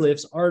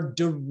hieroglyphs are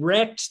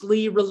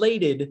directly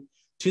related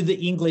to the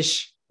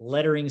English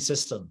lettering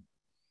system.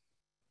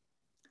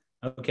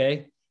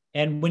 Okay.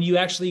 And when you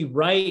actually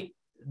write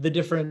the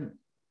different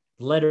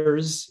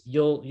letters,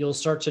 you'll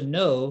start to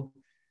know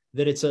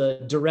that it's a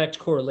direct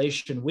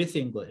correlation with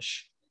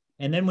English.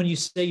 And then when you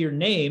say your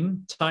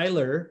name,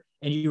 Tyler,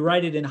 and you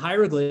write it in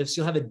hieroglyphs,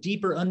 you'll have a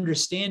deeper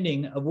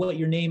understanding of what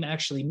your name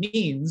actually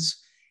means.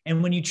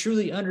 And when you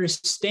truly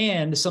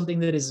understand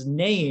something that is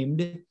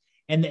named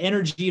and the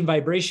energy and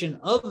vibration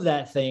of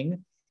that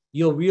thing,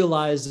 you'll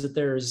realize that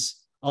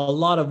there's a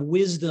lot of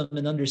wisdom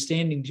and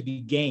understanding to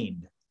be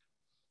gained.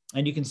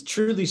 And you can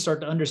truly start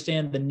to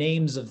understand the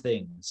names of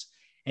things.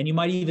 And you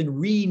might even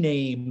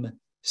rename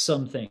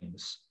some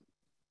things.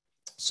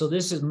 So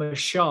this is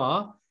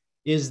Masha,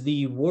 is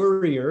the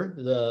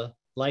warrior,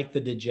 like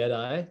the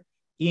Djedi,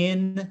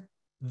 in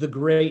the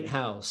great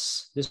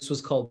house. This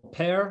was called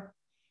Per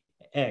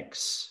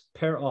X,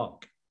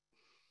 Per-ok.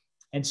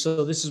 And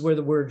so this is where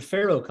the word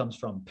Pharaoh comes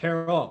from,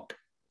 Per-ok,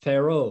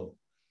 Pharaoh.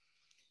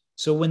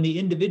 So when the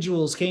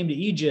individuals came to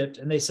Egypt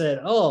and they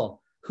said, oh,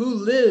 who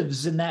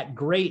lives in that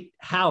great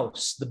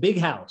house, the big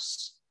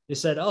house? They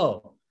said,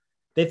 oh,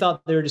 they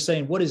thought they were just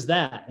saying, what is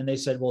that? And they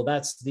said, well,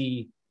 that's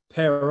the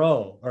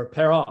Pharaoh or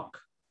Per-ok.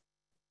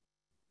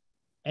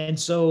 And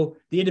so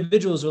the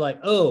individuals were like,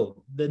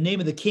 oh, the name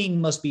of the king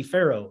must be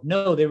Pharaoh.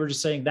 No, they were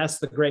just saying that's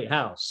the great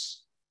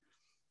house.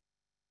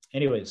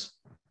 Anyways,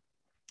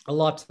 a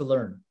lot to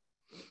learn.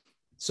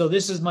 So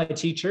this is my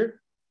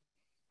teacher.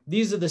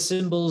 These are the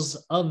symbols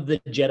of the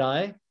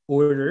Jedi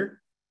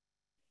order.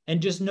 And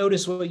just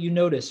notice what you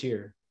notice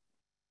here.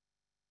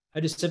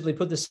 I just simply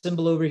put the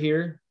symbol over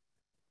here,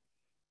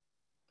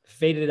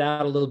 faded it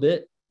out a little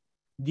bit.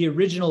 The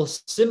original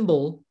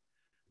symbol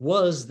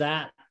was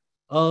that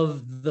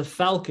of the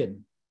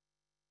falcon.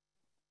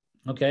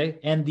 Okay.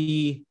 And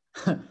the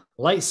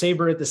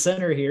lightsaber at the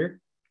center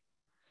here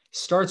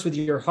starts with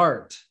your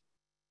heart.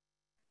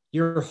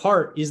 Your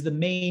heart is the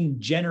main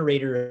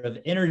generator of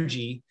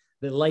energy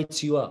that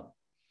lights you up.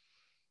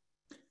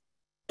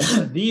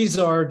 These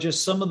are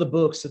just some of the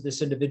books that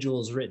this individual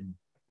has written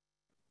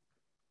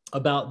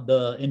about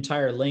the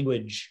entire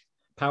language,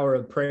 power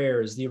of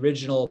prayers, the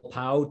original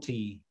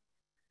Pauti,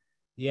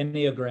 the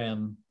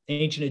Enneagram,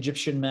 ancient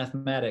Egyptian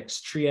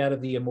mathematics, Triad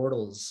of the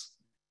Immortals,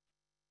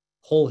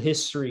 whole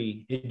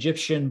history,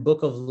 Egyptian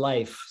Book of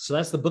Life. So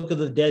that's the Book of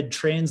the Dead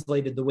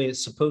translated the way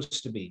it's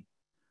supposed to be.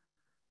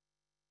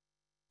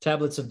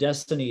 Tablets of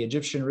Destiny,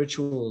 Egyptian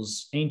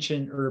rituals,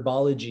 ancient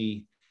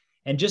herbology.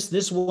 And just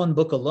this one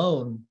book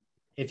alone,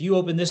 if you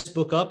open this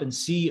book up and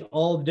see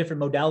all the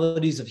different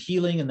modalities of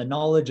healing and the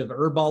knowledge of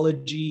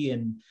herbology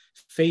and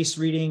face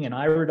reading and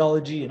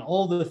iridology and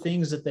all the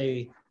things that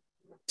they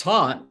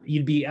taught,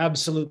 you'd be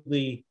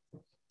absolutely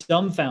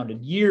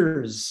dumbfounded.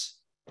 Years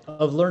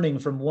of learning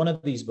from one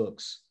of these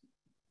books.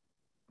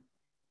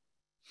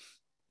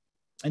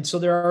 And so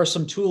there are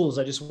some tools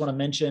I just want to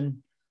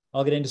mention.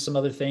 I'll get into some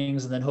other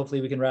things and then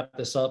hopefully we can wrap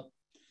this up.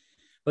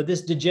 But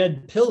this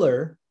Djed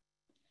pillar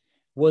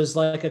was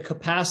like a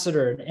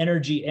capacitor, an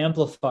energy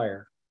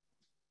amplifier.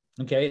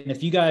 Okay. And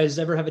if you guys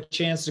ever have a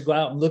chance to go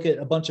out and look at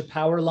a bunch of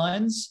power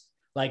lines,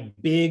 like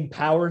big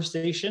power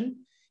station,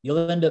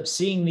 you'll end up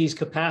seeing these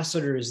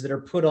capacitors that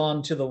are put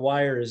onto the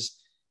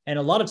wires. And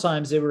a lot of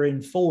times they were in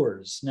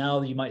 4s.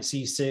 Now you might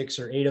see 6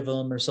 or 8 of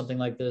them or something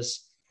like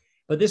this.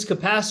 But this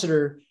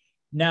capacitor,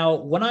 now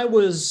when I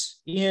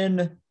was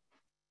in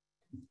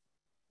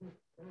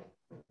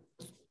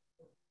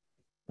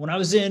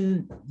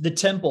the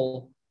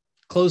temple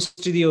close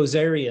to the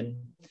Osirian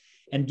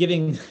and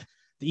giving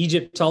the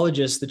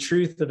Egyptologists the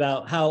truth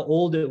about how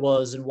old it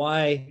was and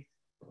why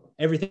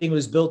everything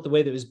was built the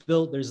way that it was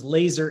built, there's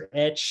laser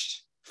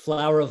etched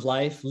flower of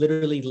life,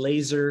 literally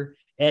laser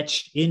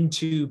etched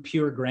into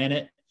pure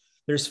granite.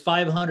 There's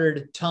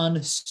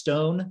 500-ton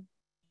stone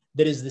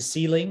that is the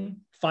ceiling,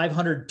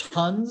 500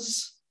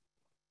 tons,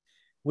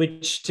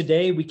 which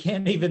today we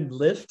can't even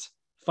lift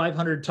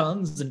 500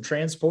 tons and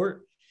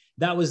transport.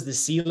 That was the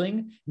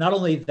ceiling. Not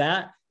only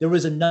that, there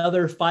was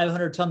another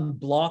 500-ton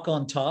block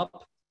on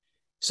top.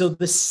 So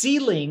the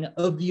ceiling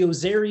of the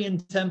Osirian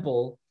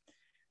temple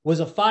was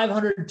a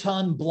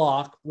 500-ton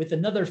block with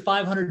another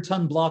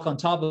 500-ton block on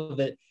top of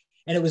it.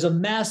 And it was a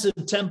massive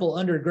temple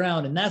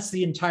underground, and that's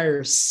the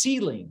entire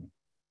ceiling.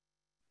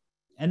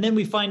 And then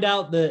we find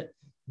out that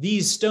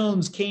these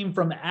stones came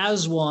from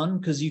Aswan,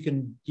 because you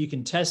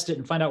can test it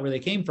and find out where they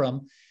came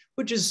from,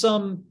 which is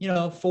some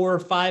 400 or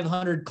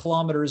 500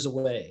 kilometers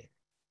away.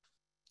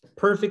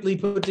 Perfectly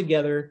put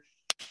together.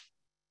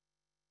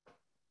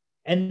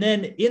 And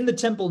then in the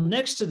temple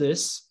next to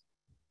this,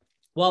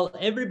 while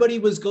everybody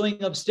was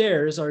going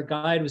upstairs, our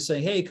guide was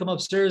saying, hey, come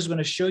upstairs. I'm going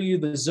to show you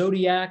the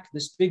zodiac,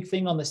 this big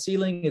thing on the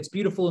ceiling. It's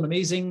beautiful and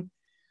amazing.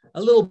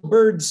 A little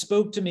bird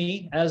spoke to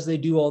me, as they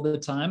do all the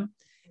time.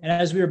 And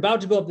as we were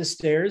about to go up the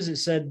stairs, it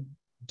said,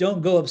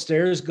 don't go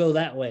upstairs, go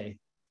that way.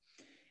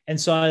 And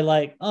so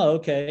I oh,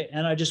 okay.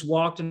 And I just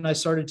walked and I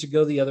started to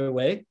go the other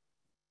way.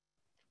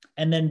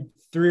 And then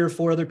 3 or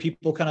 4 other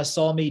people kind of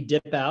saw me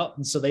dip out.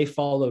 And so they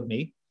followed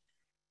me.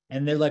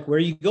 And they're like, where are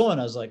you going?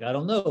 I was like, I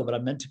don't know, but I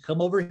meant to come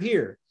over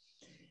here.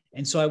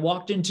 And so I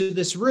walked into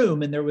this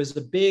room, and there was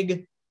a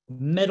big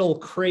metal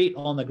crate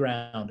on the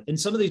ground. And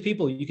some of these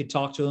people, you could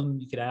talk to them,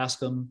 you could ask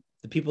them.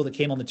 The people that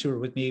came on the tour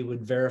with me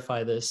would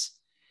verify this.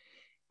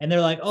 And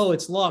they're like, oh,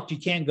 it's locked, you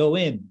can't go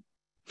in.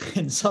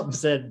 And something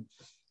said,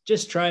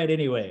 just try it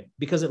anyway,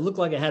 because it looked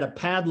like it had a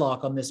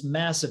padlock on this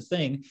massive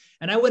thing.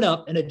 And I went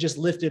up, and it just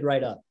lifted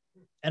right up.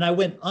 And I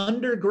went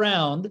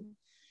underground.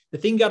 The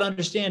thing you got to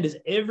understand is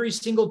every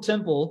single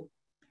temple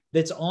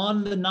that's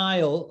on the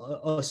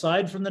Nile,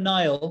 aside from the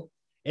Nile,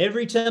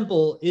 every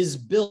temple is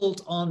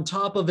built on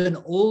top of an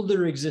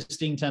older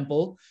existing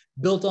temple,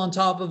 built on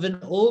top of an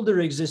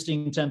older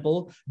existing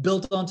temple,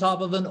 built on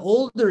top of an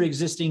older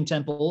existing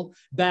temple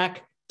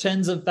back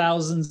tens of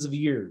thousands of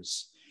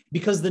years.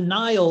 Because the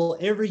Nile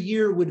every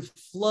year would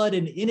flood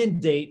and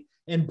inundate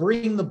and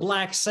bring the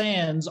black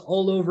sands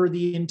all over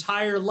the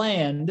entire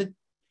land,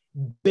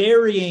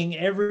 burying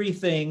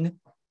everything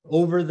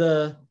over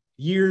the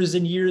years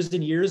and years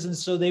and years. And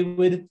so they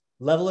would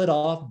level it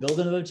off, build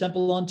another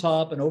temple on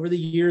top. And over the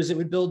years, it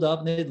would build up,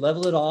 and they'd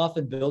level it off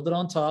and build it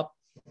on top.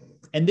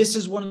 And this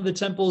is one of the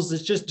temples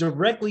that's just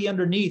directly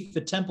underneath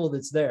the temple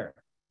that's there.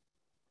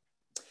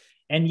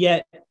 And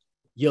yet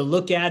you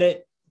look at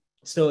it.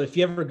 So if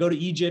you ever go to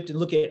Egypt and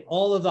look at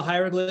all of the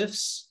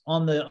hieroglyphs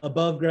on the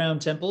above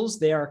ground temples,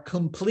 they are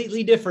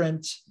completely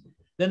different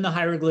than the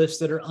hieroglyphs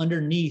that are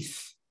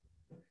underneath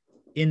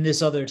in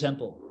this other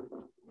temple.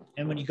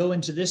 And when you go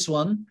into this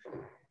one,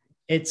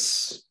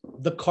 it's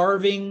the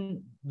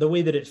carving, the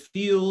way that it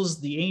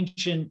feels, the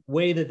ancient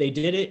way that they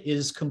did it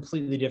is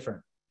completely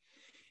different.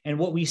 And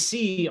what we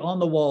see on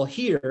the wall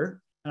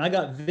here, and I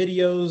got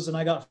videos and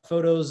I got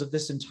photos of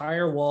this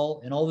entire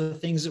wall and all the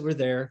things that were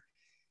there,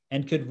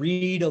 and could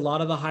read a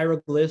lot of the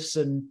hieroglyphs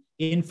and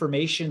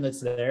information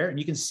that's there. And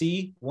you can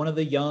see one of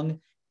the young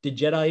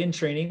Djedi in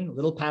training,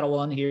 little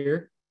Padawan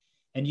here,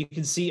 and you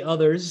can see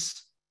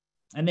others,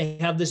 and they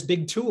have this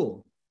big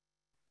tool.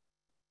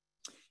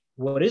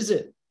 What is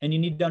it? And you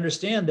need to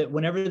understand that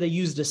whenever they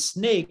used a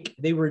snake,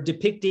 they were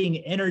depicting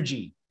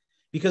energy,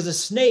 because a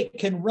snake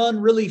can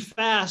run really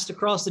fast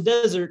across the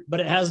desert,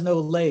 but it has no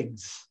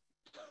legs.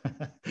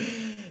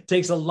 It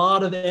takes a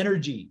lot of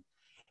energy.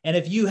 And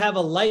if you have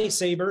a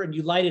lightsaber and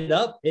you light it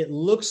up, it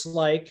looks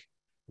like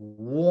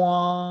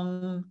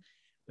wong.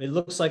 It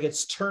looks like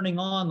it's turning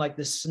on like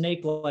this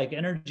snake-like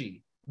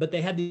energy. But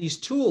they had these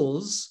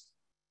tools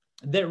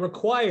that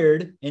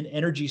required an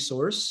energy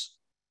source,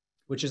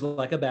 which is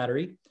like a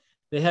battery.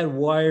 They had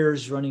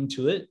wires running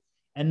to it.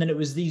 And then it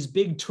was these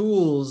big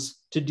tools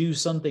to do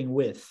something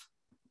with,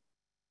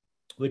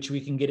 which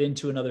we can get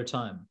into another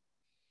time.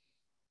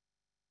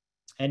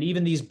 And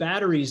even these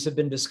batteries have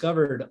been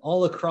discovered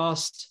all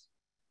across.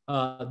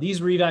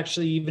 These were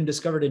actually even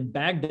discovered in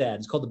Baghdad.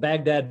 It's called the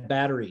Baghdad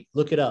battery.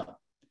 Look it up.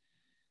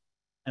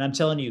 And I'm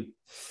telling you,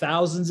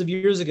 thousands of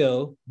years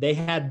ago, they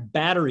had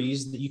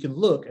batteries that you can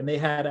look, and they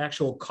had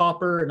actual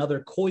copper and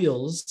other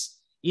coils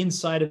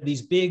inside of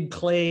these big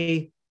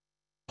clay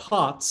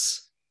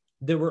pots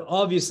that were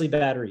obviously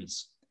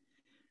batteries.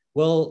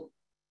 Well,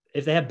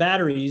 if they had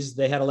batteries,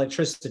 they had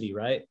electricity,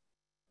 right?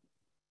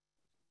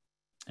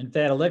 And if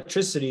they had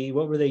electricity,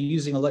 what were they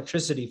using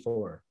electricity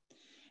for?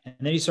 And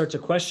then you start to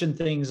question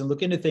things and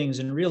look into things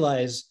and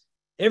realize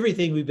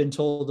everything we've been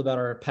told about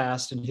our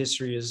past and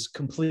history is a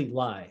complete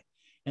lie.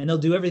 And they'll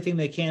do everything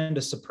they can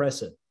to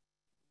suppress it.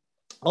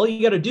 All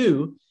you got to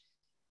do,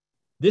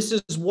 this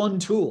is one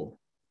tool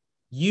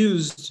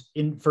used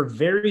for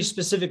very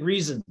specific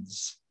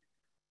reasons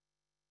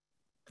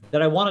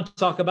that I want to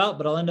talk about,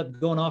 but I'll end up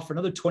going off for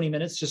another 20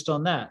 minutes just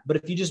on that. But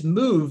if you just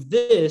move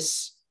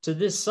this to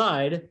this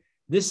side,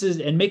 this is,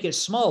 and make it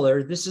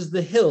smaller, this is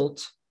the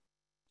hilt.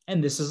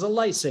 And this is a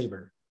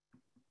lightsaber.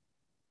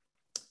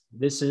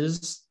 This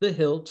is the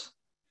hilt.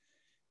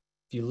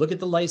 If you look at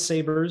the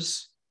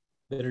lightsabers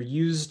that are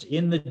used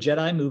in the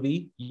Jedi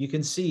movie, you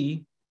can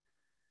see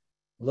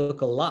look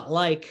a lot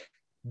like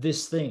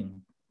this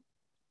thing.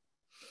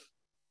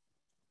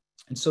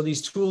 And so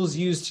these tools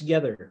used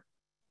together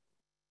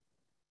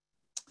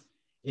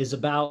is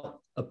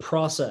about a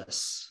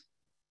process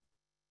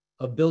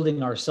of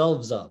building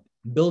ourselves up,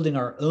 building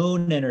our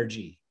own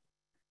energy.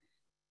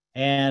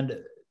 And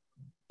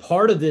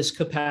part of this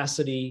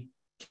capacity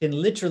can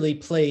literally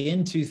play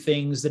into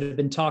things that have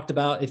been talked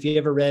about. If you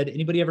ever read,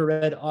 anybody ever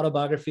read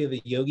Autobiography of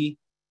a Yogi?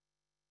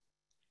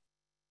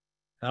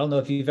 I don't know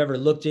if you've ever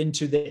looked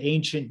into the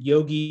ancient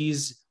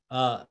yogis.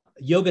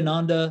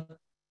 Yogananda,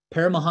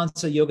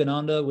 Paramahansa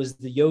Yogananda was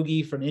the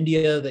yogi from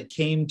India that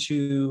came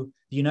to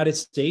the United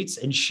States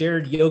and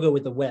shared yoga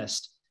with the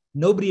West.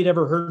 Nobody had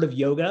ever heard of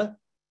yoga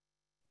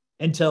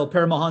until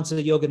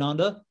Paramahansa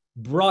Yogananda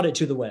brought it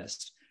to the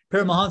West.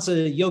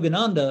 Paramahansa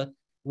Yogananda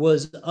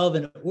was of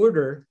an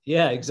order.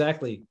 Yeah,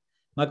 exactly.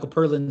 Michael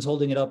Perlin's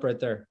holding it up right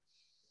there.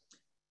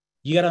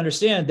 You got to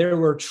understand, there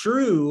were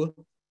true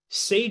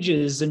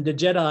sages and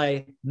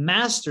Djedi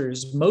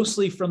masters,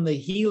 mostly from the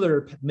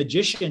healer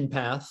magician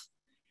path,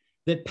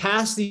 that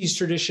passed these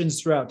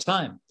traditions throughout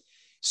time.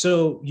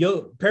 So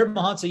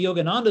Paramahansa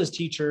Yogananda's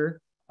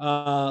teacher,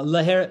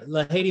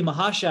 Lahiri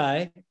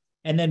Mahashai,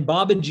 and then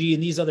Babaji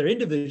and these other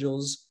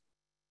individuals,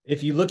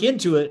 if you look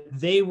into it,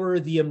 they were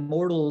the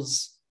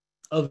immortals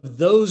of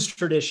those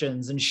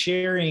traditions and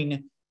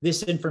sharing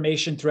this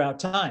information throughout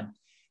time.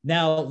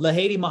 Now,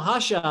 Lahiri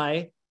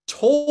Mahashai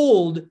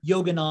told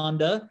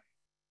Yogananda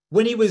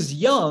when he was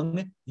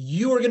young,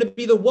 you are going to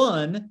be the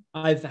one.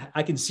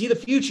 I can see the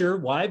future.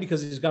 Why?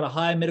 Because he's got a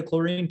high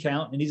midichlorian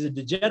count and he's a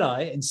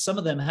Jedi, and some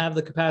of them have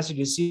the capacity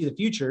to see the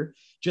future.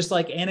 Just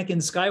like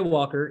Anakin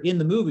Skywalker in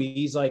the movie,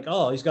 he's like,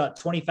 oh, he's got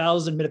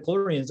 20,000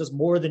 midichlorians. That's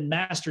more than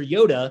Master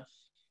Yoda.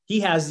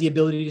 He has the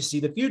ability to see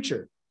the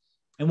future.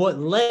 And what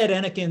led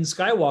Anakin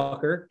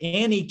Skywalker,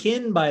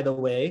 Anakin, by the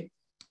way,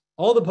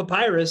 all the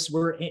papyrus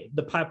were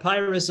the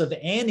papyrus of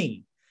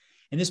Ani.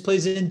 And this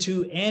plays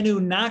into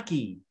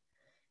Anunnaki.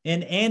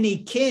 And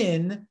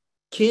Anakin,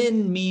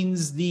 kin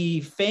means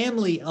the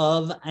family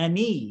of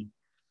Ani,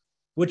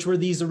 which were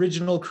these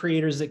original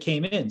creators that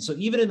came in. So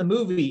even in the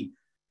movie,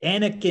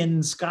 Anakin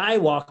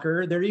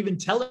Skywalker, they're even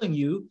telling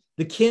you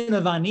the kin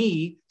of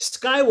Ani,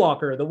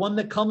 Skywalker, the one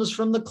that comes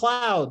from the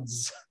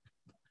clouds.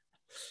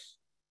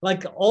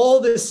 Like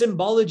all this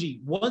symbology.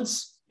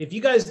 Once, if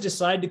you guys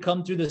decide to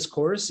come through this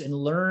course and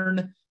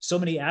learn so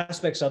many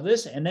aspects of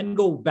this and then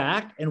go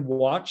back and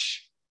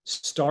watch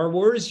Star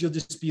Wars, you'll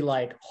just be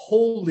like,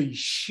 holy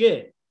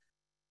shit,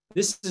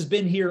 this has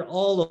been here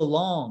all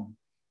along.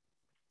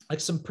 Like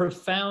some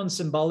profound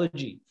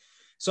symbology.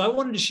 So I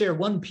wanted to share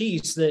one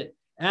piece that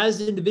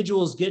as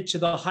individuals get to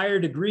the higher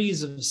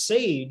degrees of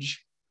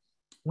sage,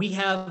 we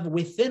have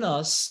within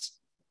us,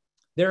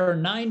 there are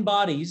 9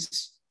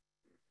 bodies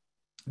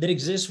that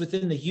exist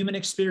within the human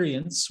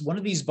experience. One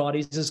of these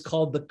bodies is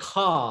called the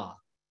Ka.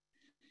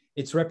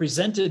 It's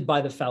represented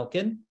by the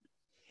falcon.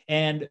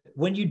 And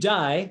when you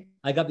die,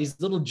 I got these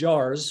little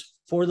jars,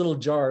 4 little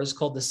jars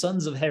called the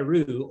Sons of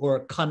Heru,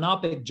 or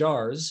canopic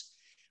jars.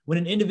 When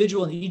an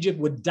individual in Egypt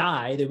would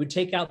die, they would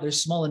take out their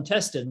small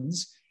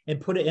intestines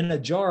and put it in a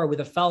jar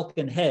with a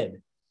falcon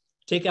head.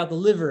 Take out the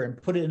liver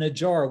and put it in a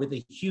jar with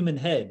a human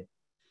head.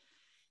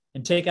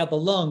 And take out the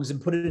lungs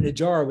and put it in a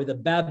jar with a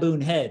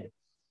baboon head.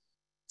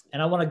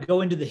 And I want to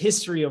go into the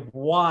history of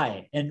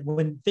why. And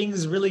when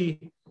things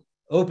really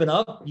open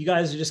up, you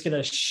guys are just going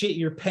to shit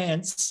your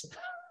pants.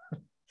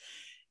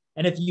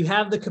 And if you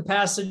have the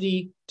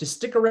capacity to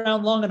stick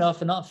around long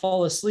enough and not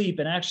fall asleep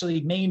and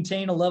actually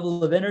maintain a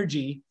level of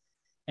energy,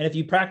 and if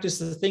you practice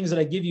the things that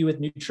I give you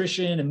with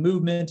nutrition and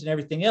movement and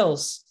everything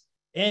else,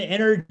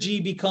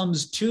 energy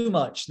becomes too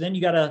much. Then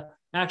you got to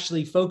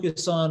actually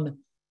focus on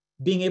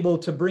being able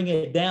to bring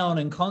it down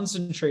and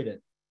concentrate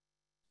it.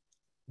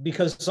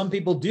 Because some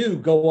people do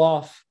go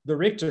off the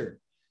Richter.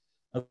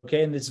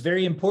 Okay. And it's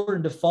very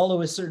important to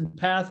follow a certain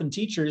path and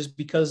teachers,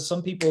 because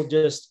some people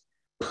just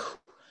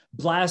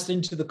blast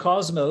into the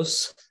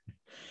cosmos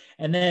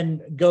and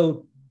then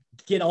go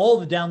get all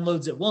the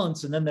downloads at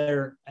once. And then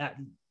they're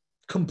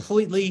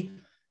completely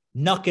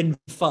knuckin'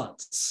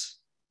 futz.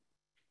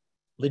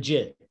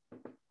 Legit.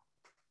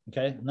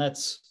 Okay. And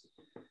that's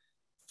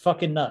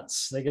fucking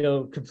nuts. They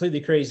go completely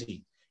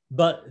crazy.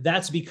 But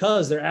that's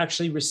because they're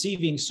actually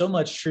receiving so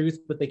much truth,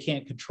 but they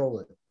can't control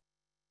it.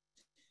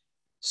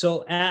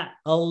 So at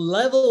a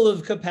level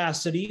of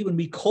capacity, when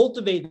we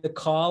cultivate the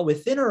Ka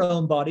within our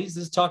own bodies,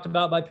 this is talked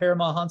about by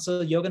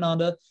Paramahansa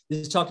Yogananda, this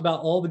is talked about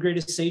all the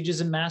greatest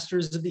sages and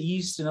masters of the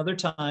East and other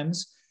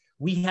times,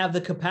 we have the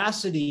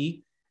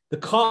capacity, the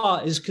Ka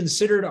is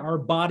considered our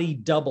body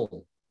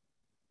double.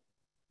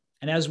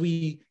 And as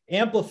we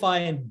amplify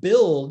and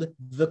build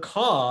the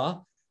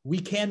Ka, we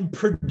can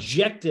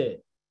project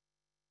it.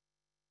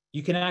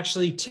 You can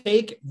actually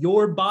take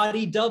your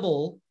body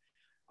double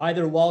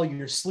either while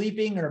you're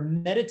sleeping or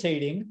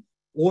meditating,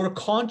 or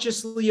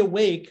consciously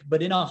awake,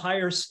 but in a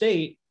higher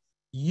state,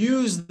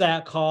 use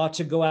that Ka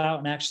to go out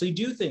and actually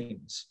do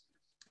things.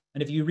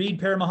 And if you read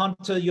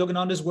Paramahansa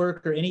Yogananda's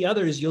work or any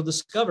others, you'll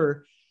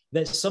discover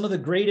that some of the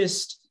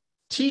greatest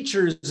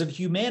teachers of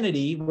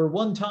humanity were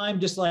one time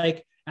just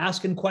like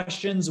asking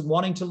questions,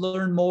 wanting to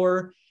learn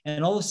more.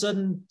 And all of a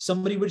sudden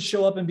somebody would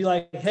show up and be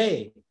like,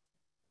 hey,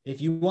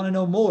 if you want to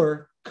know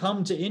more,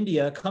 come to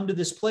India, come to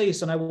this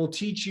place, and I will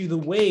teach you the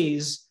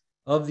ways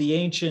of the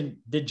ancient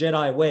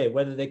Djedi way,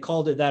 whether they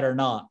called it that or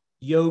not.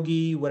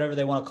 Yogi, whatever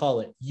they want to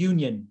call it.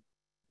 Union.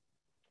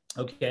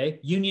 Okay.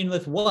 Union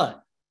with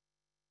what?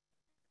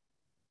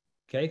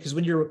 Okay. Because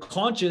when you're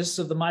conscious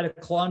of the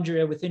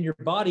mitochondria within your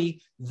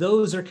body,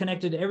 those are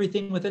connected to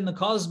everything within the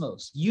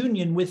cosmos.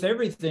 Union with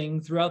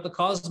everything throughout the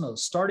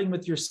cosmos, starting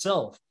with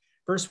yourself.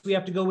 First, we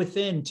have to go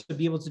within to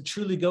be able to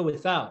truly go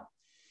without.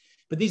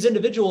 But these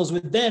individuals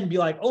would then be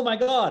like, oh my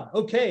God,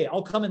 okay,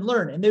 I'll come and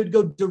learn. And they would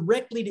go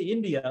directly to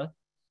India.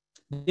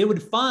 They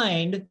would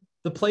find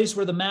the place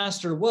where the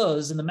master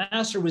was, and the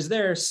master was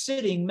there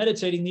sitting,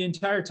 meditating the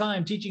entire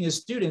time, teaching his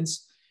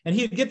students. And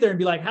he'd get there and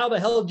be like, how the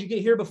hell did you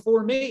get here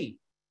before me?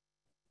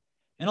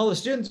 And all the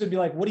students would be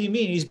like, what do you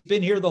mean? He's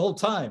been here the whole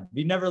time.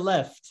 He never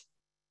left.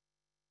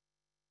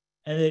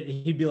 And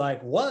he'd be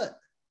like, what?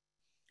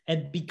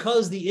 And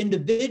because the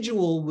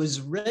individual was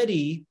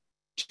ready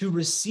to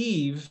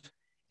receive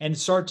and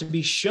start to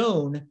be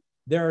shown,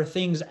 there are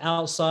things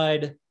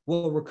outside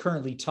what we're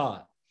currently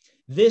taught.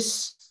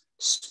 This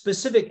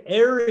specific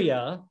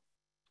area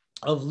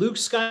of Luke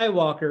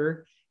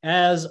Skywalker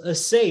as a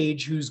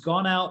sage who's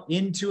gone out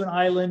into an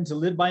island to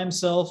live by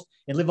himself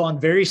and live on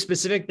very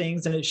specific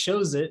things, and it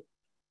shows it,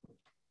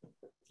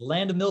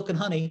 land of milk and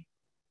honey,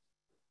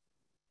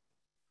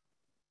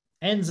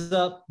 ends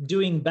up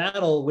doing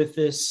battle with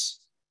this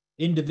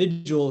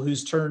individual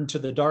who's turned to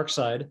the dark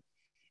side.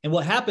 And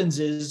what happens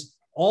is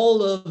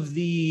all of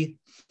the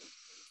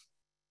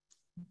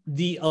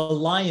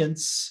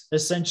alliance,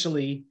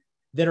 essentially,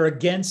 that are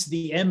against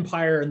the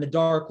Empire and the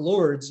Dark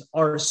Lords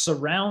are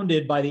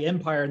surrounded by the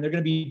Empire, and they're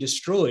going to be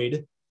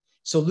destroyed.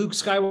 So Luke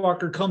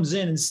Skywalker comes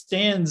in and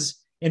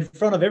stands in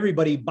front of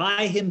everybody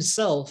by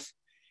himself,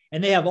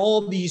 and they have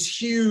all these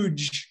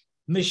huge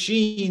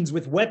machines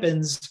with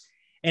weapons,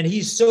 and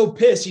he's so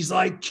pissed. He's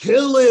like,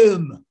 kill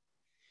him.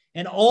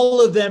 And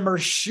all of them are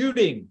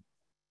shooting.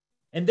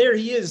 And there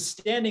he is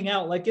standing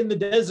out like in the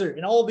desert,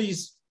 and all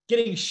these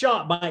getting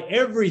shot by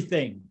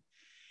everything.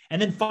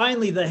 And then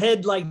finally the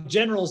head like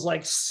general's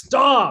like,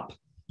 stop,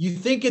 you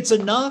think it's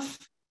enough?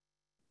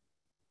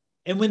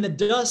 And when the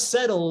dust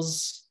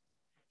settles,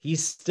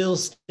 he's still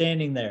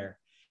standing there.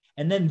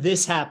 And then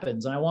this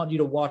happens, and I want you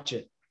to watch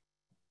it.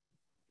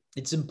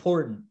 It's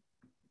important.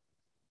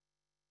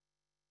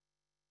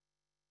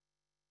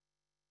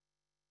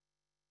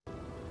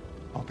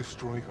 I'll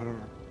destroy her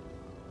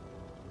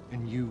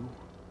and you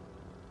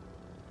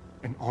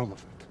and all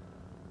of it.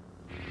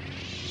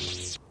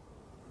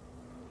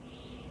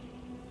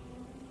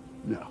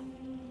 No.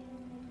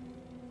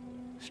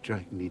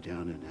 Strike me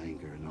down in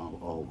anger and I'll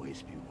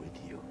always be with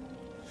you.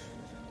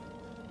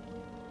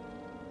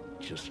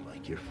 Just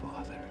like your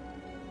father.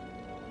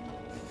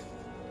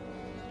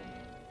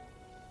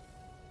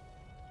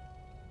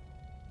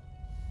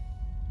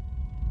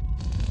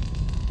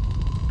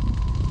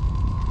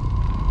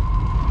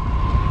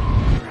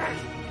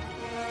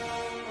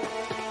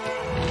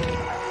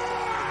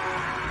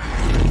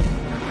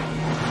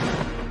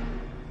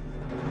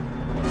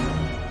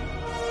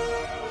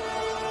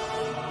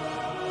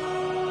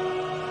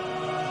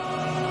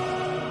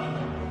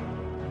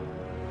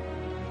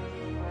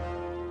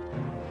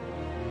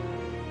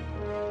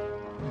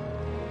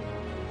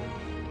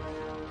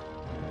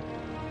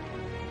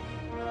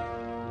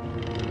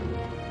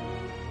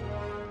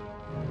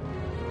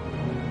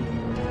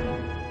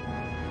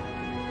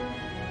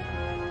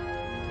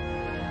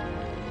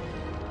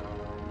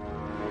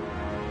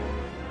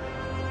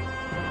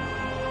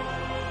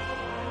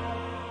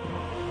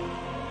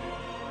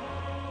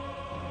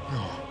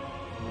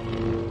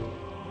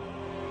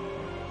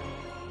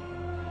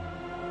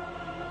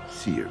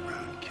 See you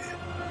around, kid.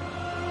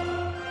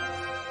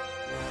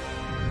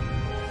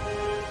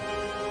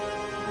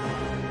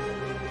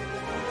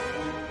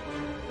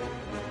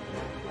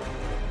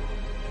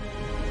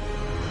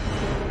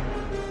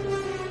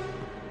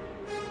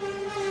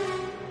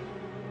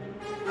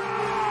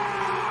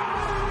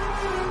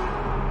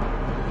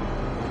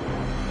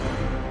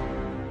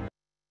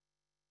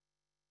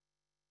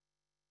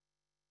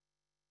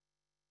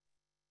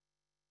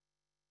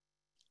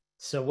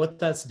 So what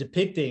that's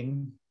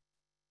depicting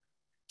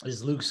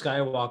is Luke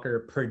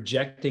Skywalker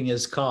projecting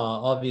his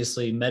Ka,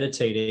 obviously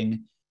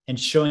meditating and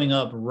showing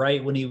up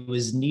right when he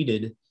was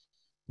needed,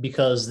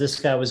 because this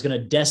guy was going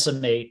to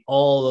decimate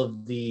all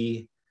of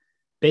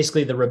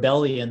basically the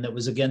rebellion that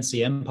was against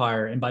the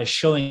Empire. And by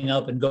showing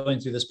up and going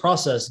through this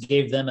process,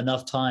 gave them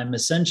enough time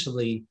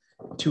essentially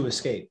to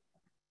escape.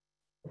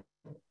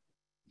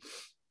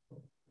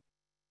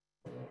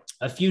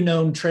 A few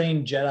known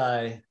trained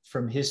Jedi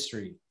from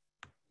history.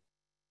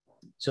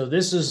 So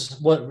this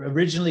is what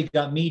originally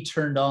got me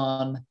turned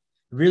on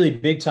really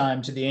big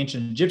time to the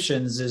ancient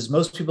Egyptians. Is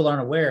most people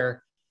aren't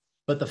aware,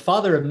 but the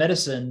father of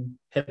medicine,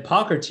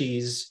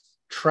 Hippocrates,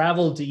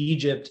 traveled to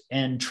Egypt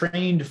and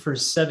trained for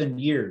 7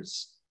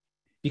 years,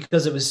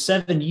 because it was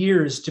 7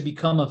 years to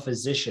become a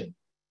physician.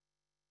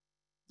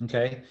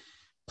 Okay.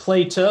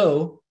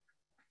 Plato,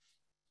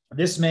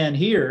 this man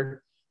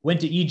here, went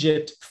to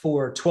Egypt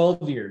for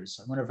 12 years.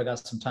 I wonder if I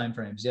got some time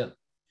frames. Yeah.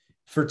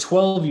 For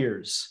 12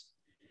 years.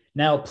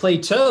 Now,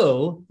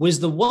 Plato was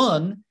the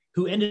one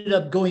who ended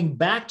up going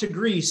back to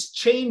Greece,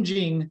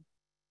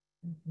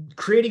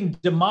 creating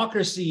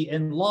democracy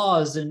and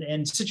laws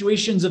and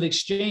situations of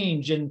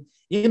exchange, and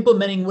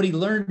implementing what he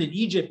learned in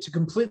Egypt to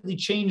completely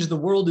change the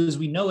world as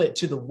we know it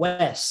to the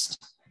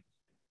West.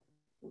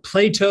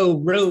 Plato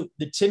wrote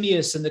the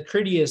Timaeus and the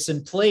Critias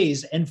and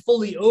plays and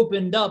fully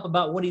opened up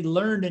about what he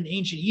learned in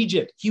ancient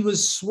Egypt. He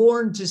was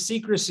sworn to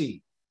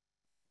secrecy.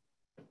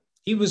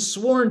 He was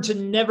sworn to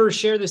never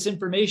share this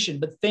information,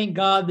 but thank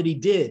God that he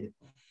did.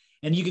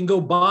 And you can go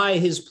buy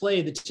his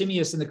play, the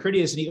Timaeus and the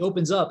Critias, and he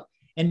opens up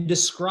and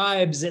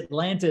describes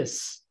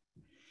Atlantis.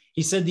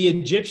 He said the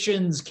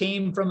Egyptians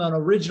came from an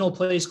original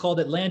place called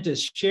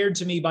Atlantis, shared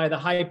to me by the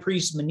high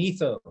priest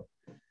Manetho.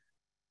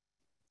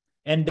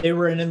 And they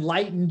were an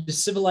enlightened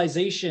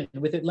civilization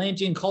with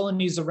Atlantean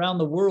colonies around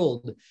the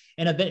world.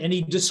 And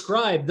he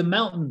described the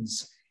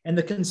mountains and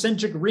the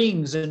concentric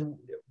rings and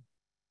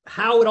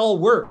how it all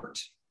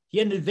worked. He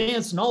had an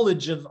advanced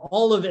knowledge of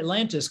all of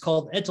Atlantis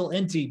called Etel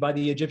Enti by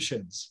the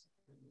Egyptians.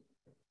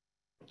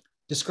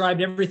 Described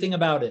everything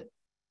about it.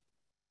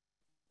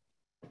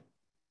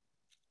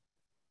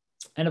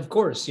 And of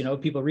course,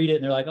 people read it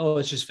and they're like, oh,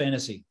 it's just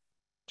fantasy,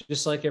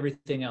 just like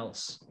everything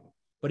else.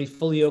 But he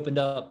fully opened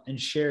up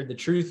and shared the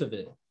truth of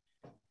it.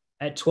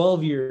 At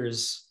 12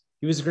 years,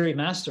 he was a great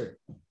master.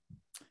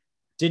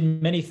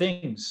 Did many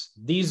things.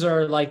 These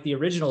are like the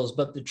originals,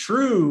 but the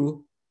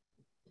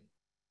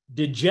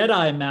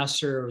Djedi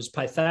master was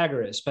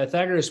Pythagoras.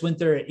 Pythagoras went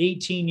there at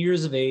 18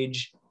 years of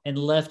age and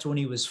left when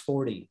he was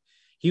 40.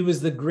 He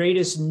was the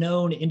greatest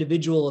known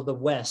individual of the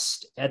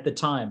West at the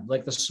time,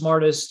 like the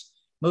smartest,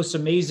 most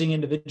amazing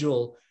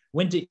individual.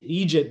 Went to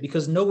Egypt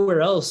because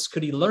nowhere else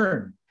could he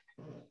learn.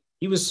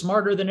 He was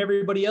smarter than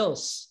everybody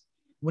else.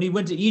 When he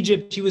went to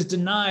Egypt, he was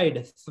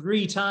denied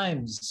 3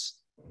 times.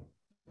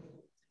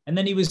 And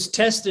then he was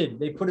tested.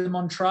 They put him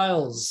on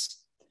trials.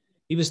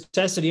 He was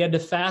tested. He had to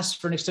fast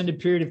for an extended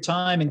period of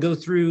time and go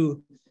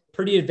through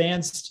pretty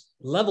advanced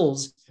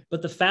levels.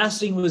 But the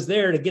fasting was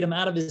there to get him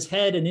out of his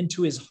head and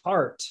into his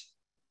heart.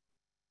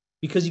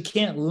 Because you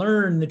can't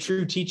learn the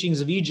true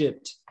teachings of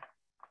Egypt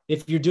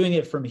if you're doing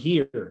it from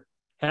here. It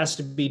has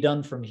to be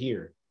done from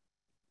here.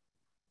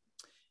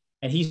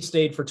 And he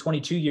stayed for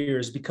 22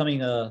 years,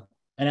 becoming an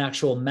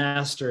actual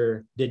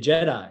master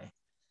Djedi,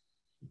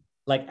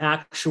 like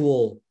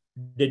actual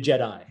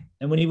Djedi.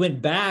 And when he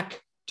went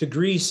back to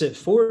Greece at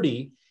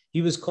 40,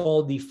 he was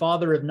called the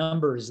father of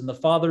numbers and the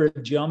father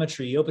of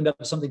geometry. He opened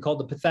up something called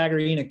the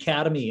Pythagorean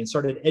Academy and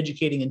started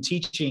educating and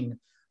teaching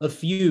a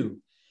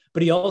few.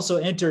 But he also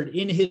entered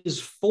in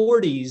his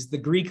 40s the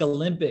Greek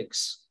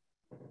Olympics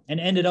and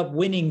ended up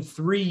winning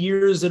 3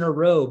 years in a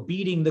row,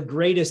 beating the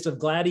greatest of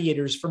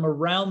gladiators from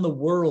around the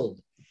world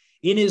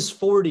in his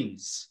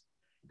 40s.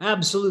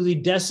 Absolutely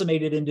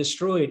decimated and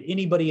destroyed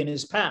anybody in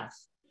his path.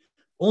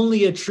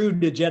 Only a true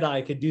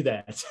Djedi could do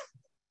that.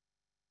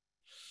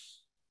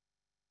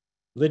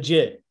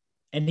 Legit.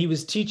 And he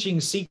was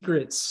teaching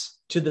secrets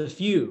to the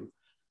few,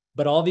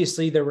 but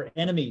obviously there were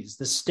enemies.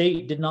 The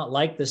state did not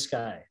like this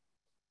guy.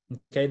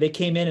 Okay, they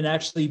came in and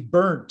actually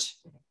burnt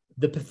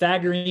the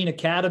Pythagorean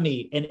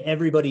Academy and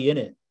everybody in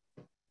it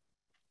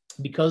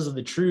because of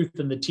the truth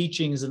and the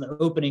teachings and the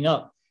opening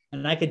up.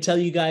 And I could tell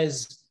you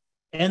guys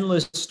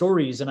endless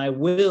stories, and I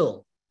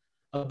will,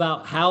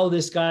 about how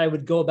this guy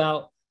would go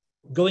about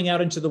going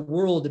out into the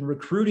world and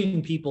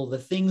recruiting people, the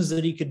things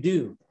that he could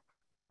do.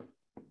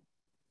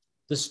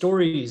 The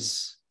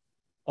stories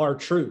are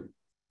true.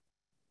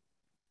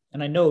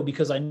 And I know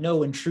because I know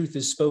when truth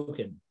is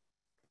spoken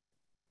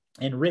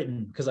and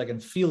written, because I can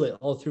feel it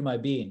all through my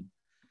being.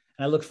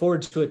 And I look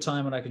forward to a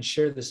time when I can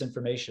share this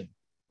information.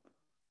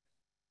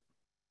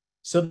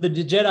 So the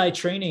Djedi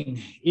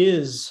training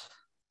is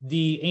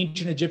the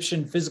ancient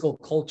Egyptian physical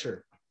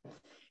culture.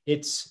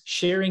 It's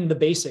sharing the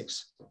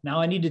basics. Now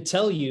I need to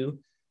tell you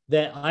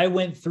that I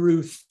went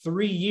through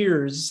 3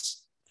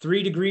 years,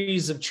 3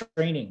 degrees of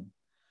training.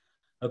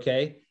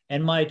 Okay.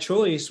 And my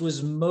choice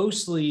was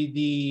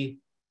mostly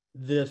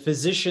the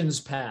physician's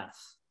path,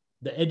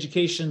 the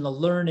education, the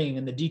learning,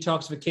 and the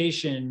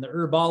detoxification, the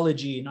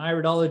herbology and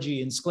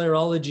iridology and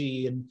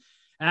sclerology and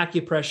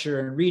acupressure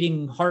and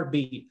reading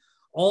heartbeat,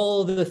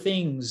 all the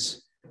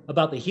things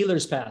about the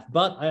healer's path.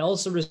 But I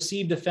also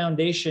received a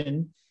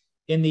foundation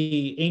in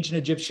the ancient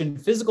Egyptian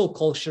physical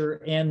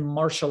culture and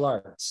martial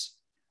arts,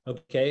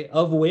 okay,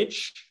 of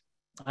which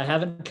I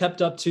haven't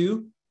kept up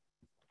to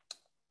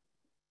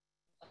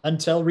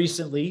until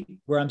recently,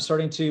 where I'm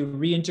starting to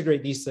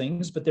reintegrate these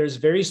things. But there's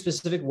very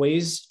specific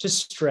ways to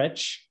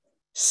stretch.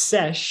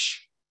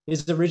 Sesh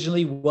is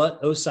originally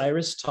what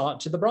Osiris taught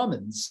to the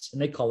Brahmins,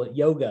 and they call it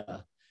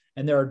yoga.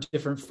 And there are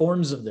different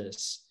forms of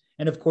this.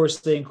 And of course,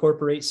 they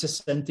incorporate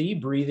sasenti,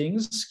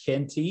 breathings,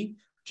 kenti,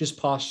 just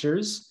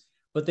postures,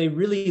 but they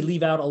really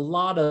leave out a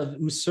lot of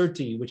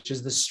usurti, which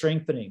is the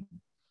strengthening.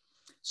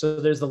 So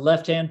there's the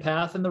left-hand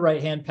path and the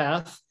right-hand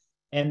path,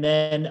 and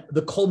then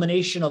the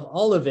culmination of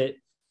all of it,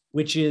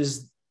 which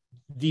is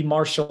the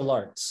martial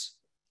arts.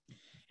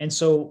 And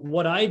so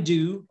what I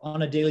do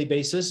on a daily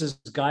basis is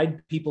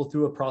guide people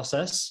through a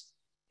process.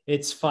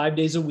 It's 5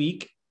 days a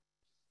week.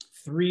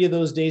 3 of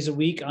those days a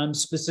week, I'm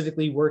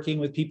specifically working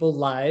with people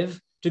live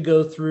to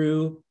go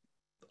through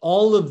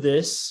all of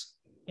this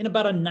in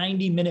about a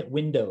 90-minute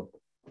window,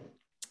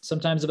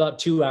 sometimes about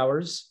 2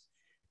 hours.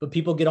 But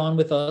people get on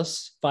with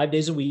us 5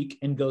 days a week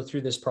and go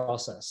through this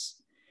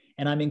process.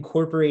 And I'm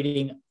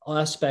incorporating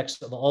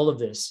aspects of all of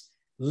this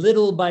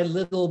little by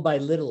little by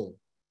little.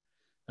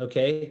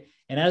 Okay.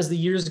 And as the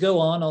years go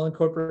on, I'll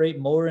incorporate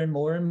more and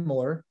more and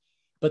more.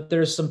 But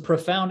there's some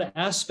profound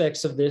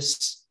aspects of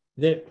this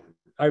that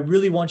I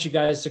really want you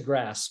guys to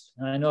grasp.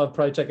 And I know I've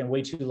probably taken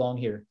way too long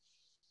here.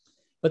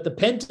 But the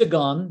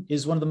pentagon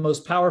is one of the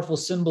most powerful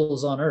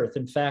symbols on earth.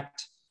 In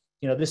fact,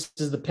 you know, this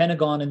is the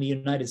Pentagon in the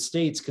United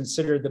States,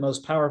 considered the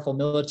most powerful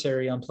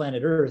military on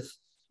planet Earth.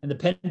 And the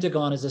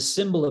Pentagon is a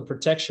symbol of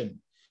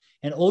protection.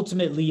 And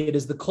ultimately, it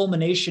is the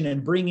culmination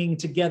and bringing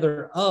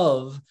together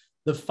of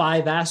the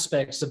 5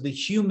 aspects of the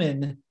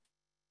human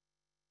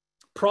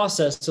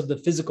process of the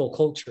physical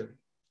culture.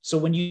 So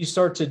when you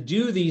start to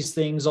do these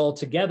things all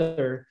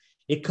together,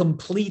 it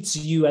completes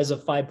you as a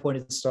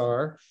 5-pointed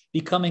star,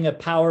 becoming a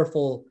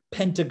powerful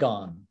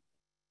pentagon.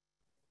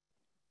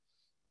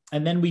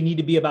 And then we need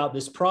to be about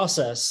this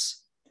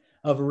process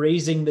of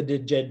raising the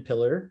Djed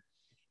pillar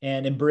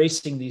and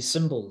embracing these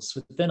symbols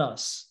within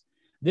us.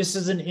 This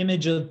is an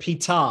image of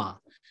Ptah.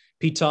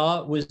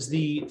 Ptah was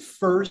the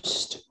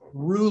first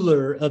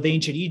ruler of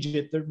ancient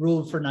Egypt that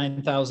ruled for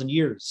 9,000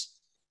 years.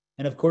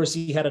 And of course,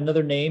 he had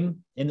another name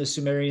in the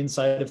Sumerian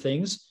side of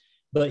things,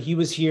 but he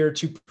was here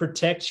to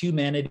protect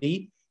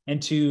humanity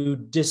and to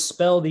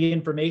dispel the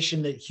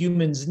information that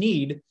humans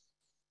need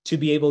to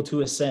be able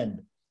to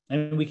ascend.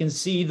 And we can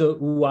see the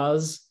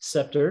Uaz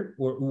scepter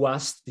or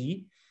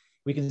Uasti.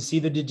 We can see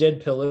the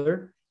Djed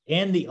pillar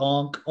and the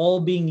Ankh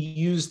all being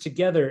used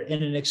together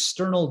in an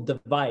external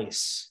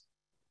device.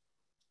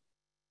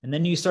 And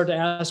then you start to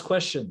ask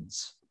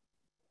questions.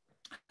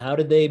 How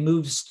did they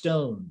move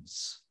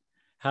stones?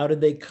 How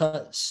did they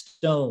cut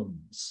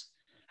stones?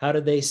 How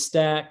did they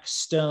stack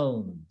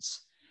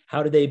stones?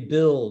 How did they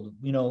build?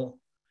 You know,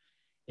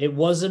 it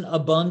wasn't a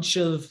bunch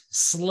of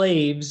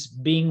slaves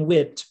being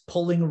whipped,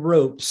 pulling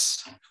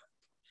ropes.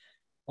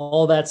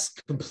 All that's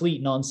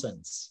complete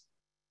nonsense.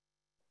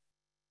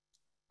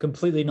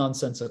 Completely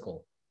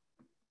nonsensical.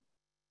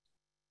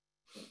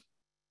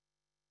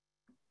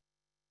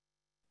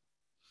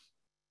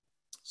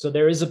 So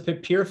there is a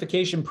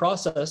purification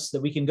process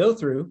that we can go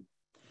through,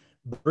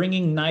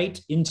 bringing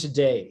night into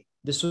day.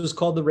 This was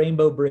called the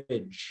Rainbow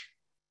Bridge.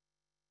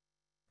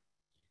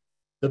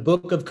 The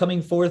book of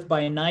coming forth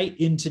by night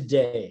into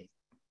day.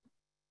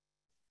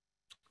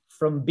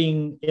 From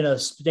being in a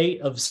state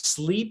of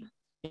sleep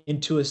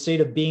into a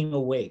state of being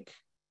awake.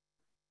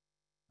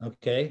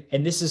 Okay.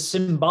 And this is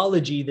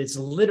symbology that's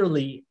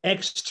literally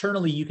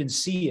externally, you can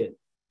see it.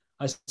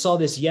 I saw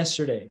this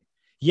yesterday.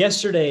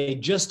 Yesterday,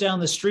 just down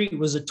the street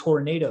was a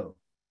tornado.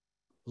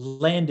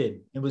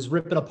 Landed and was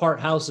ripping apart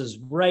houses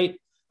right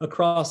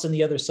across in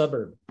the other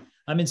suburb.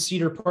 I'm in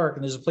Cedar Park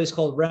and there's a place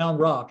called Round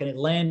Rock, and it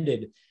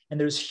landed and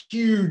there's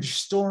huge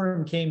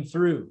storm came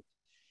through.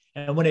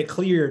 And when it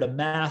cleared, a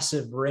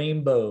massive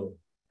rainbow.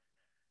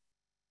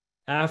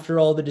 After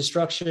all the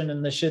destruction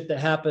and the shit that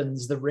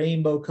happens, the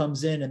rainbow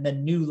comes in, and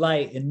then new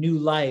light and new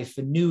life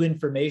and new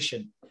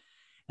information.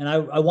 And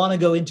I want to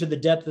go into the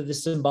depth of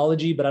this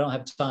symbology, but I don't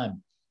have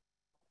time.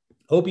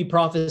 Hopi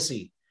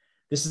prophecy.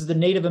 This is the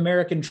Native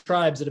American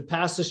tribes that have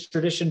passed this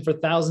tradition for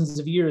thousands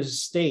of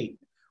years state.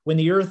 When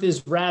the earth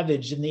is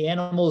ravaged and the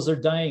animals are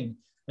dying,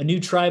 a new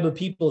tribe of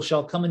people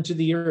shall come into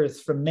the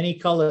earth from many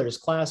colors,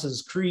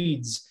 classes,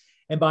 creeds,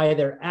 and by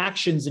their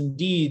actions and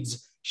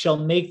deeds shall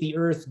make the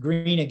earth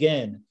green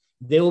again.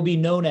 They will be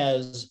known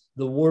as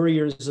the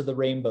warriors of the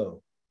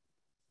rainbow.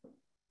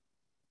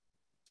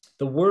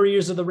 The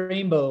warriors of the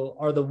rainbow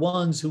are the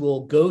ones who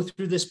will go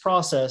through this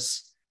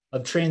process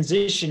of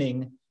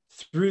transitioning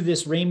through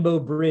this rainbow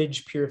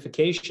bridge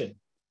purification.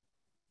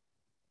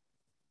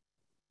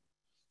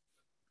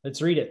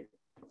 Let's read it.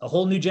 A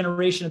whole new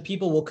generation of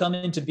people will come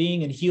into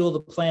being and heal the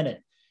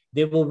planet.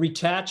 They will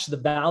retouch the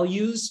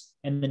values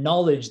and the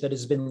knowledge that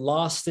has been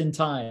lost in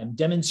time,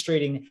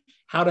 demonstrating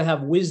how to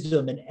have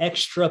wisdom and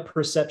extra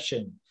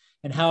perception,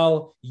 and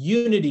how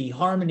unity,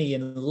 harmony,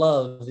 and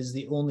love is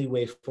the only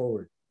way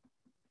forward.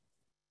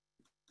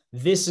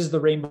 This is the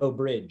Rainbow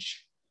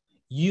Bridge.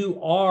 You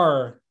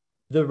are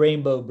the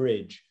Rainbow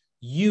Bridge.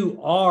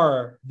 You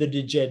are the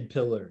Djed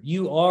pillar.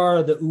 You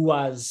are the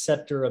Uaz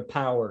scepter of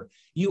power.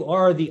 You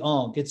are the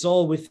Ankh. It's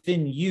all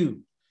within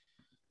you.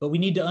 But we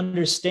need to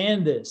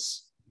understand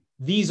this,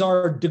 These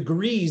are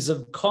degrees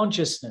of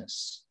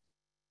consciousness.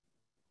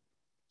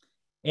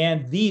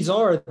 And these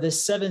are the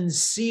 7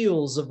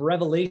 seals of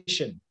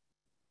revelation.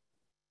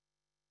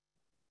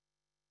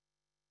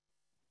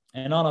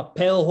 And on a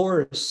pale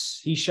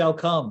horse he shall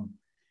come,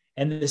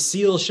 and the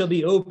seals shall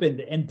be opened,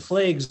 and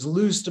plagues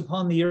loosed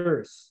upon the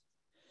earth.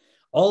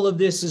 All of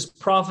this is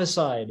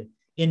prophesied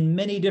in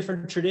many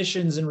different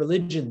traditions and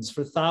religions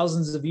for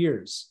thousands of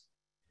years.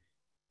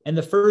 And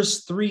the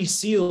first 3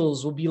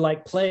 seals will be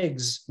like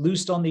plagues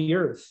loosed on the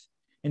earth.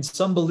 And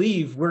some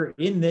believe we're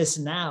in this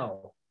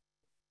now.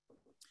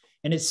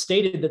 And it's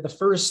stated that the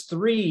first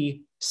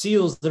 3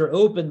 seals that are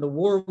open, the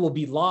war will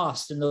be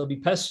lost and there'll be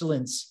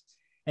pestilence.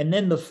 And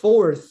then the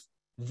 4th,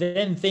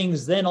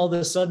 then all of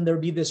a sudden there'll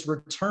be this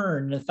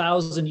return,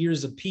 1,000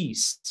 years of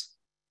peace.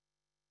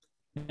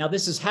 Now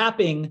this is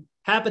happening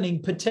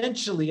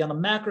potentially on a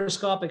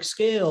macroscopic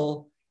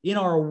scale in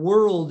our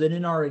world and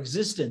in our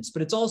existence,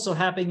 but it's also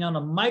happening on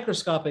a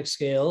microscopic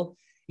scale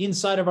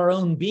inside of our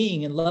own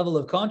being and level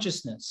of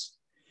consciousness.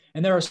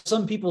 And there are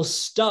some people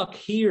stuck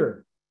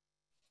here.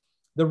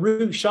 The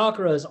root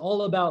chakra is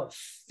all about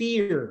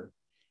fear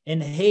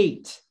and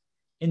hate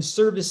and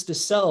service to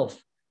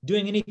self,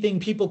 doing anything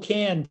people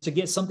can to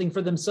get something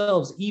for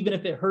themselves, even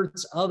if it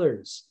hurts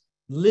others,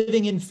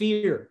 living in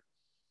fear.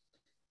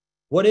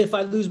 What if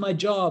I lose my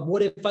job?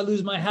 What if I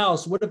lose my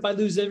house? What if I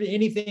lose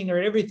anything or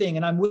everything?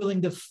 And I'm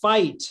willing to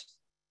fight.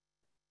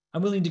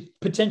 I'm willing to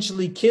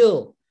potentially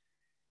kill.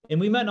 And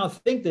we might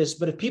not think this,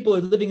 but if people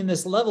are living in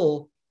this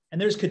level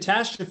and there's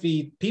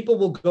catastrophe, people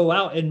will go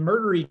out and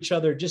murder each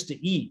other just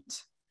to eat.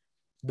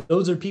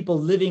 Those are people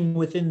living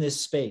within this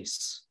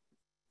space.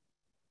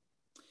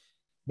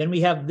 Then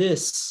we have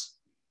this.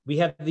 We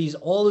have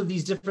all of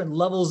these different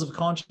levels of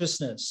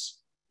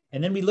consciousness.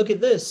 And then we look at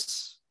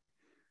this.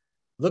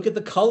 Look at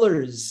the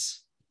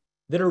colors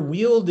that are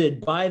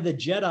wielded by the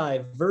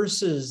Jedi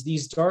versus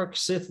these dark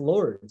Sith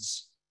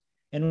lords.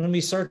 And when we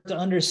start to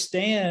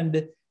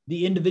understand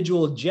the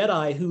individual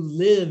Jedi who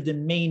lived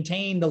and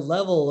maintained a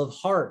level of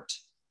heart,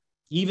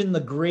 even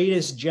the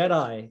greatest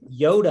Jedi,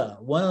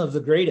 Yoda, one of the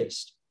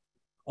greatest,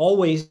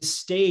 always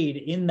stayed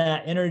in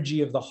that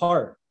energy of the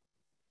heart,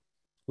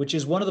 which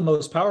is one of the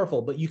most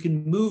powerful, but you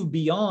can move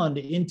beyond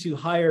into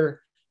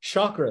higher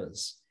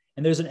chakras.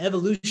 And there's an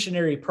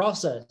evolutionary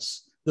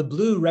process. The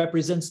blue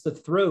represents the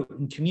throat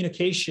and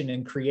communication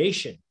and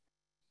creation.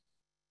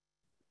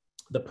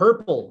 The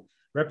purple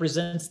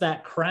represents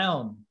that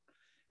crown,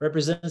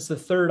 represents the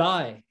third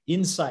eye,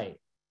 insight.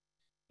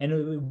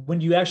 And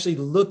when you actually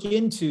look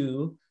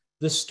into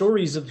the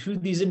stories of who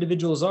these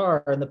individuals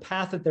are and the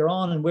path that they're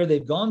on and where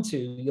they've gone to,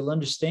 you'll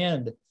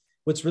understand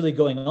what's really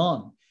going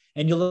on.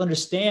 And you'll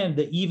understand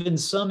that even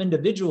some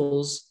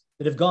individuals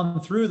that have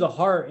gone through the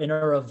heart and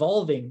are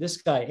evolving, this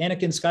guy,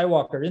 Anakin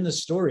Skywalker in the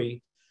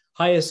story,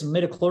 highest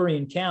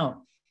midichlorian count,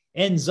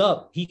 ends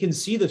up, he can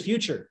see the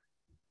future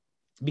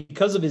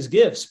because of his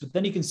gifts, but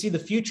then he can see the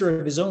future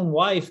of his own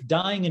wife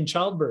dying in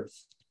childbirth.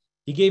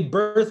 He gave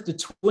birth to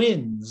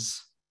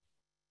twins,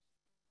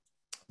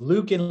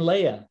 Luke and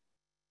Leia,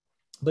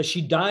 but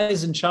she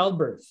dies in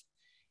childbirth.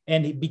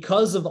 And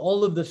because of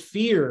all of the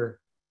fear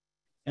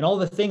and all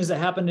the things that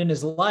happened in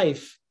his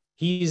life,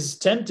 he's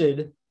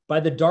tempted by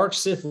the dark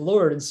Sith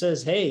Lord and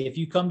says, hey, if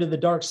you come to the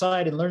dark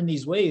side and learn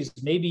these ways,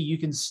 maybe you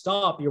can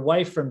stop your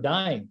wife from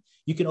dying.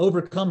 You can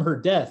overcome her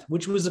death,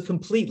 which was a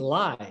complete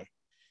lie.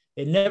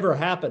 It never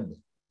happened.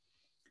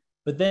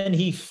 But then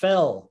he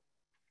fell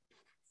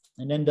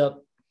and ended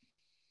up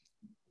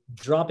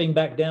dropping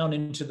back down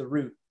into the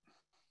root.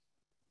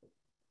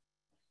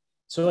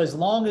 So as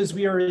long as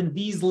we are in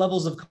these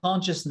levels of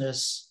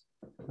consciousness,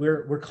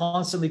 we're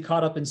constantly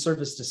caught up in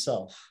service to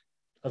self.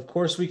 Of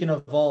course, we can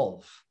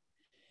evolve.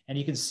 And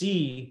you can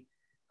see,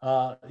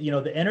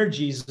 the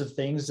energies of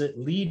things that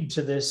lead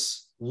to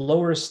this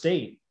lower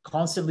state,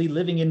 constantly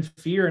living in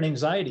fear and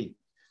anxiety.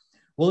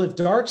 Well, if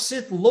dark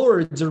Sith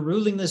lords are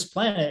ruling this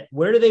planet,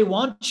 where do they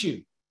want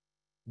you?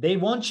 They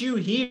want you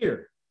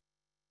here.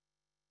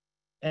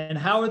 And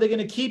how are they going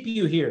to keep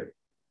you here?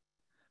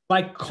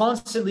 By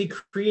constantly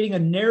creating a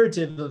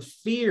narrative of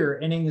fear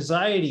and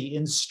anxiety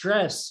and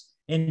stress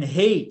and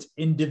hate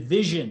and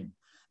division.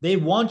 They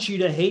want you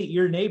to hate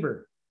your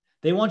neighbor.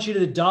 They want you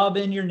to dob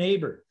in your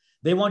neighbor.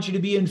 They want you to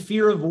be in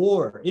fear of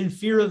war, in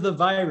fear of the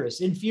virus,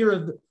 in fear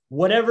of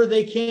whatever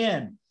they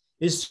can.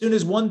 As soon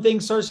as one thing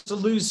starts to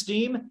lose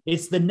steam,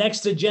 it's the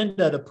next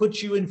agenda to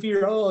put you in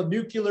fear. Oh,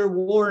 nuclear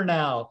war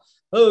now.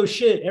 Oh,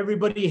 shit,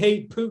 everybody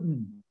hate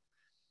Putin.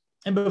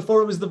 And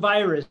before it was the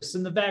virus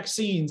and the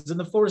vaccines and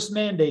the forced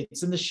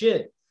mandates and the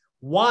shit.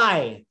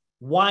 Why?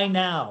 Why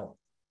now?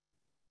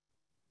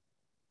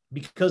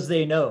 Because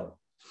they know.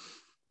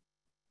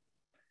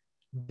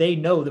 They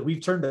know that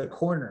we've turned a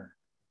corner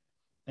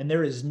and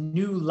there is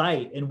new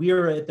light, and we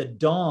are at the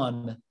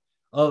dawn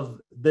of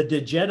the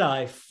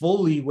Djedi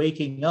fully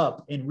waking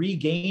up and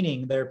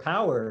regaining their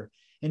power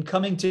and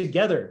coming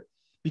together.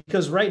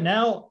 Because right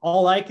now,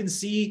 all I can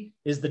see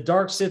is the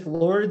dark Sith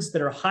lords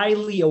that are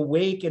highly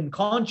awake and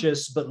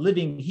conscious, but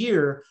living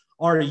here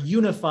are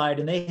unified,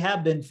 and they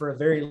have been for a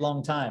very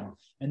long time.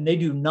 and they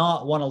do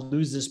not want to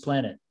lose this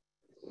planet.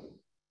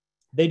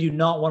 They do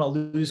not want to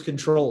lose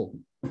control.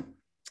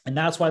 And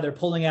that's why they're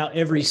pulling out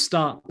every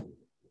stop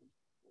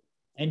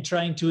and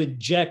trying to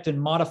inject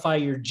and modify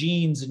your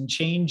genes and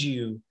change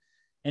you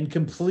and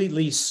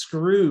completely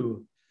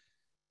screw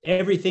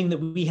everything that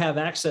we have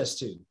access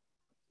to.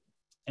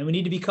 And we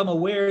need to become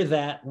aware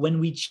that when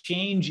we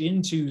change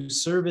into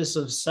service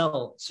of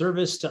self,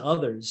 service to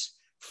others,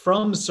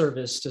 from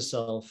service to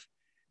self,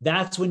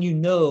 that's when you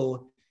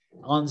know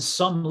on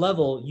some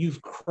level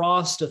you've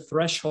crossed a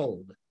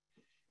threshold.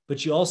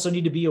 But you also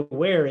need to be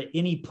aware at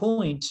any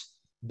point,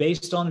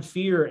 based on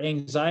fear,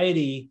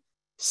 anxiety,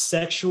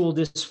 sexual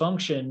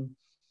dysfunction,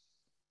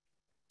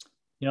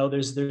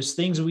 there's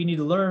things we need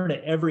to learn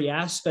at every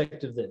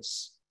aspect of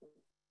this.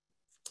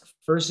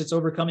 First, it's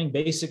overcoming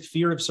basic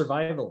fear of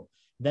survival.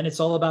 Then it's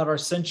all about our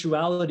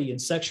sensuality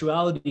and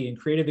sexuality and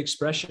creative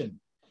expression.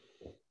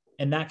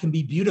 And that can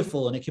be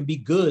beautiful and it can be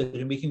good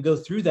and we can go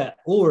through that,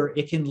 or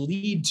it can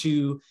lead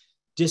to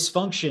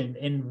dysfunction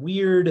and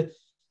weird,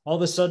 all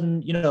of a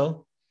sudden,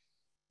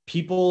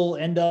 people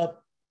end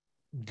up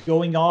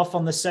going off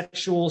on the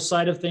sexual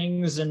side of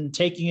things and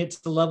taking it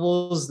to the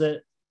levels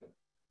that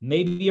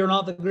maybe are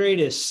not the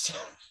greatest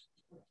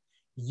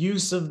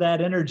use of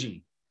that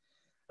energy.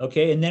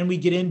 Okay. And then we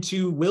get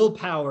into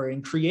willpower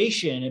and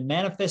creation and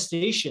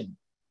manifestation.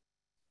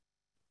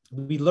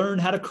 We learn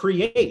how to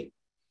create.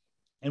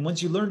 And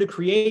once you learn to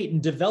create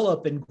and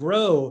develop and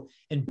grow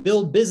and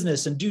build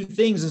business and do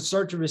things and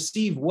start to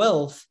receive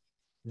wealth,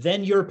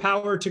 then your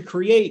power to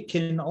create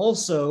can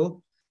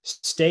also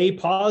stay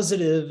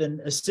positive and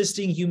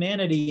assisting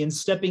humanity and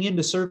stepping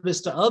into service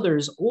to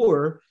others,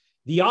 or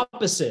the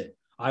opposite.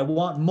 I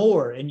want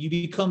more, and you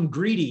become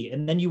greedy,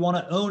 and then you want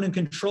to own and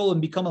control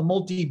and become a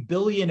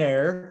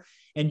multi-billionaire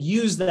and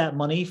use that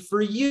money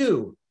for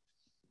you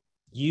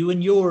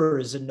and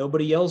yours and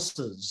nobody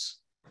else's.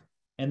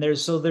 And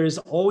there's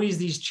always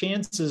these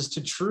chances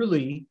to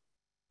truly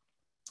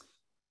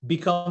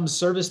become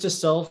service to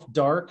self,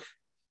 dark,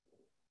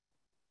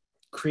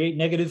 create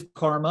negative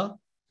karma,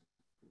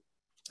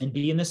 and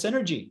be in this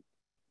energy.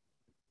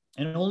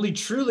 And only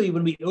truly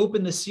when we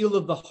open the seal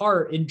of the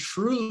heart and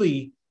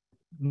truly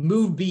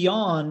move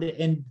beyond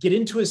and get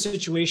into a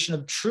situation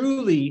of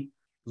truly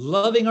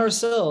loving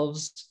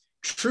ourselves,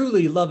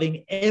 truly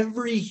loving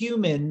every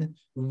human,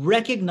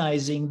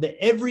 recognizing that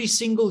every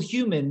single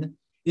human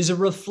is a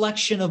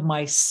reflection of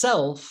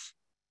myself.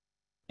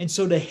 And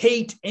so to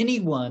hate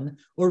anyone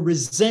or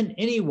resent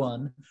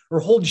anyone or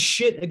hold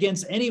shit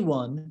against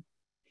anyone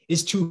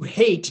is to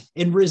hate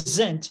and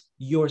resent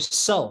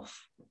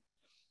yourself.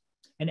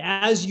 And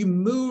as you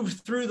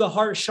move through the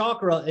heart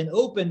chakra and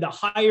open to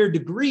higher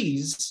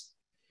degrees,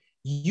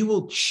 you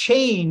will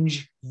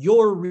change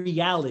your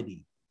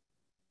reality.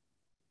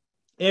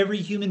 Every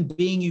human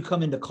being you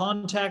come into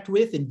contact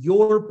with and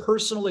your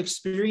personal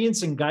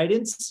experience and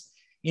guidance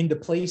into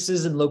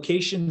places and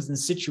locations and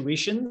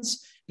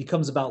situations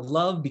becomes about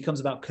love, becomes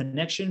about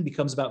connection,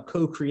 becomes about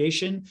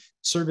co-creation,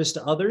 service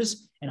to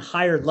others, and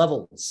higher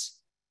levels.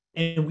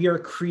 And we are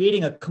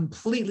creating a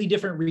completely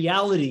different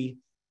reality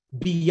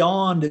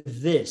beyond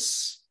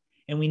this.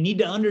 And we need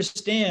to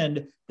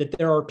understand that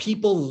there are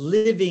people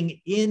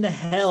living in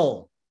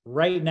hell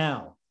right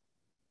now.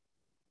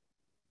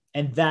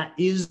 And that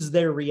is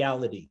their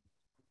reality.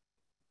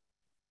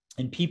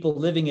 And people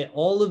living at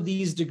all of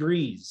these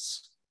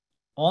degrees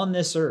on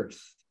this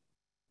earth.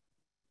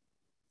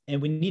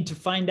 And we need to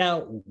find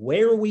out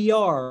where we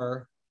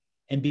are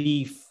and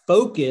be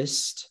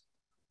focused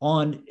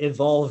on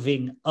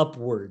evolving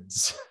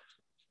upwards.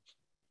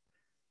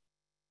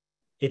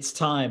 It's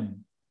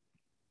time.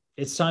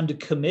 It's time to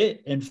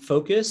commit and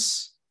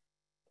focus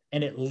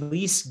and at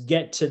least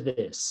get to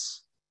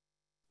this.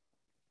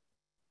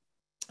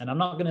 And I'm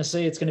not going to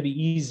say it's going to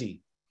be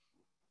easy.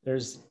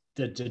 There's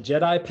the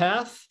Jedi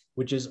path,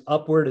 which is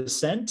upward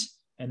ascent,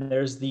 and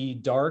there's the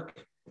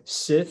dark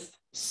Sith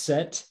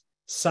Set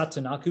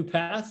Satanaku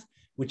path,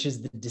 which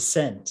is the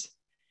descent.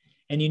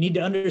 And you need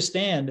to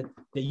understand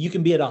that you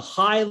can be at a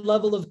high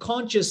level of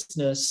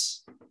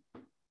consciousness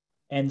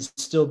and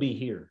still be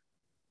here.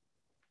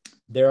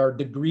 There are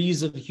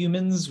degrees of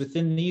humans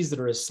within these that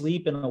are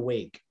asleep and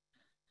awake.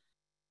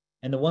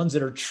 And the ones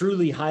that are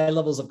truly high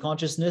levels of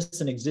consciousness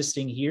and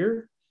existing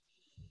here,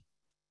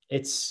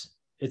 it's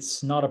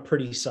not a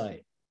pretty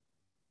sight.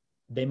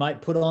 They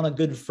might put on a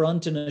good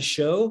front in a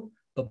show,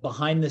 but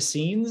behind the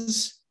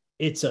scenes,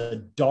 it's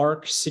a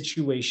dark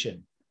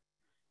situation.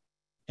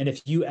 And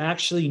if you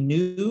actually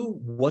knew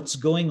what's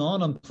going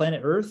on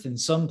planet Earth in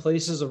some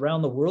places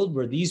around the world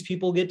where these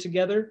people get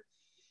together,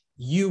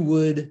 you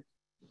would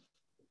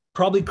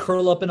probably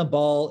curl up in a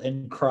ball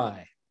and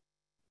cry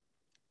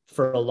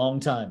for a long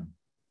time.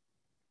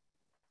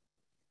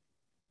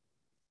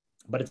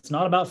 But it's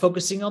not about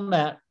focusing on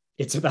that.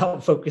 It's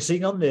about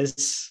focusing on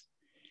this,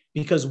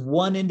 because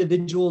one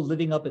individual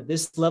living up at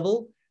this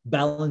level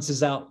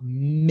balances out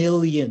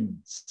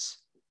millions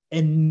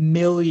and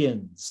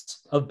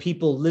millions of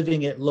people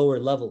living at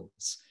lower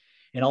levels.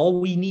 And all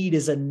we need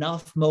is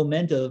enough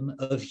momentum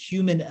of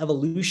human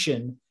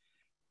evolution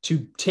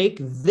to take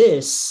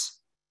this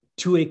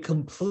to a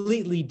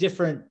completely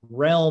different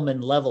realm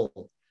and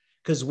level.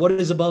 Because what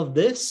is above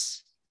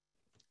this?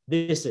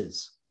 This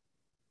is.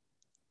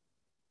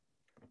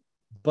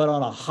 But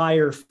on a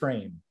higher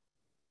frame.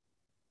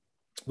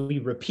 We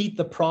repeat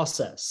the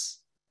process,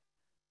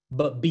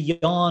 but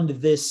beyond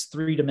this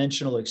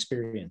three-dimensional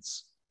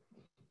experience.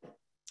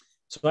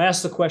 So I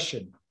asked the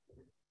question,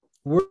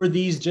 were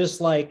these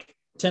just like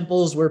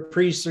temples where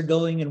priests are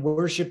going and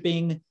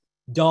worshiping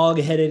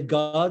dog-headed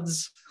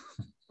gods?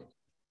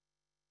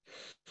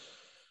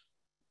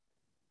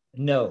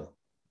 No,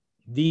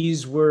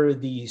 these were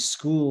the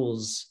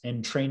schools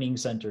and training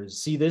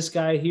centers. See this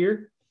guy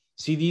here?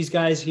 See these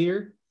guys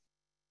here?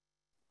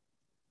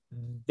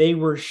 They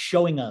were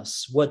showing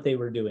us what they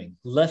were doing.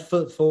 Left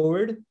foot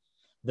forward,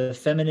 the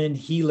feminine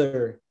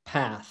healer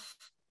path,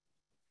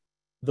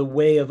 the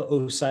way of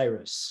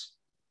Osiris,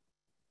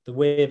 the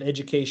way of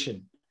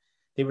education.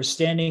 They were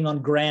standing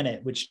on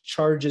granite, which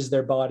charges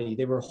their body.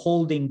 They were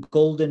holding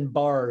golden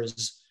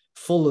bars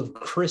full of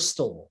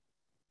crystal,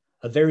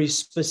 a very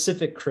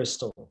specific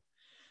crystal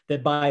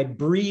that by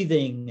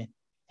breathing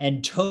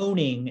and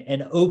toning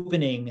and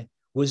opening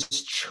was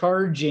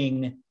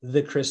charging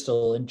the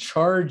crystal and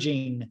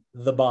charging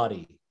the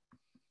body.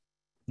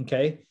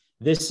 Okay,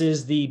 this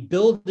is the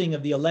building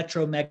of the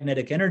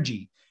electromagnetic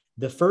energy,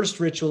 the first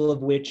ritual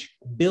of which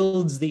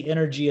builds the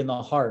energy in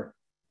the heart.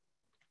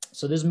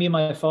 So this is me and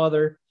my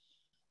father.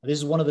 This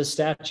is one of the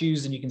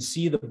statues, and you can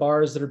see the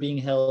bars that are being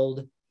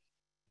held.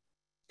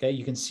 Okay,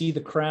 you can see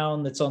the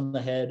crown that's on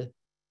the head.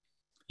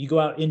 You go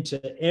out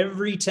into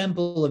every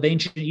temple of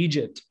ancient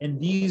Egypt, and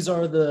these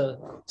are the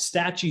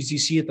statues you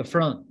see at the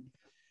front,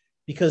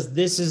 because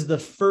this is the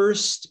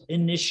first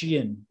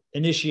initiation.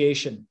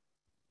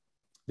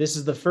 This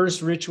is the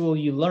first ritual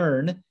you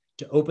learn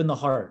to open the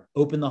heart,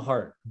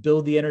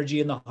 build the energy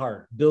in the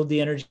heart, build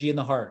the energy in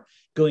the heart,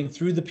 going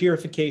through the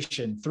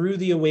purification, through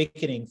the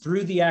awakening,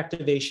 through the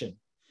activation,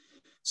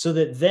 so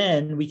that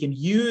then we can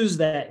use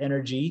that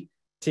energy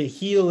to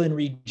heal and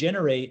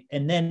regenerate,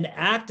 and then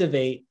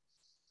activate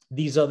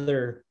these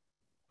other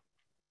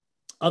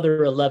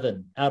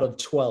 11 out of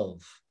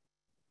 12.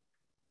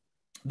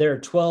 There are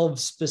 12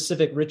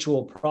 specific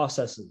ritual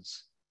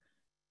processes,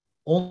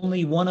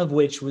 only one of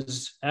which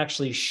was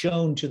actually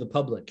shown to the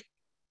public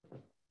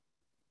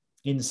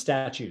in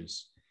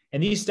statues.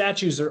 And these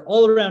statues are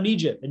all around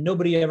Egypt, and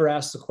nobody ever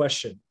asked the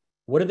question,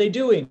 what are they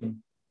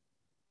doing?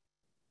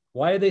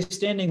 Why are they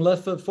standing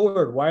left foot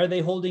forward? Why are they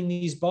holding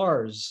these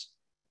bars?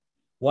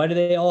 Why do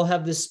they all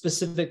have this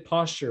specific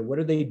posture? What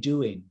are they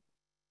doing?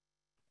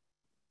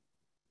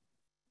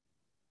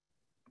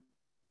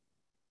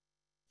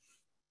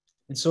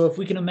 And so if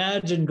we can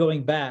imagine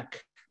going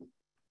back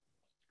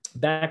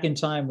in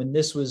time when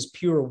this was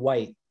pure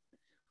white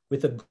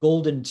with a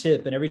golden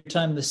tip, and every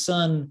time the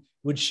sun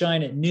would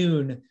shine at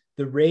noon,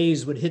 the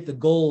rays would hit the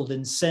gold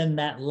and send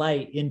that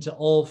light into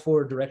all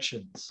four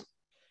directions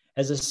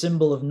as a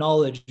symbol of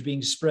knowledge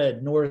being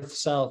spread north,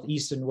 south,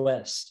 east, and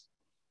west.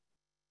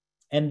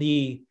 And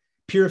the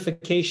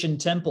purification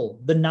temple,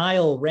 the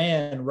Nile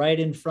ran right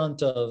in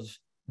front of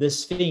the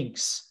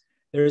Sphinx.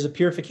 There is a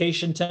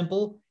purification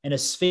temple and a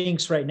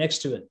Sphinx right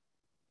next to it.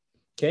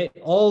 Okay,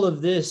 all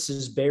of this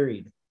is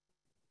buried.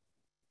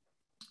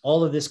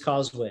 All of this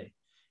causeway.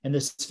 And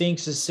the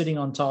Sphinx is sitting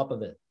on top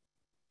of it.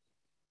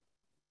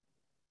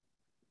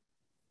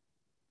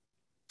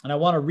 And I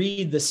want to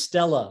read the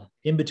stela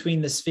in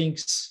between the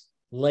Sphinx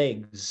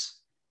legs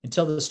and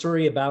tell the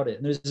story about it.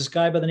 And there's this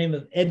guy by the name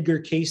of Edgar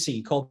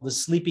Casey called the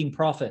Sleeping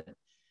Prophet,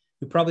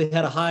 who probably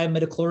had a high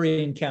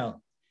midichlorian count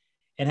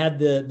and had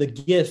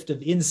the gift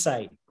of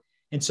insight.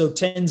 And so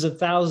tens of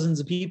thousands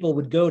of people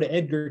would go to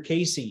Edgar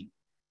Casey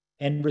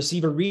and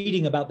receive a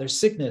reading about their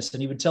sickness,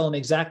 and he would tell them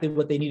exactly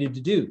what they needed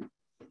to do,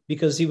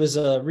 because he was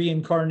a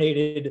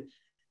reincarnated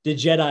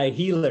Djedi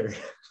healer.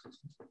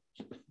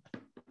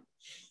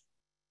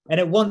 And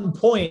at one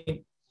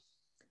point,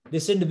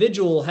 this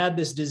individual had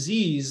this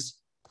disease,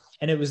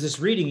 and it was this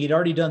reading. He'd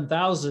already done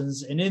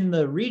thousands. And in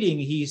the reading,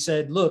 he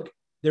said, look,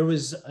 there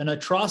was an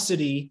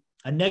atrocity,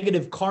 a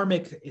negative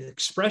karmic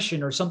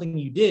expression or something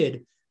you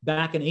did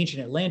back in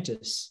ancient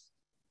Atlantis.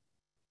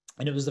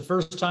 And it was the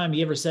first time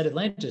he ever said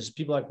Atlantis.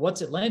 People are like,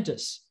 what's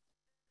Atlantis?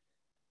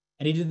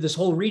 And he did this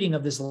whole reading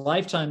of this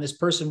lifetime. This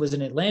person was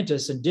in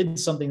Atlantis and did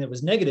something that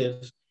was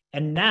negative.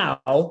 And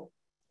now,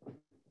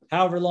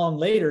 however long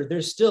later,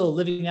 they're still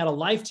living out a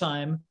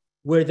lifetime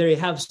where they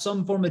have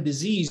some form of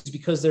disease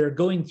because they're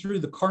going through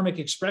the karmic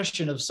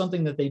expression of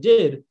something that they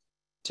did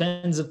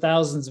tens of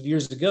thousands of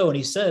years ago. And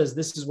he says,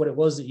 this is what it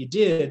was that you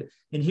did.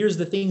 And here's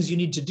the things you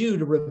need to do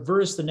to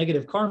reverse the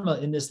negative karma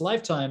in this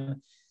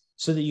lifetime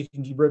so that you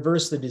can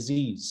reverse the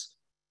disease.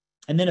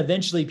 And then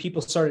eventually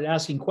people started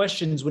asking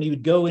questions when he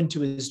would go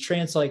into his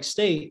trance-like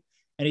state,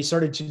 and he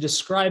started to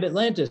describe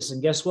Atlantis.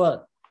 And guess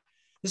what?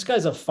 This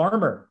guy's a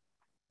farmer.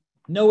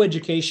 No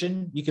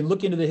education. You can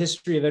look into the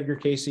history of Edgar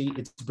Casey.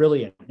 It's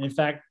brilliant. And in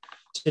fact,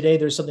 today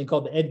there's something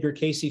called the Edgar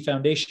Casey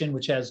Foundation,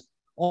 which has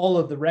all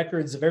of the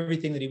records of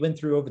everything that he went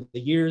through over the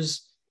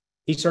years.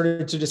 He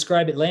started to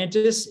describe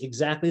Atlantis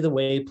exactly the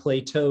way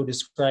Plato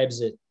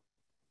describes it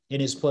in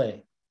his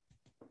play.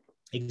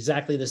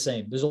 Exactly the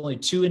same. There's only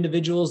two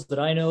individuals that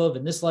I know of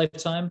in this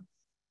lifetime,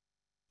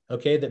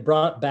 okay, that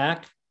brought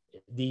back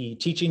the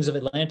teachings of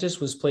Atlantis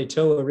was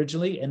Plato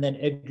originally, and then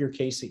Edgar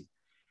Cayce.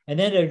 And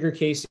then Edgar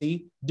Cayce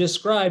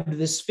described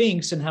the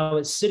Sphinx and how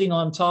it's sitting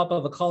on top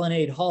of a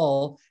colonnade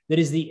hall that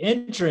is the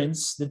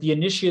entrance that the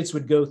initiates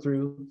would go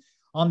through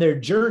on their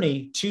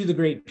journey to the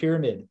Great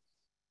Pyramid.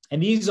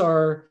 And these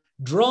are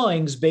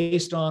drawings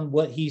based on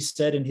what he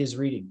said in his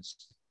readings.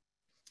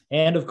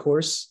 And of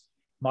course,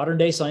 modern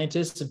day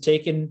scientists have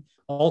taken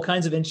all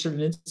kinds of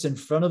instruments in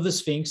front of the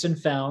Sphinx and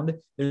found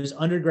there's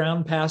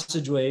underground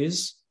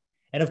passageways.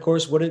 And of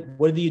course, what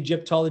did the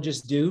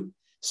Egyptologists do?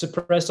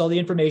 Suppressed all the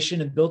information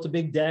and built a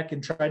big deck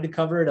and tried to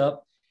cover it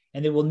up.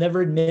 And they will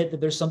never admit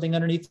that there's something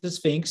underneath the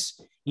Sphinx,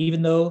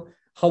 even though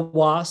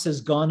Hawass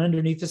has gone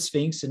underneath the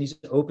Sphinx and he's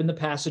opened the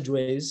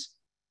passageways.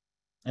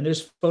 And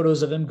there's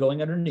photos of him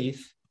going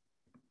underneath,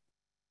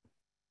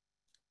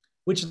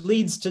 which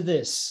leads to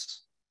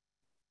this.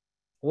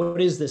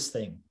 What is this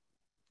thing?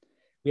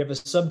 We have a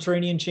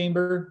subterranean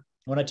chamber.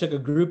 When I took a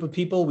group of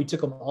people, we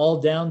took them all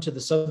down to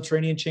the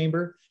subterranean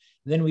chamber.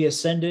 Then we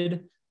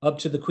ascended up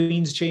to the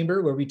Queen's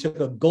chamber, where we took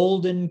a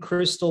golden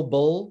crystal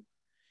bowl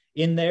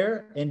in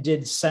there and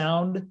did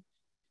sound,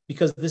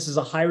 because this is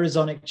a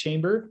hierosonic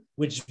chamber,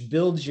 which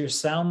builds your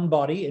sound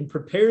body and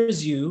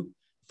prepares you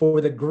for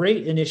the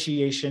great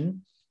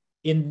initiation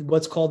in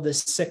what's called the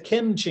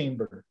Sekhem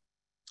chamber,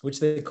 which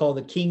they call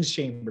the King's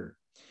chamber.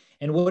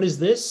 And what is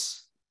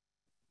this?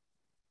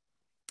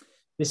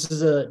 This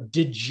is a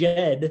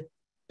Djedi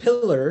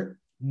pillar,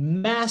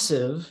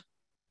 massive,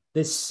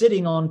 that's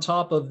sitting on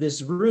top of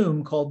this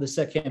room called the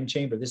Sekhem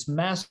chamber, this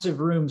massive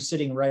room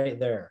sitting right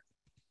there.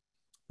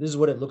 This is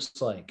what it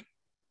looks like.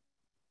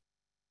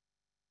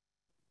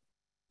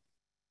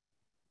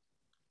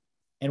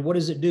 And what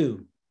does it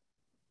do?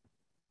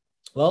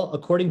 Well,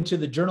 according to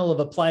the Journal of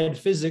Applied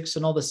Physics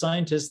and all the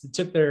scientists that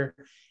took their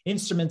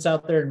instruments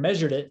out there and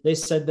measured it, they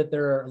said that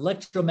there are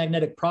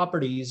electromagnetic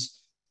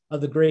properties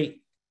of the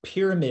Great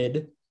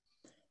Pyramid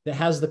that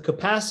has the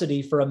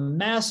capacity for a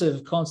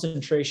massive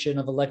concentration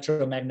of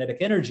electromagnetic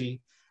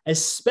energy,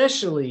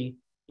 especially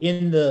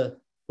in the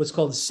what's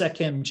called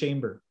Sekhem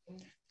chamber.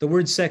 The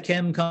word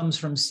Sekhem comes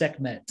from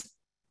Sekhmet,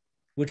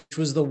 which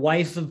was the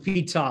wife of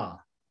Ptah.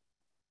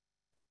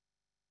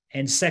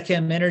 And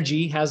Sekhem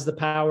energy has the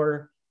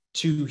power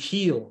to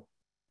heal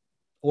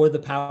or the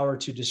power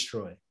to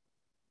destroy.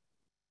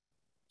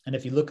 And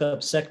if you look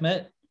up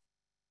Sekhmet,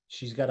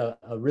 she's got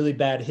a really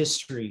bad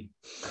history.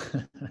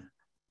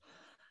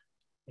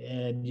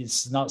 And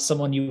it's not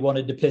someone you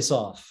wanted to piss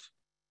off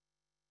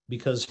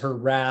because her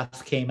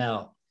wrath came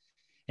out.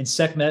 And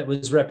Sekhmet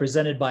was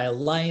represented by a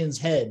lion's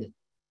head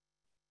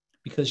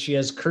because she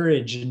has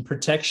courage and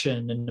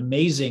protection and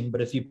amazing.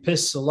 But if you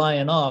piss a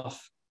lion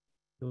off,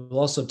 it will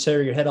also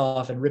tear your head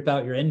off and rip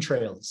out your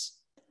entrails.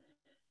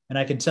 And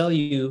I can tell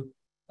you,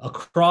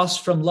 across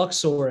from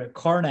Luxor at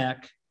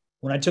Karnak,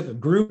 when I took a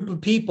group of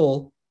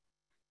people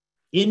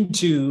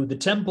into the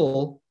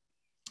temple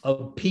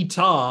of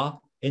Ptah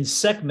in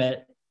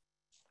Sekhmet,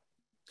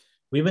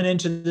 we went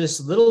into this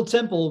little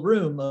temple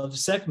room of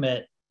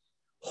Sekhmet.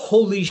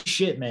 Holy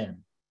shit,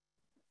 man.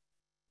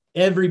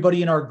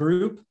 Everybody in our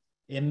group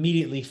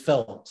immediately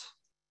felt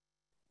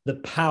the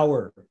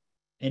power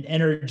and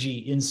energy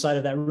inside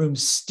of that room,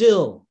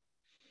 still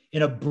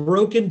in a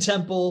broken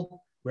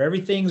temple where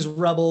everything's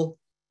rubble,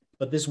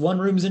 but this one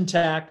room's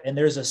intact, and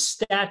there's a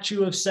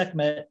statue of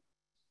Sekhmet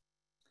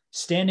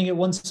standing at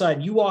one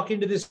side. You walk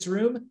into this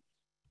room,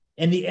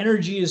 and the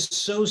energy is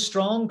so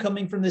strong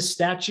coming from this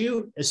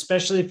statue,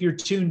 especially if you're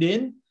tuned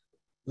in.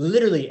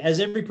 Literally, as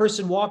every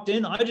person walked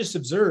in, I just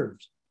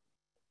observed.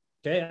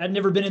 Okay, I'd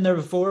never been in there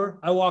before.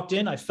 I walked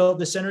in, I felt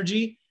this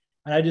energy,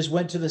 and I just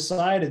went to the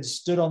side and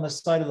stood on the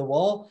side of the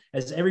wall.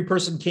 As every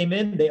person came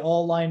in, they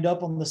all lined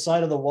up on the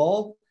side of the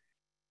wall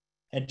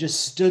and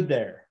just stood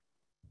there.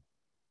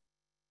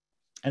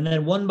 And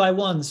then one by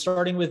one,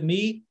 starting with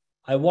me,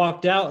 I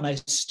walked out and I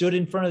stood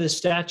in front of the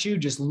statue,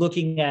 just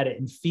looking at it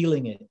and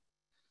feeling it.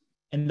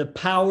 And the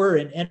power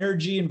and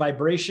energy and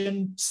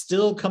vibration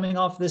still coming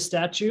off this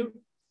statue.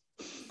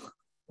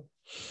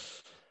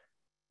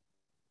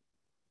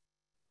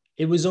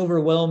 It was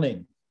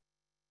overwhelming.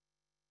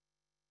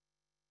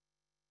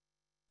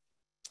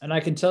 And I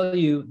can tell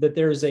you that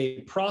there is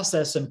a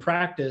process and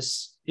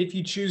practice, if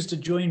you choose to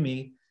join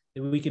me,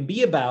 that we can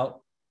be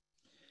about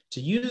to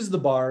use the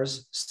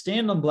bars,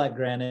 stand on black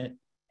granite,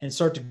 and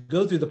start to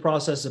go through the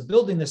process of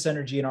building this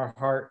energy in our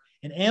heart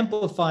and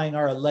amplifying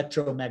our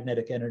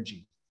electromagnetic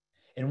energy.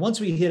 And once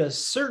we hit a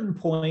certain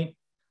point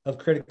of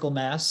critical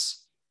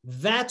mass,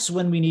 that's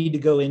when we need to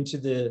go into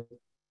the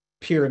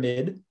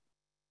pyramid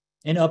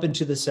and up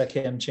into the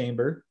Sekhem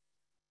chamber,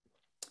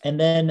 and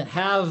then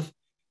have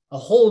a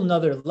whole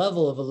nother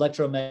level of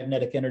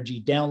electromagnetic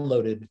energy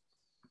downloaded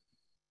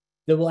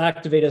that will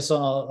activate us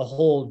on a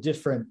whole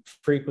different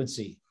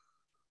frequency.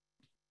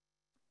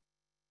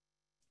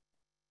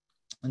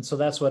 And so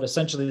that's what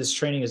essentially this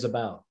training is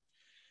about.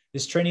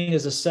 This training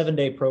is a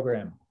 7-day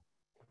program.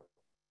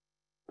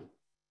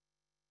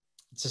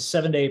 It's a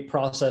 7-day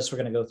process we're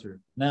going to go through.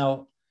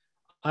 Now,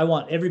 I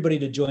want everybody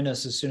to join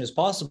us as soon as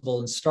possible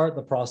and start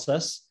the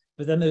process.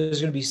 But then there's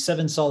going to be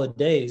 7 solid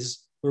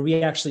days where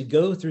we actually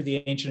go through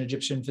the ancient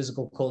Egyptian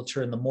physical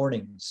culture in the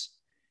mornings.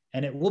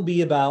 And it will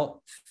be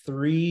about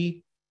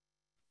 3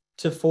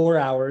 to 4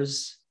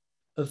 hours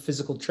of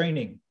physical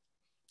training.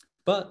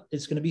 But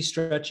it's going to be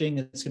stretching,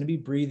 it's going to be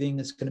breathing,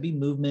 it's going to be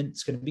movement,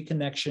 it's going to be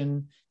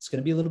connection, it's going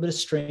to be a little bit of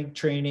strength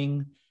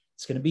training,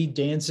 it's going to be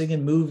dancing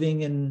and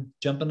moving and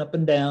jumping up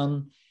and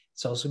down.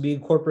 It's also going to be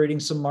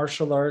incorporating some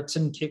martial arts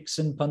and kicks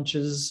and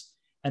punches,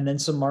 and then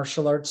some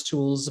martial arts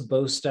tools, a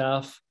bow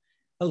staff,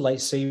 a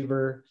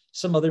lightsaber,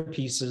 some other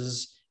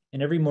pieces.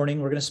 And every morning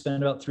we're going to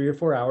spend about 3 or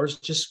 4 hours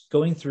just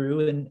going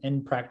through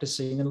and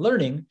practicing and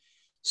learning,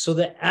 so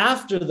that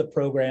after the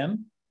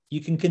program,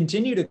 you can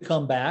continue to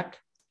come back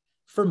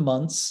for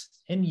months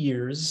and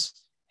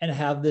years and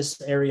have this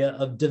area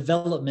of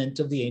development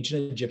of the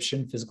ancient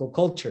Egyptian physical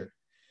culture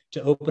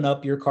to open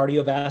up your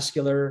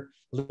cardiovascular,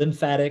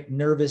 lymphatic,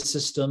 nervous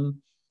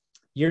system,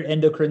 your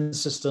endocrine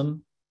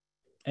system,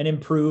 and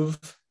improve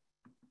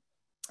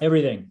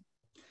everything.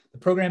 The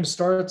program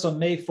starts on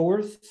May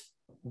 4th.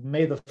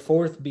 May the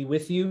 4th be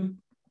with you.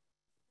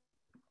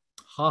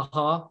 Ha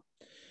ha.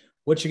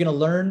 What you're going to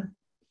learn: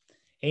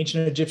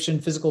 ancient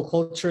Egyptian physical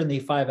culture and the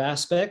 5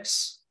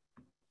 aspects.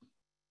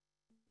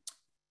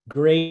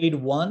 Grade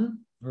 1.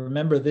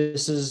 Remember,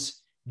 this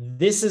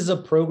is a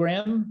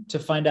program to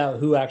find out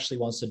who actually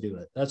wants to do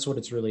it. That's what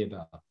it's really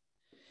about.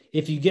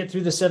 If you get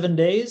through the 7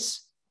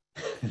 days,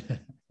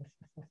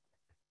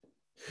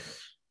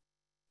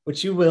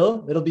 which you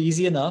will, it'll be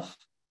easy enough.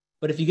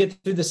 But if you get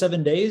through the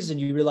 7 days and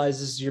you realize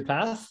this is your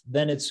path,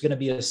 then it's going to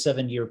be a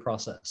 7-year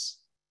process.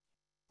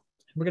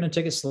 We're going to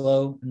take it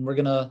slow, and we're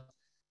going to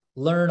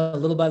learn a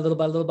little by little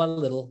by little by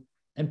little,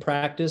 and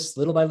practice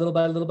little by little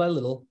by little by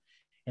little.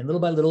 And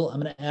little by little,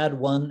 I'm going to add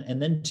 1, and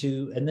then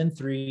 2, and then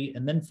 3,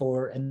 and then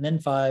 4, and then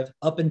 5,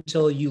 up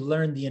until you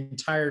learn the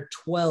entire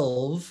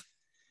 12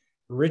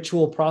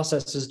 ritual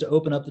processes to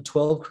open up the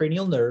 12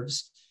 cranial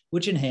nerves,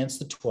 which enhance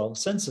the 12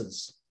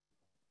 senses.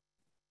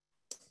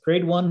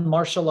 Grade 1,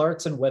 martial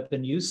arts and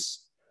weapon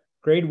use.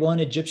 Grade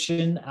 1,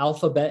 Egyptian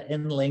alphabet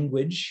and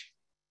language.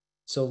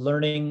 So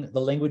learning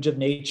the language of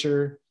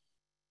nature,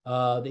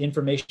 the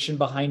information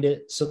behind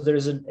it. So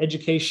there's an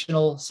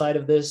educational side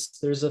of this.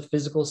 There's a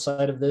physical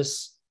side of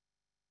this.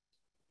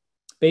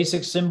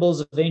 Basic symbols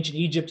of ancient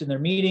Egypt and their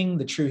meaning,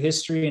 the true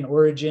history and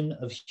origin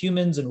of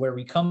humans and where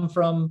we come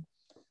from,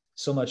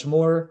 so much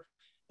more.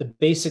 The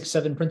basic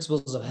 7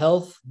 principles of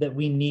health that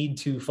we need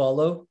to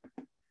follow.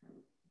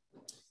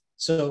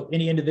 So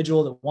any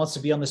individual that wants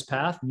to be on this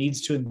path needs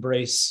to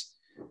embrace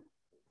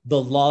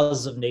the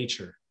laws of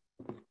nature.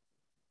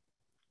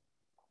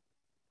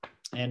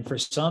 And for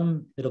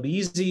some, it'll be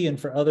easy, and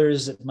for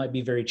others, it might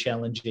be very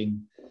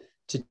challenging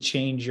to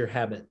change your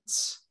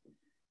habits.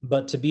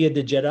 But to be a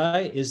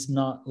Djedi is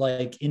not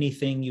like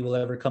anything you will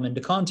ever come into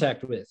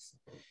contact with.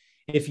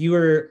 If you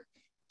were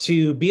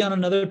to be on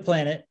another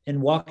planet and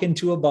walk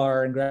into a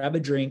bar and grab a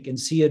drink and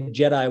see a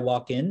Jedi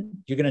walk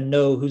in, you're going to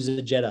know who's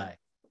a Jedi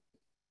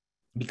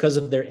because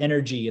of their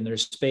energy and their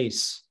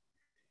space.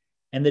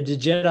 And the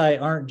Djedi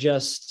aren't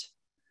just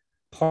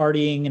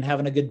partying and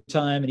having a good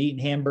time and eating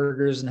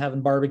hamburgers and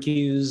having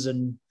barbecues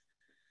and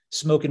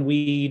smoking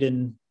weed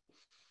and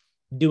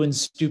doing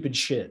stupid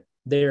shit.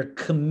 They're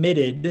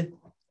committed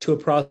to a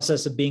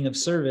process of being of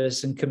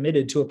service and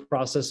committed to a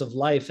process of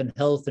life and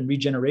health and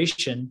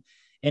regeneration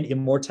and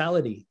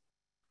immortality.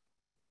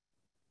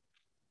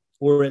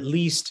 Or at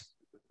least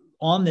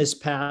on this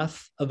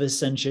path of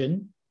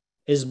ascension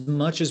as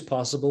much as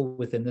possible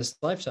within this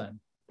lifetime.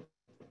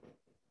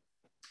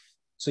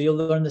 So you'll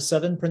learn the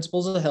 7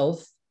 principles of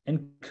health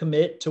and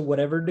commit to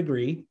whatever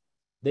degree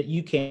that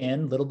you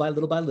can, little by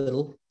little by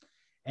little.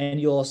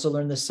 And you'll also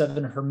learn the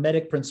 7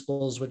 hermetic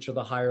principles, which are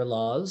the higher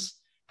laws,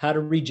 how to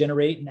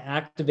regenerate and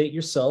activate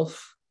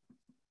yourself.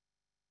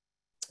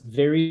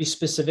 Very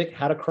specific,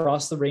 how to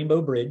cross the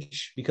rainbow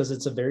bridge, because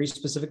it's a very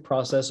specific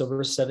process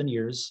over 7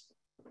 years.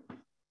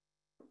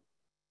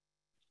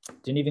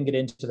 Didn't even get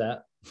into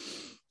that.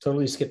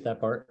 Totally skipped that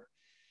part.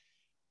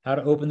 How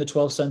to open the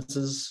 12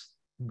 senses.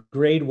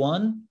 Grade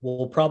 1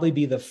 will probably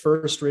be the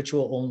first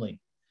ritual only.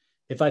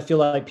 If I feel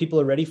like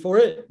people are ready for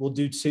it, we'll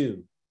do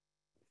 2.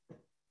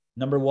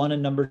 Number 1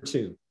 and number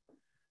 2,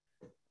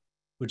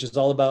 which is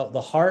all about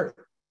the heart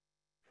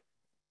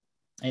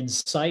and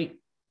sight,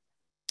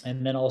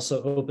 and then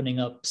also opening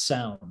up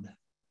sound.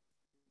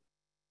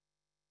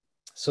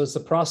 So it's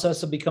the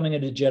process of becoming a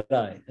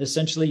Jedi.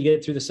 Essentially, you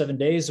get through the 7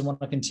 days and want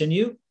to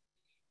continue,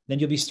 then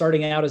you'll be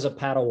starting out as a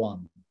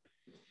Padawan.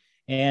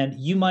 And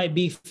you might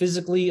be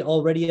physically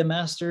already a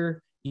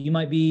master. You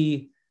might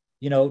be,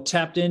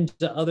 tapped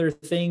into other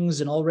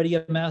things and already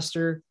a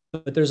master,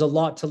 but there's a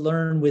lot to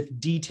learn with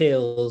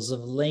details of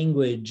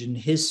language and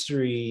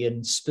history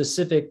and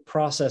specific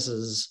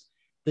processes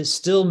that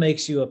still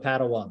makes you a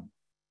Padawan.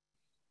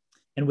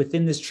 And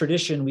within this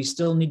tradition, we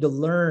still need to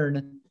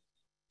learn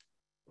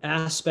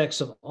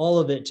aspects of all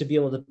of it to be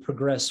able to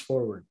progress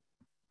forward.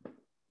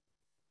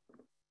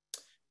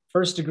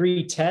 First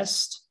degree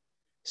test.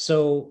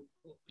 So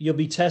you'll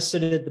be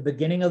tested at the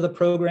beginning of the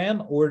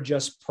program or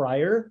just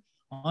prior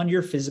on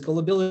your physical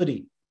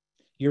ability,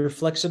 your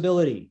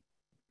flexibility,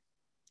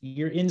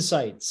 your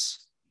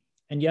insights.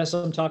 And yes,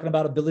 I'm talking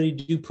about ability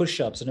to do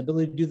push-ups, an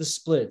ability to do the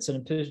splits, an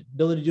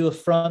ability to do a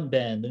front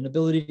bend, an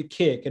ability to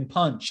kick and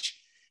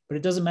punch. But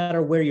it doesn't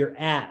matter where you're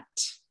at.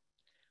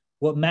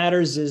 What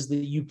matters is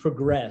that you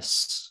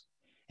progress.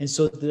 And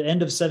so at the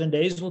end of 7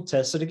 days, we'll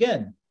test it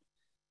again.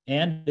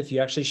 And if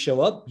you actually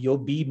show up, you'll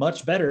be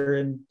much better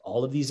in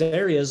all of these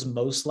areas,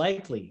 most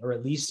likely, or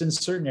at least in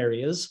certain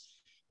areas.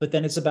 But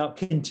then it's about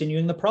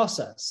continuing the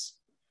process.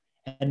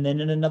 And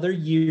then in another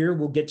year,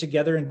 we'll get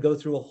together and go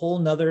through a whole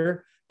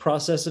nother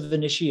process of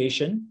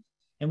initiation,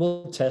 and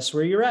we'll test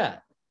where you're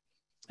at.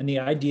 And the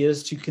idea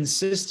is to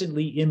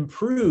consistently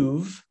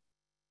improve.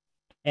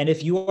 And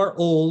if you are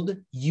old,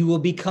 you will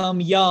become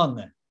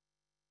young.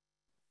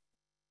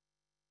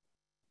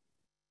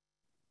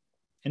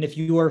 And if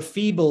you are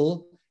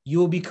feeble, you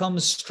will become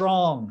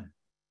strong.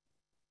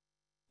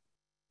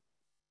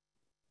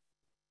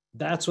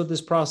 That's what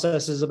this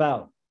process is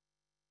about.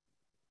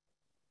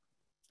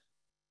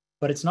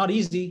 But it's not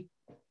easy.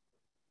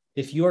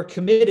 If you are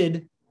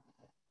committed,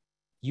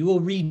 you will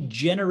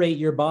regenerate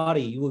your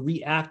body. You will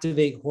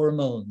reactivate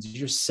hormones.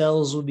 Your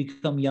cells will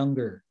become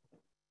younger.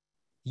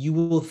 You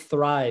will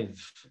thrive.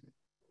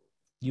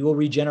 You will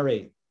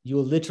regenerate. You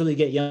will literally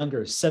get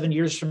younger. 7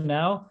 years from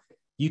now,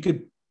 you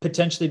could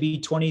potentially be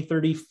 20,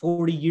 30,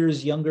 40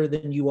 years younger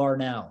than you are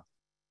now.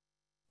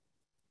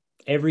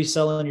 Every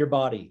cell in your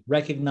body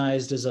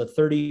recognized as a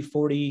 30,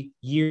 40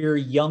 year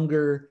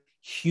younger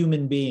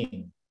human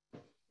being.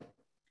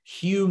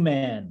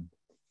 Human.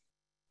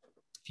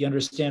 If you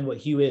understand what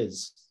hue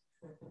is.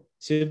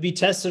 So you'll be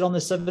tested on the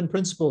 7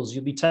 principles.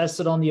 You'll be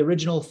tested on the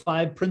original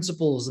 5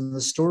 principles and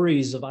the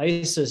stories of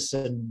Isis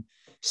and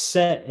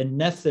Set and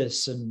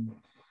Nephthys and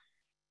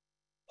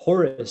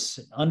Horus,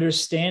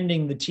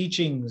 understanding the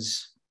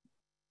teachings,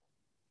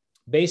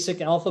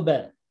 basic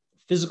alphabet,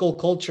 physical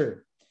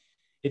culture.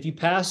 If you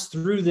pass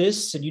through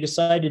this and you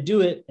decide to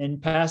do it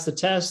and pass the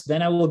test,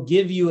 then I will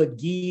give you a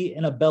gi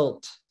and a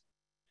belt.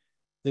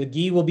 The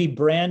gi will be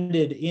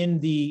branded in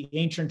the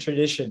ancient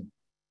tradition,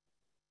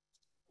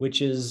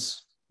 which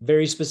is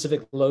very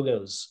specific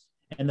logos.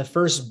 And the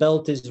first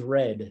belt is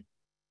red.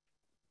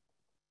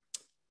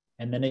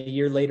 And then a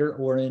year later,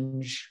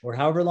 orange, or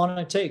however long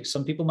it takes.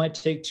 Some people might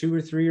take 2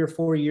 or 3 or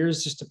 4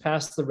 years just to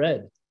pass the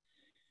red.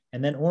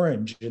 And then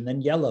orange, and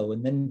then yellow,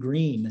 and then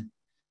green,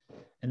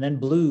 and then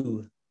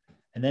blue,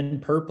 and then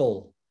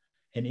purple,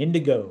 and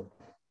indigo,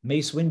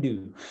 Mace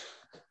Windu.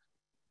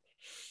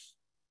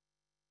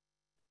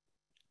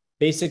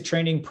 Basic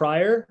training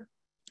prior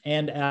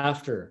and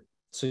after.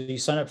 So you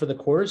sign up for the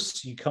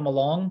course, you come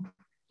along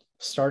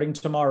starting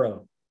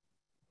tomorrow.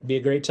 Be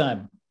a great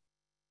time.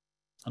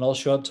 And I'll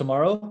show up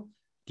tomorrow,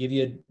 give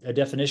you a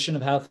definition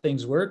of how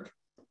things work.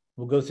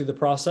 We'll go through the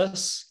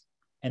process,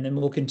 and then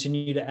we'll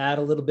continue to add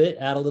a little bit,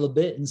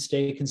 and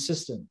stay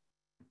consistent.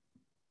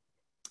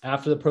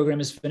 After the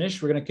program is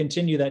finished, we're going to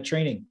continue that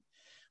training.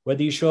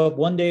 Whether you show up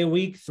 1 day a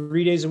week,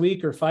 3 days a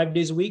week, or 5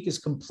 days a week is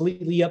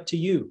completely up to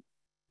you.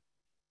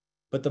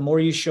 But the more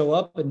you show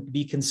up and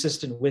be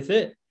consistent with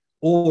it,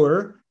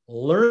 or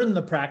learn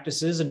the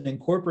practices and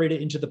incorporate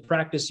it into the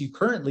practice you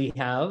currently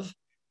have,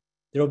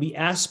 there will be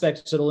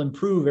aspects that will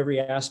improve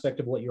every aspect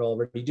of what you're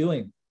already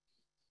doing.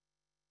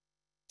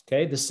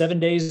 Okay, the 7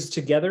 days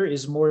together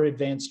is more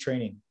advanced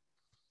training.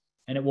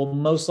 And it will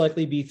most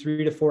likely be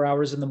 3 to 4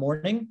 hours in the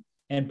morning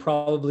and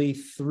probably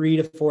 3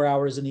 to 4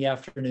 hours in the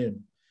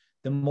afternoon.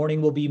 The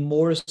morning will be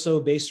more so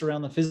based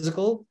around the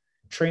physical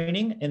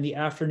training, and the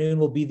afternoon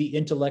will be the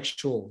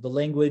intellectual, the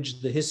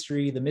language, the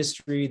history, the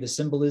mystery, the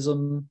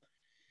symbolism,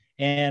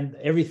 and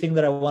everything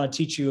that I want to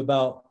teach you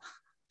about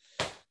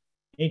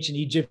ancient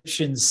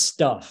Egyptian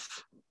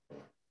stuff.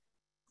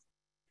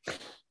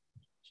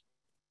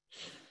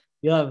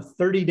 You'll have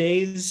 30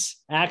 days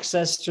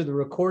access to the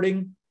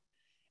recording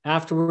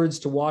afterwards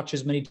to watch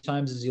as many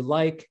times as you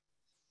like,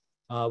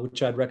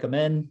 which I'd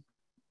recommend.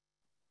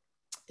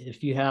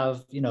 If you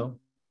have,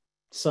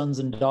 sons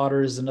and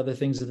daughters and other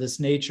things of this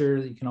nature,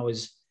 you can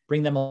always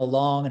bring them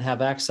along and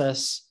have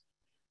access.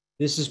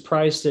 This is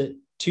priced at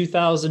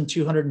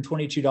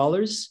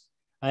 $2,222.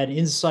 I had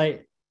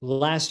insight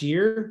last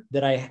year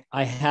that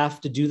I have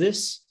to do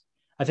this.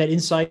 I've had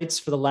insights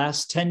for the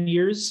last 10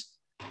 years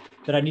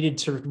that I needed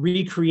to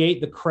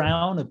recreate the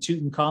crown of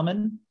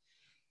Tutankhamun.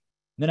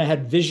 Then I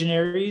had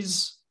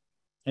visionaries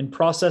and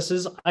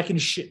processes. I can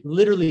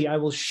I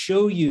will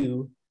show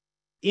you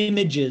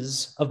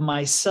images of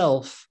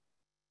myself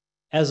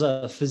as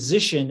a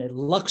physician at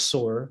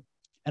Luxor,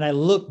 and I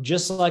look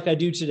just like I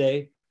do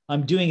today.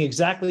 I'm doing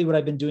exactly what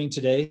I've been doing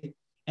today,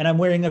 and I'm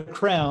wearing a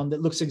crown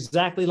that looks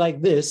exactly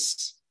like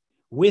this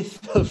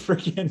with a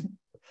freaking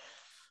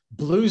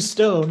blue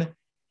stone.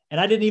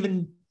 And I didn't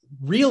even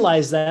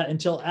realize that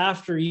until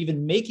after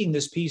even making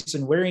this piece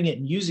and wearing it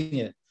and using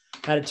it.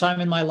 At a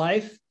time in my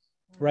life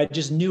where I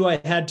just knew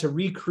I had to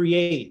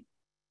recreate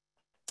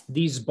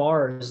these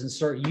bars and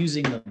start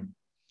using them.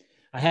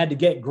 I had to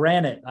get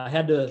granite. I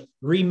had to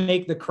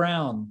remake the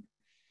crown.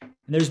 And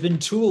there's been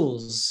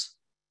tools,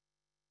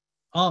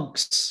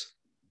 unks,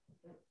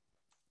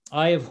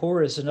 Eye of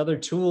Horus, and other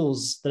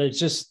tools that it's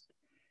just,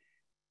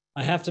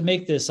 I have to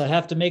make this. I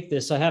have to make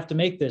this. I have to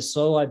make this.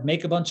 So I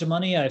make a bunch of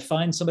money. I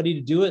find somebody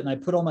to do it. And I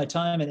put all my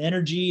time and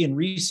energy and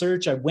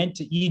research. I went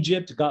to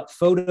Egypt, got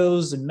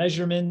photos and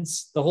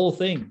measurements, the whole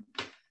thing,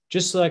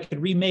 just so I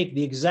could remake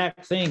the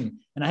exact thing.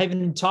 And I haven't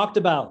even talked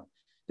about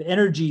the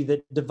energy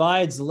that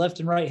divides the left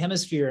and right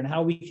hemisphere and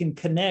how we can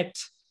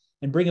connect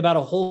and bring about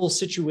a whole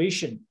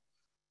situation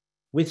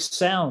with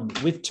sound,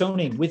 with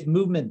toning, with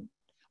movement,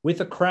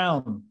 with a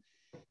crown.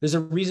 There's a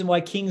reason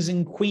why kings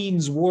and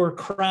queens wore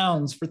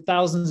crowns for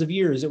thousands of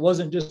years. It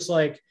wasn't just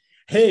like,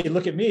 hey,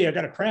 look at me, I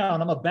got a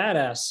crown, I'm a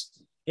badass.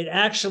 It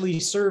actually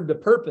served a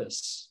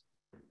purpose.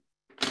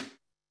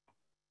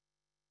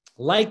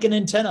 Like an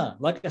antenna,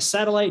 like a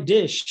satellite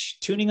dish,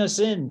 tuning us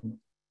in.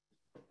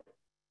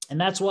 And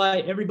that's why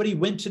everybody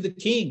went to the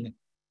king,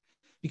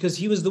 because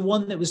he was the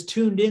one that was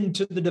tuned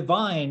into the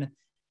divine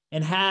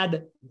and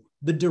had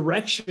the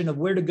direction of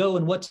where to go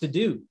and what to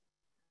do.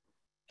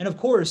 And of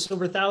course,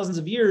 over thousands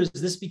of years,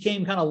 this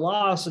became kind of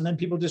lost. And then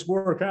people just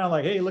wore a crown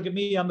like, hey, look at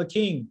me, I'm the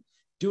king.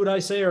 Do what I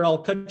say or I'll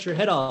cut your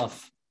head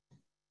off.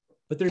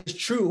 But there's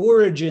true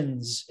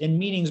origins and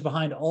meanings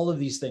behind all of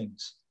these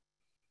things.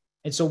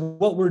 And so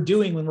what we're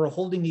doing when we're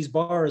holding these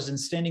bars and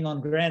standing on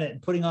granite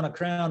and putting on a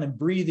crown and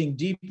breathing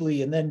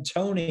deeply and then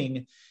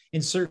toning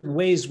in certain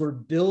ways, we're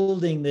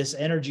building this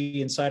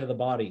energy inside of the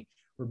body.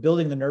 We're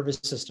building the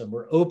nervous system.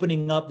 We're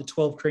opening up the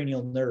 12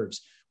 cranial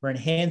nerves. We're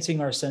enhancing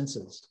our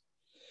senses.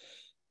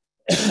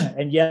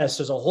 And yes,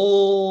 there's a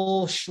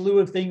whole slew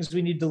of things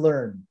we need to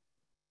learn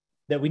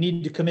that we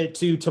need to commit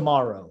to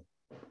tomorrow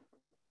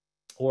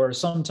or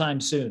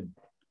sometime soon.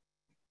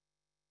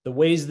 The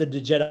ways of the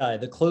Djedi,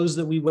 the clothes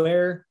that we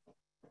wear,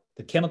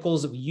 the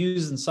chemicals that we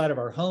use inside of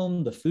our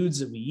home, the foods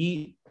that we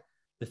eat,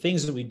 the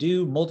things that we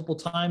do multiple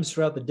times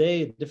throughout the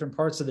day, different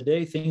parts of the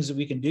day, things that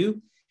we can do.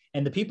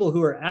 And the people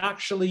who are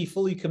actually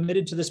fully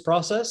committed to this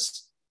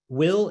process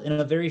will, in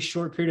a very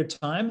short period of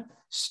time,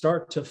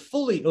 start to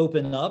fully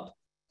open up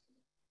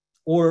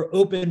or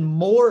open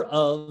more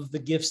of the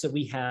gifts that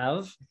we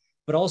have,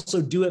 but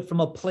also do it from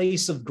a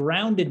place of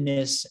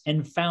groundedness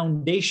and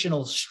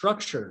foundational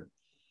structure.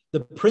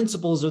 The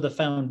principles are the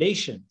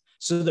foundation,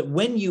 so that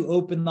when you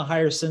open the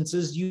higher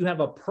senses, you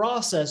have a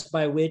process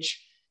by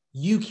which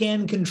you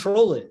can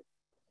control it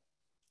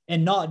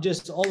and not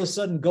just all of a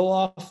sudden go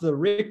off the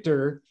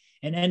Richter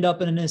and end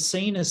up in an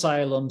insane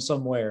asylum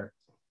somewhere.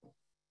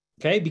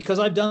 Okay, because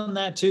I've done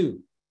that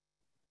too.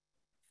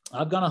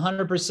 I've gone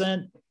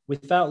 100%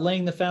 without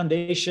laying the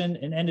foundation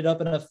and ended up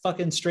in a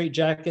fucking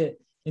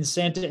straitjacket in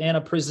Santa Ana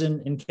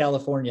prison in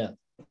California.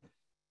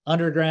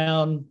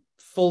 Underground,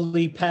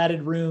 fully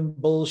padded room,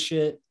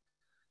 bullshit,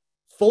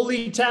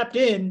 fully tapped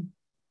in.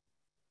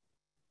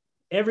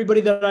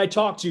 Everybody that I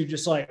talk to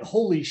just like,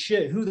 holy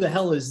shit, who the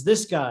hell is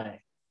this guy?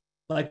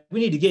 Like,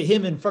 we need to get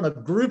him in front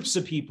of groups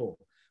of people,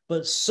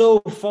 but so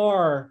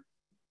far,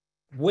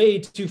 way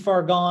too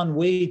far gone,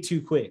 way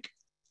too quick.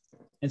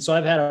 And so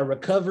I've had a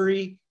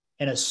recovery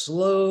and a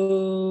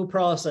slow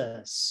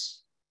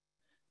process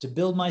to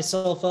build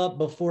myself up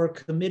before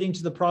committing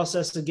to the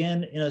process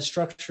again in a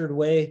structured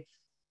way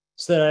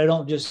so that I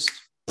don't just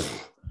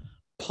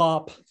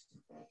pop.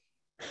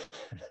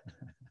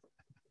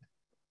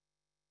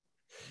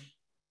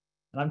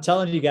 And I'm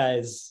telling you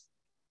guys,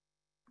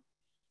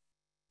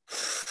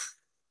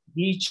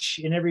 each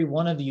and every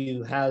one of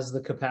you has the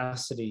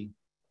capacity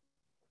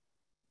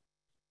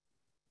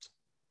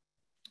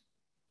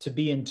to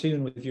be in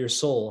tune with your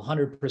soul,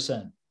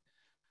 100%.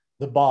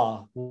 The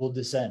Ba will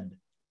descend.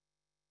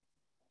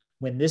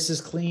 When this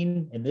is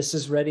clean and this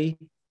is ready,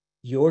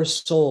 your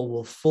soul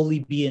will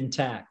fully be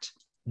intact,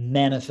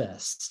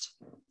 manifest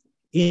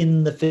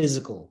in the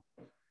physical,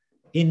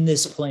 in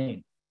this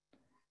plane.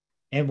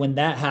 And when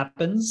that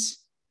happens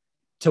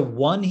to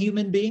one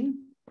human being,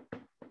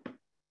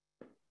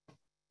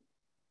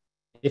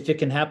 if it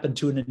can happen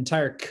to an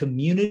entire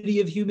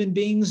community of human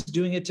beings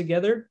doing it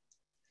together,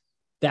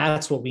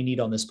 that's what we need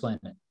on this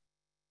planet.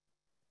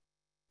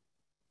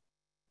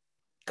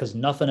 Because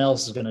nothing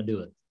else is going to do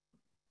it.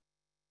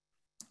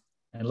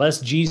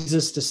 Unless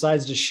Jesus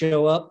decides to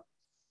show up,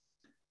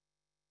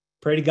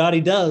 pray to God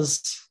he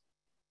does.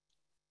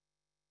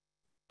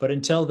 But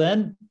until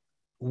then,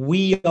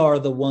 we are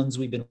the ones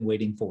we've been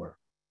waiting for.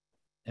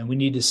 And we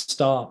need to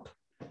stop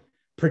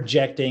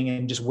projecting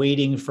and just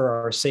waiting for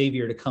our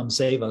Savior to come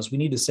save us. We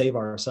need to save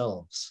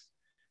ourselves.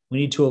 We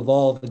need to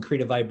evolve and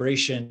create a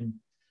vibration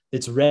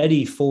that's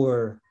ready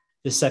for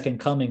the second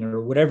coming,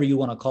 or whatever you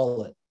want to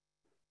call it.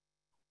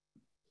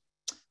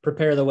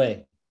 Prepare the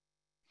way.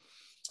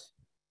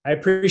 I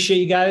appreciate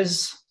you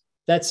guys.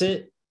 That's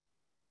it.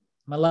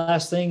 My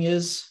last thing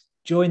is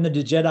join the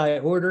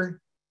Djedi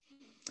order.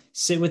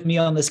 Sit with me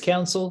on this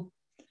council.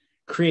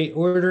 Create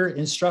order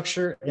and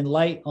structure and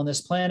light on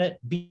this planet.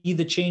 Be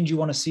the change you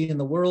want to see in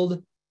the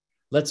world.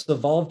 Let's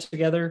evolve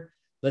together.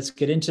 Let's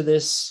get into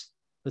this.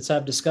 Let's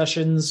have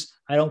discussions.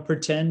 I don't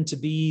pretend to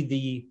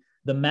be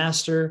the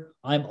master.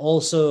 I'm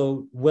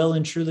also well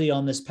and truly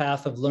on this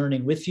path of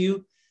learning with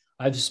you.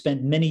 I've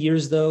spent many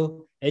years,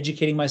 though,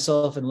 educating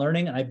myself and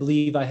learning. And I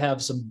believe I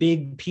have some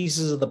big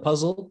pieces of the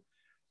puzzle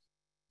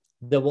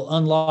that will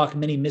unlock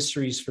many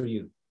mysteries for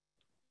you.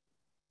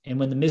 And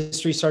when the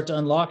mysteries start to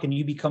unlock and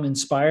you become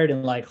inspired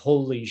and like,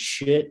 holy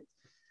shit,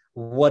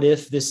 what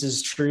if this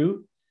is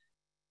true?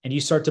 And you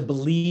start to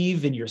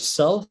believe in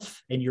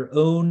yourself and your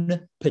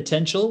own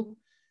potential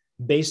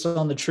based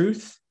on the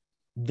truth,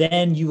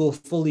 then you will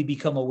fully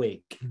become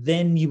awake.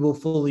 Then you will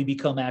fully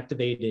become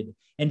activated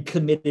and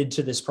committed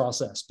to this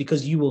process,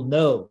 because you will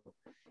know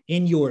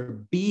in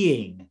your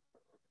being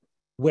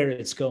where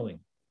it's going.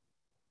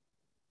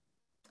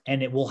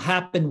 And it will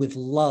happen with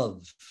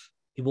love.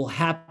 It will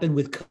happen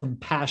with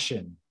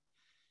compassion.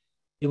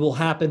 It will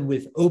happen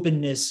with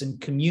openness and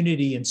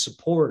community and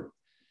support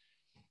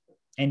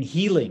and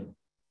healing.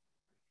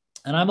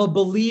 And I'm a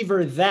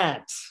believer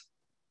that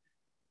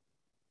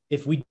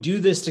if we do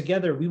this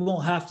together, we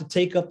won't have to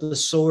take up the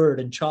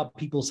sword and chop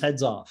people's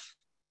heads off.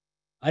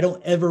 I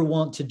don't ever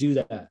want to do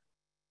that.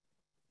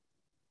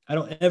 I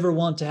don't ever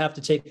want to have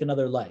to take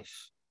another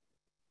life.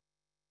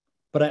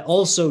 But I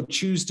also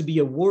choose to be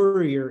a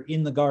warrior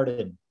in the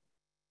garden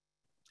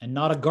and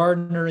not a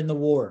gardener in the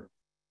war.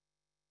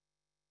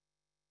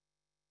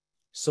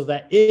 So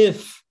that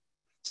if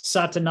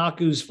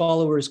Satanaku's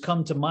followers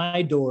come to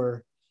my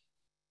door,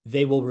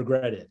 they will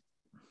regret it.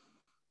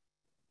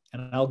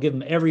 And I'll give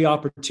them every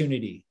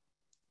opportunity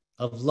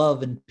of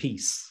love and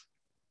peace.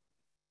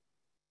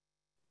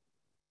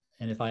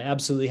 And if I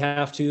absolutely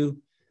have to,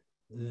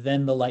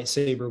 then the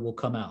lightsaber will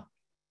come out.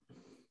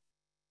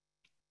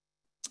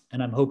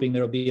 And I'm hoping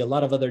there'll be a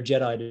lot of other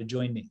Jedi to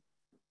join me.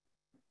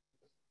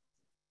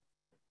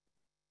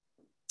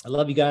 I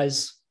love you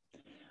guys.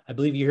 I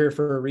believe you're here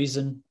for a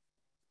reason.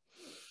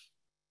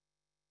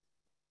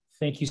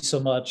 Thank you so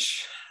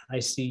much. I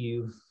see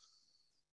you.